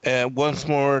 20th. And once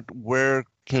more, where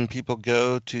can people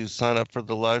go to sign up for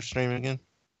the live stream again?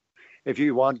 If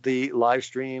you want the live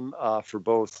stream for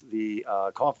both the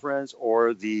conference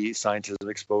or the Scientism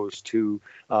Exposed 2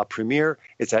 premiere,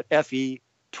 it's at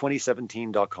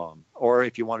fe2017.com. Or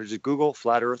if you want to just Google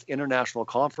Flat Earth International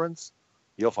Conference,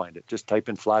 you'll find it. Just type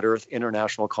in Flat Earth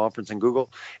International Conference in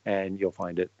Google, and you'll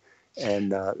find it.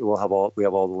 And we have all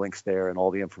the links there and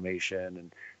all the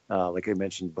information. And like I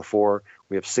mentioned before,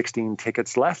 we have 16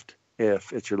 tickets left.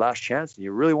 If it's your last chance and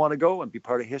you really want to go and be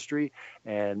part of history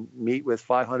and meet with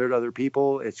 500 other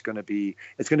people, it's going to be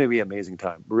an amazing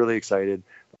time. Really excited.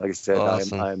 Like I said,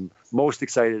 awesome. I'm most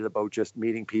excited about just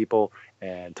meeting people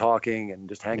and talking and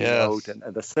just hanging out. And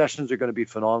the sessions are going to be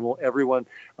phenomenal. Everyone,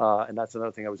 and that's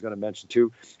another thing I was going to mention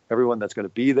too. Everyone that's going to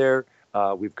be there.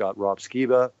 We've got Rob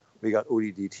Skiba. We got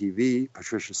ODD TV,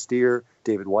 Patricia Steere,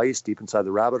 David Weiss, Deep Inside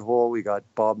the Rabbit Hole. We got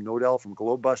Bob Nodell from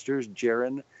Globebusters,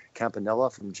 Jaron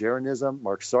Campanella from Jaronism,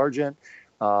 Mark Sargent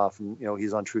from,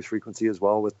 he's on Truth Frequency as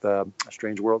well with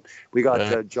Strange World. We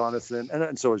got Jonathan,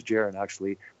 and so is Jaron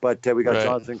actually. But we got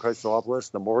Jonathan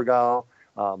Christopoulos, the Morgal,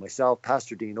 myself,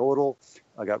 Pastor Dean Odell.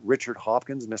 I got Richard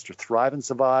Hopkins, Mr. Thrive and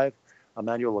Survive,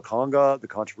 Emmanuel Lakonga, the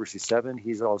Controversy 7.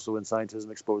 He's also in Scientism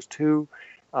Exposed 2.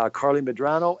 Carly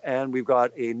Medrano, and we've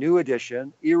got a new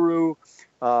addition, Iru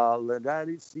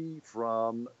Ledadici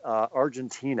from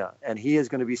Argentina, and he is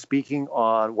going to be speaking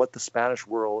on how the Spanish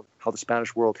world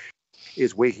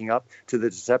is waking up to the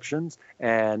deceptions,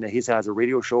 and he has a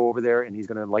radio show over there, and he's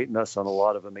going to enlighten us on a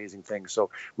lot of amazing things. So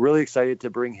really excited to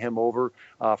bring him over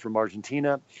from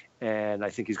Argentina. And I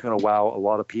think he's going to wow a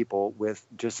lot of people with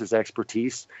just his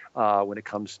expertise when it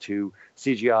comes to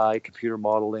CGI, computer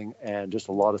modeling, and just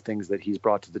a lot of things that he's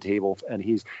brought to the table. And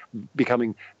he's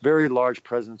becoming very large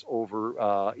presence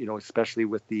over, especially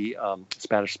with the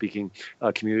Spanish-speaking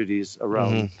communities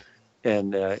around.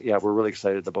 And we're really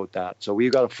excited about that. So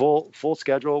we've got a full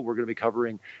schedule. We're going to be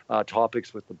covering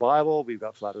topics with the Bible. We've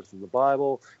got Flat Earth in the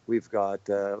Bible. We've got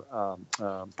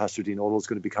Pastor Dean Odell is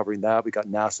going to be covering that. We've got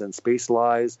NASA and space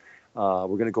lies. We're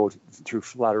going to go through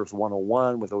Flat Earth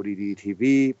 101 with ODD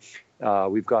TV.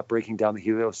 We've got breaking down the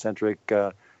heliocentric,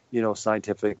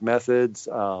 scientific methods.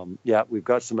 We've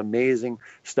got some amazing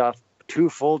stuff. 2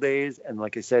 full days, and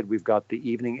like I said, we've got the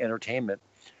evening entertainment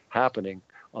happening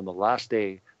on the last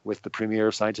day with the premiere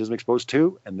of Scientism Exposed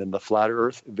 2, and then the Flat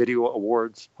Earth Video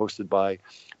Awards hosted by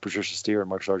Patricia Steere and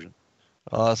Mark Sargent.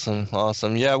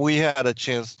 Awesome. Yeah, we had a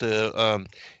chance to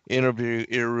interview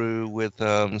Eru with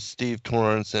Steve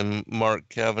Torrance and Mike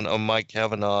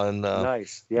Kavanaugh. And,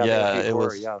 nice. It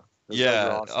was.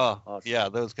 Awesome. Yeah,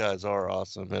 those guys are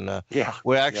awesome. And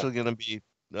we're actually going to be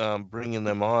bringing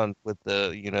them on with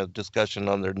the discussion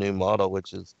on their new model,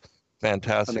 which is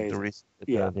fantastic. Amazing. To research.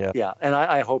 And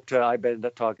I hope to. I've been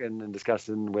talking and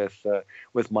discussing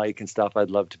with Mike and stuff.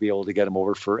 I'd love to be able to get him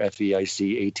over for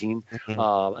FEIC 18.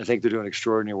 I think they're doing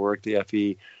extraordinary work, the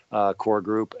FE core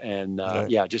group, and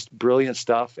just brilliant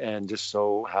stuff, and just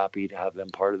so happy to have them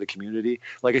part of the community.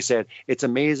 Like I said, it's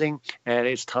amazing, and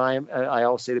it's time. I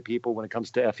always say to people when it comes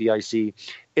to FEIC,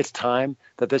 it's time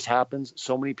that this happens.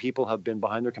 So many people have been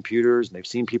behind their computers and they've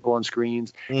seen people on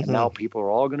screens, and now people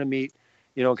are all going to meet,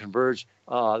 converge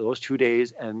those 2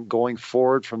 days, and going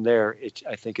forward from there,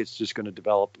 I think it's just going to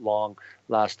develop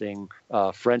long-lasting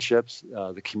friendships.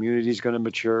 The community is going to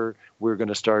mature. We're going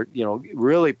to start,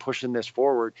 really pushing this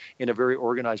forward in a very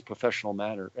organized, professional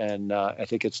manner. And I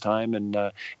think it's time, and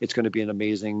it's going to be an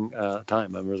amazing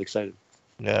time. I'm really excited.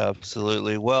 Yeah,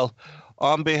 absolutely. Well,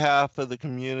 on behalf of the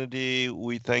community,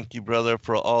 we thank you, brother,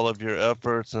 for all of your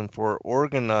efforts and for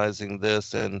organizing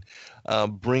this and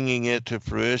bringing it to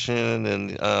fruition,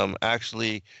 and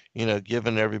actually,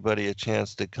 giving everybody a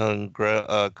chance to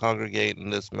congregate in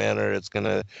this manner. It's going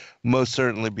to most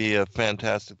certainly be a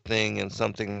fantastic thing, and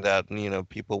something that,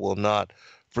 people will not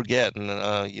forget. And,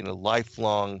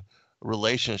 lifelong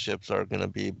relationships are going to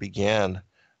be began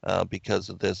because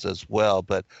of this as well.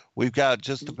 But we've got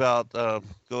just about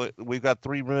we've got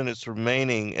 3 minutes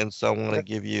remaining, and so I want to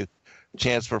give you a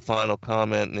chance for final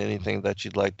comment and anything that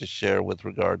you'd like to share with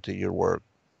regard to your work.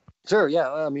 Sure.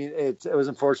 Yeah. I mean, it was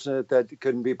unfortunate that it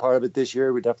couldn't be part of it this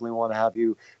year. We definitely want to have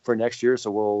you for next year.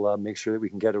 So we'll make sure that we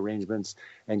can get arrangements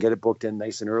and get it booked in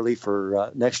nice and early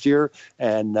for next year.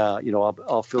 And,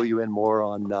 I'll fill you in more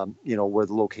on, where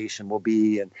the location will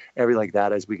be and everything like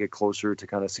that as we get closer to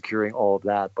kind of securing all of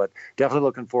that. But definitely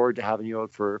looking forward to having you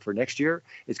out for next year.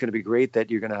 It's going to be great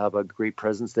that you're going to have a great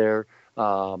presence there.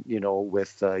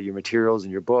 With your materials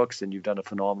and your books, and you've done a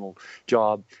phenomenal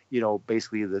job.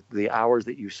 Basically the hours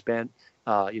that you spent,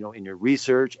 in your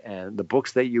research and the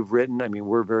books that you've written. I mean,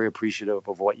 we're very appreciative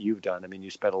of what you've done. I mean, you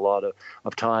spent a lot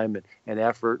of time and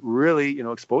effort really,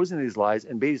 exposing these lies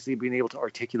and basically being able to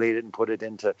articulate it and put it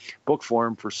into book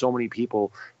form for so many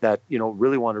people that,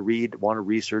 really want to read, want to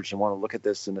research, and want to look at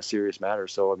this in a serious manner.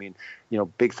 So, I mean,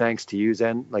 big thanks to you,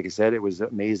 Zen. Like I said, it was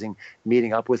amazing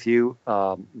meeting up with you.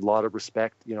 A lot of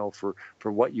respect, for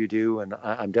what you do. And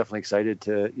I'm definitely excited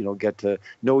to, get to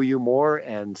know you more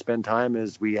and spend time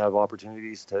as we have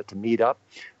opportunities to meet up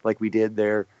like we did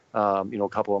there, a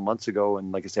couple of months ago.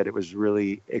 And like I said, it was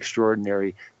really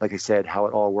extraordinary, like I said, how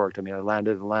it all worked. I mean, I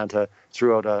landed in Atlanta,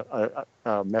 threw out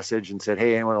a message and said,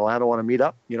 hey, anyone in Atlanta want to meet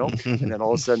up? And then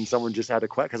all of a sudden someone just had a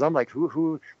question, because I'm like,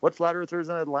 what flat earthers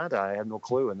in Atlanta? I had no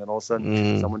clue. And then all of a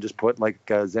sudden someone just put like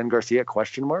Zen Garcia ?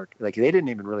 Like they didn't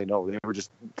even really know. They were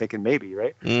just thinking maybe,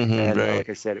 right? And like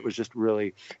I said, it was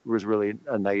really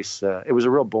a nice, it was a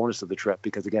real bonus of the trip,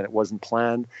 because again, it wasn't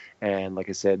planned. And like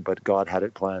I said, but God had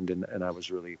it planned, and I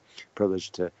was really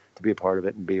privileged to be a part of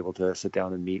it and be able to sit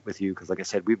down and meet with you. Because like I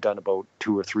said, we've done about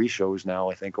 2 or 3 shows now,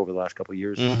 I think, over the last couple of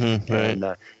years. And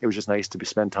it was just nice to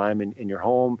spend time in your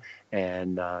home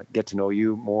and get to know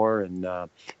you more. And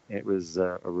it was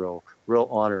a real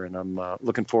honor. And I'm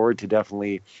looking forward to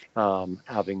definitely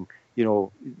having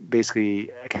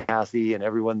basically Kathy and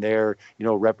everyone there,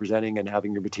 representing and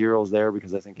having your materials there,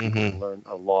 because I think people can learn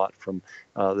a lot from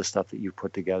the stuff that you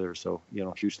put together. So,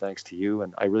 huge thanks to you.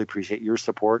 And I really appreciate your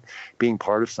support, being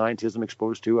part of Scientism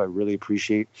Exposed too. I really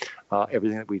appreciate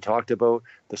everything that we talked about,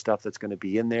 the stuff that's going to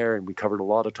be in there. And we covered a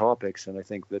lot of topics. And I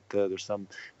think that there's some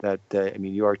that,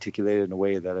 you articulated in a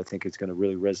way that I think it's going to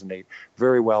really resonate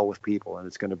very well with people. And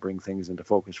it's going to bring things into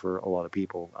focus for a lot of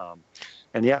people.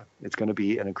 And yeah, it's going to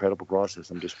be an incredible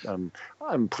process.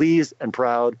 I'm pleased and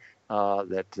proud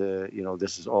that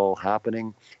this is all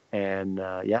happening, and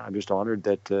I'm just honored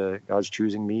that God's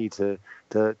choosing me to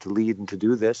lead and to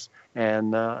do this,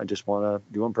 and I just want to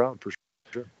do him proud for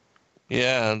sure.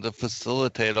 Yeah, and to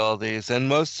facilitate all these, and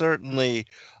most certainly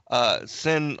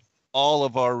send all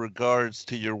of our regards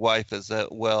to your wife as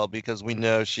well, because we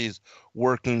know she's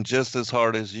working just as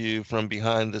hard as you from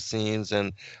behind the scenes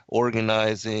and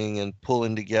organizing and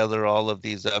pulling together all of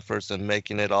these efforts and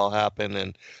making it all happen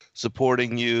and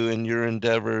supporting you in your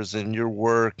endeavors and your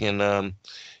work. And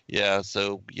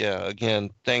again,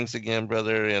 thanks again,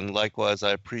 brother. And likewise,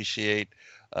 I appreciate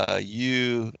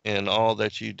you and all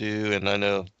that you do. And I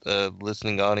know the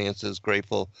listening audience is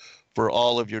grateful for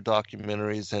all of your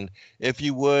documentaries. And if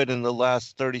you would, in the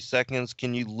last 30 seconds,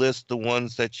 can you list the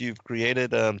ones that you've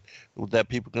created that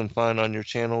people can find on your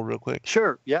channel real quick?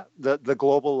 Sure. Yeah. The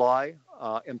Global Lie,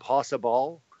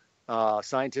 Impossible,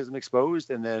 Scientism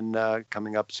Exposed, and then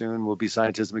coming up soon will be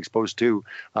Scientism Exposed 2.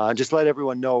 Just let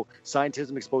everyone know,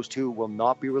 Scientism Exposed 2 will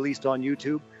not be released on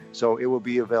YouTube. So it will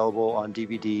be available on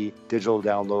DVD, digital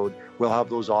download. We'll have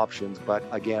those options. But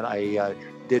again, I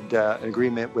did an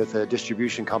agreement with a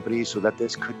distribution company so that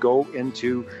this could go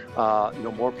into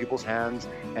more people's hands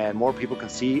and more people can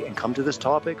see and come to this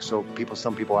topic. So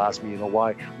some people ask me,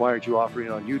 why aren't you offering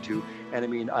it on YouTube?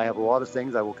 And I have a lot of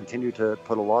things. I will continue to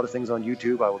put a lot of things on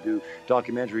YouTube. I will do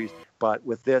documentaries. But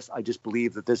with this, I just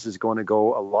believe that this is going to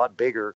go a lot bigger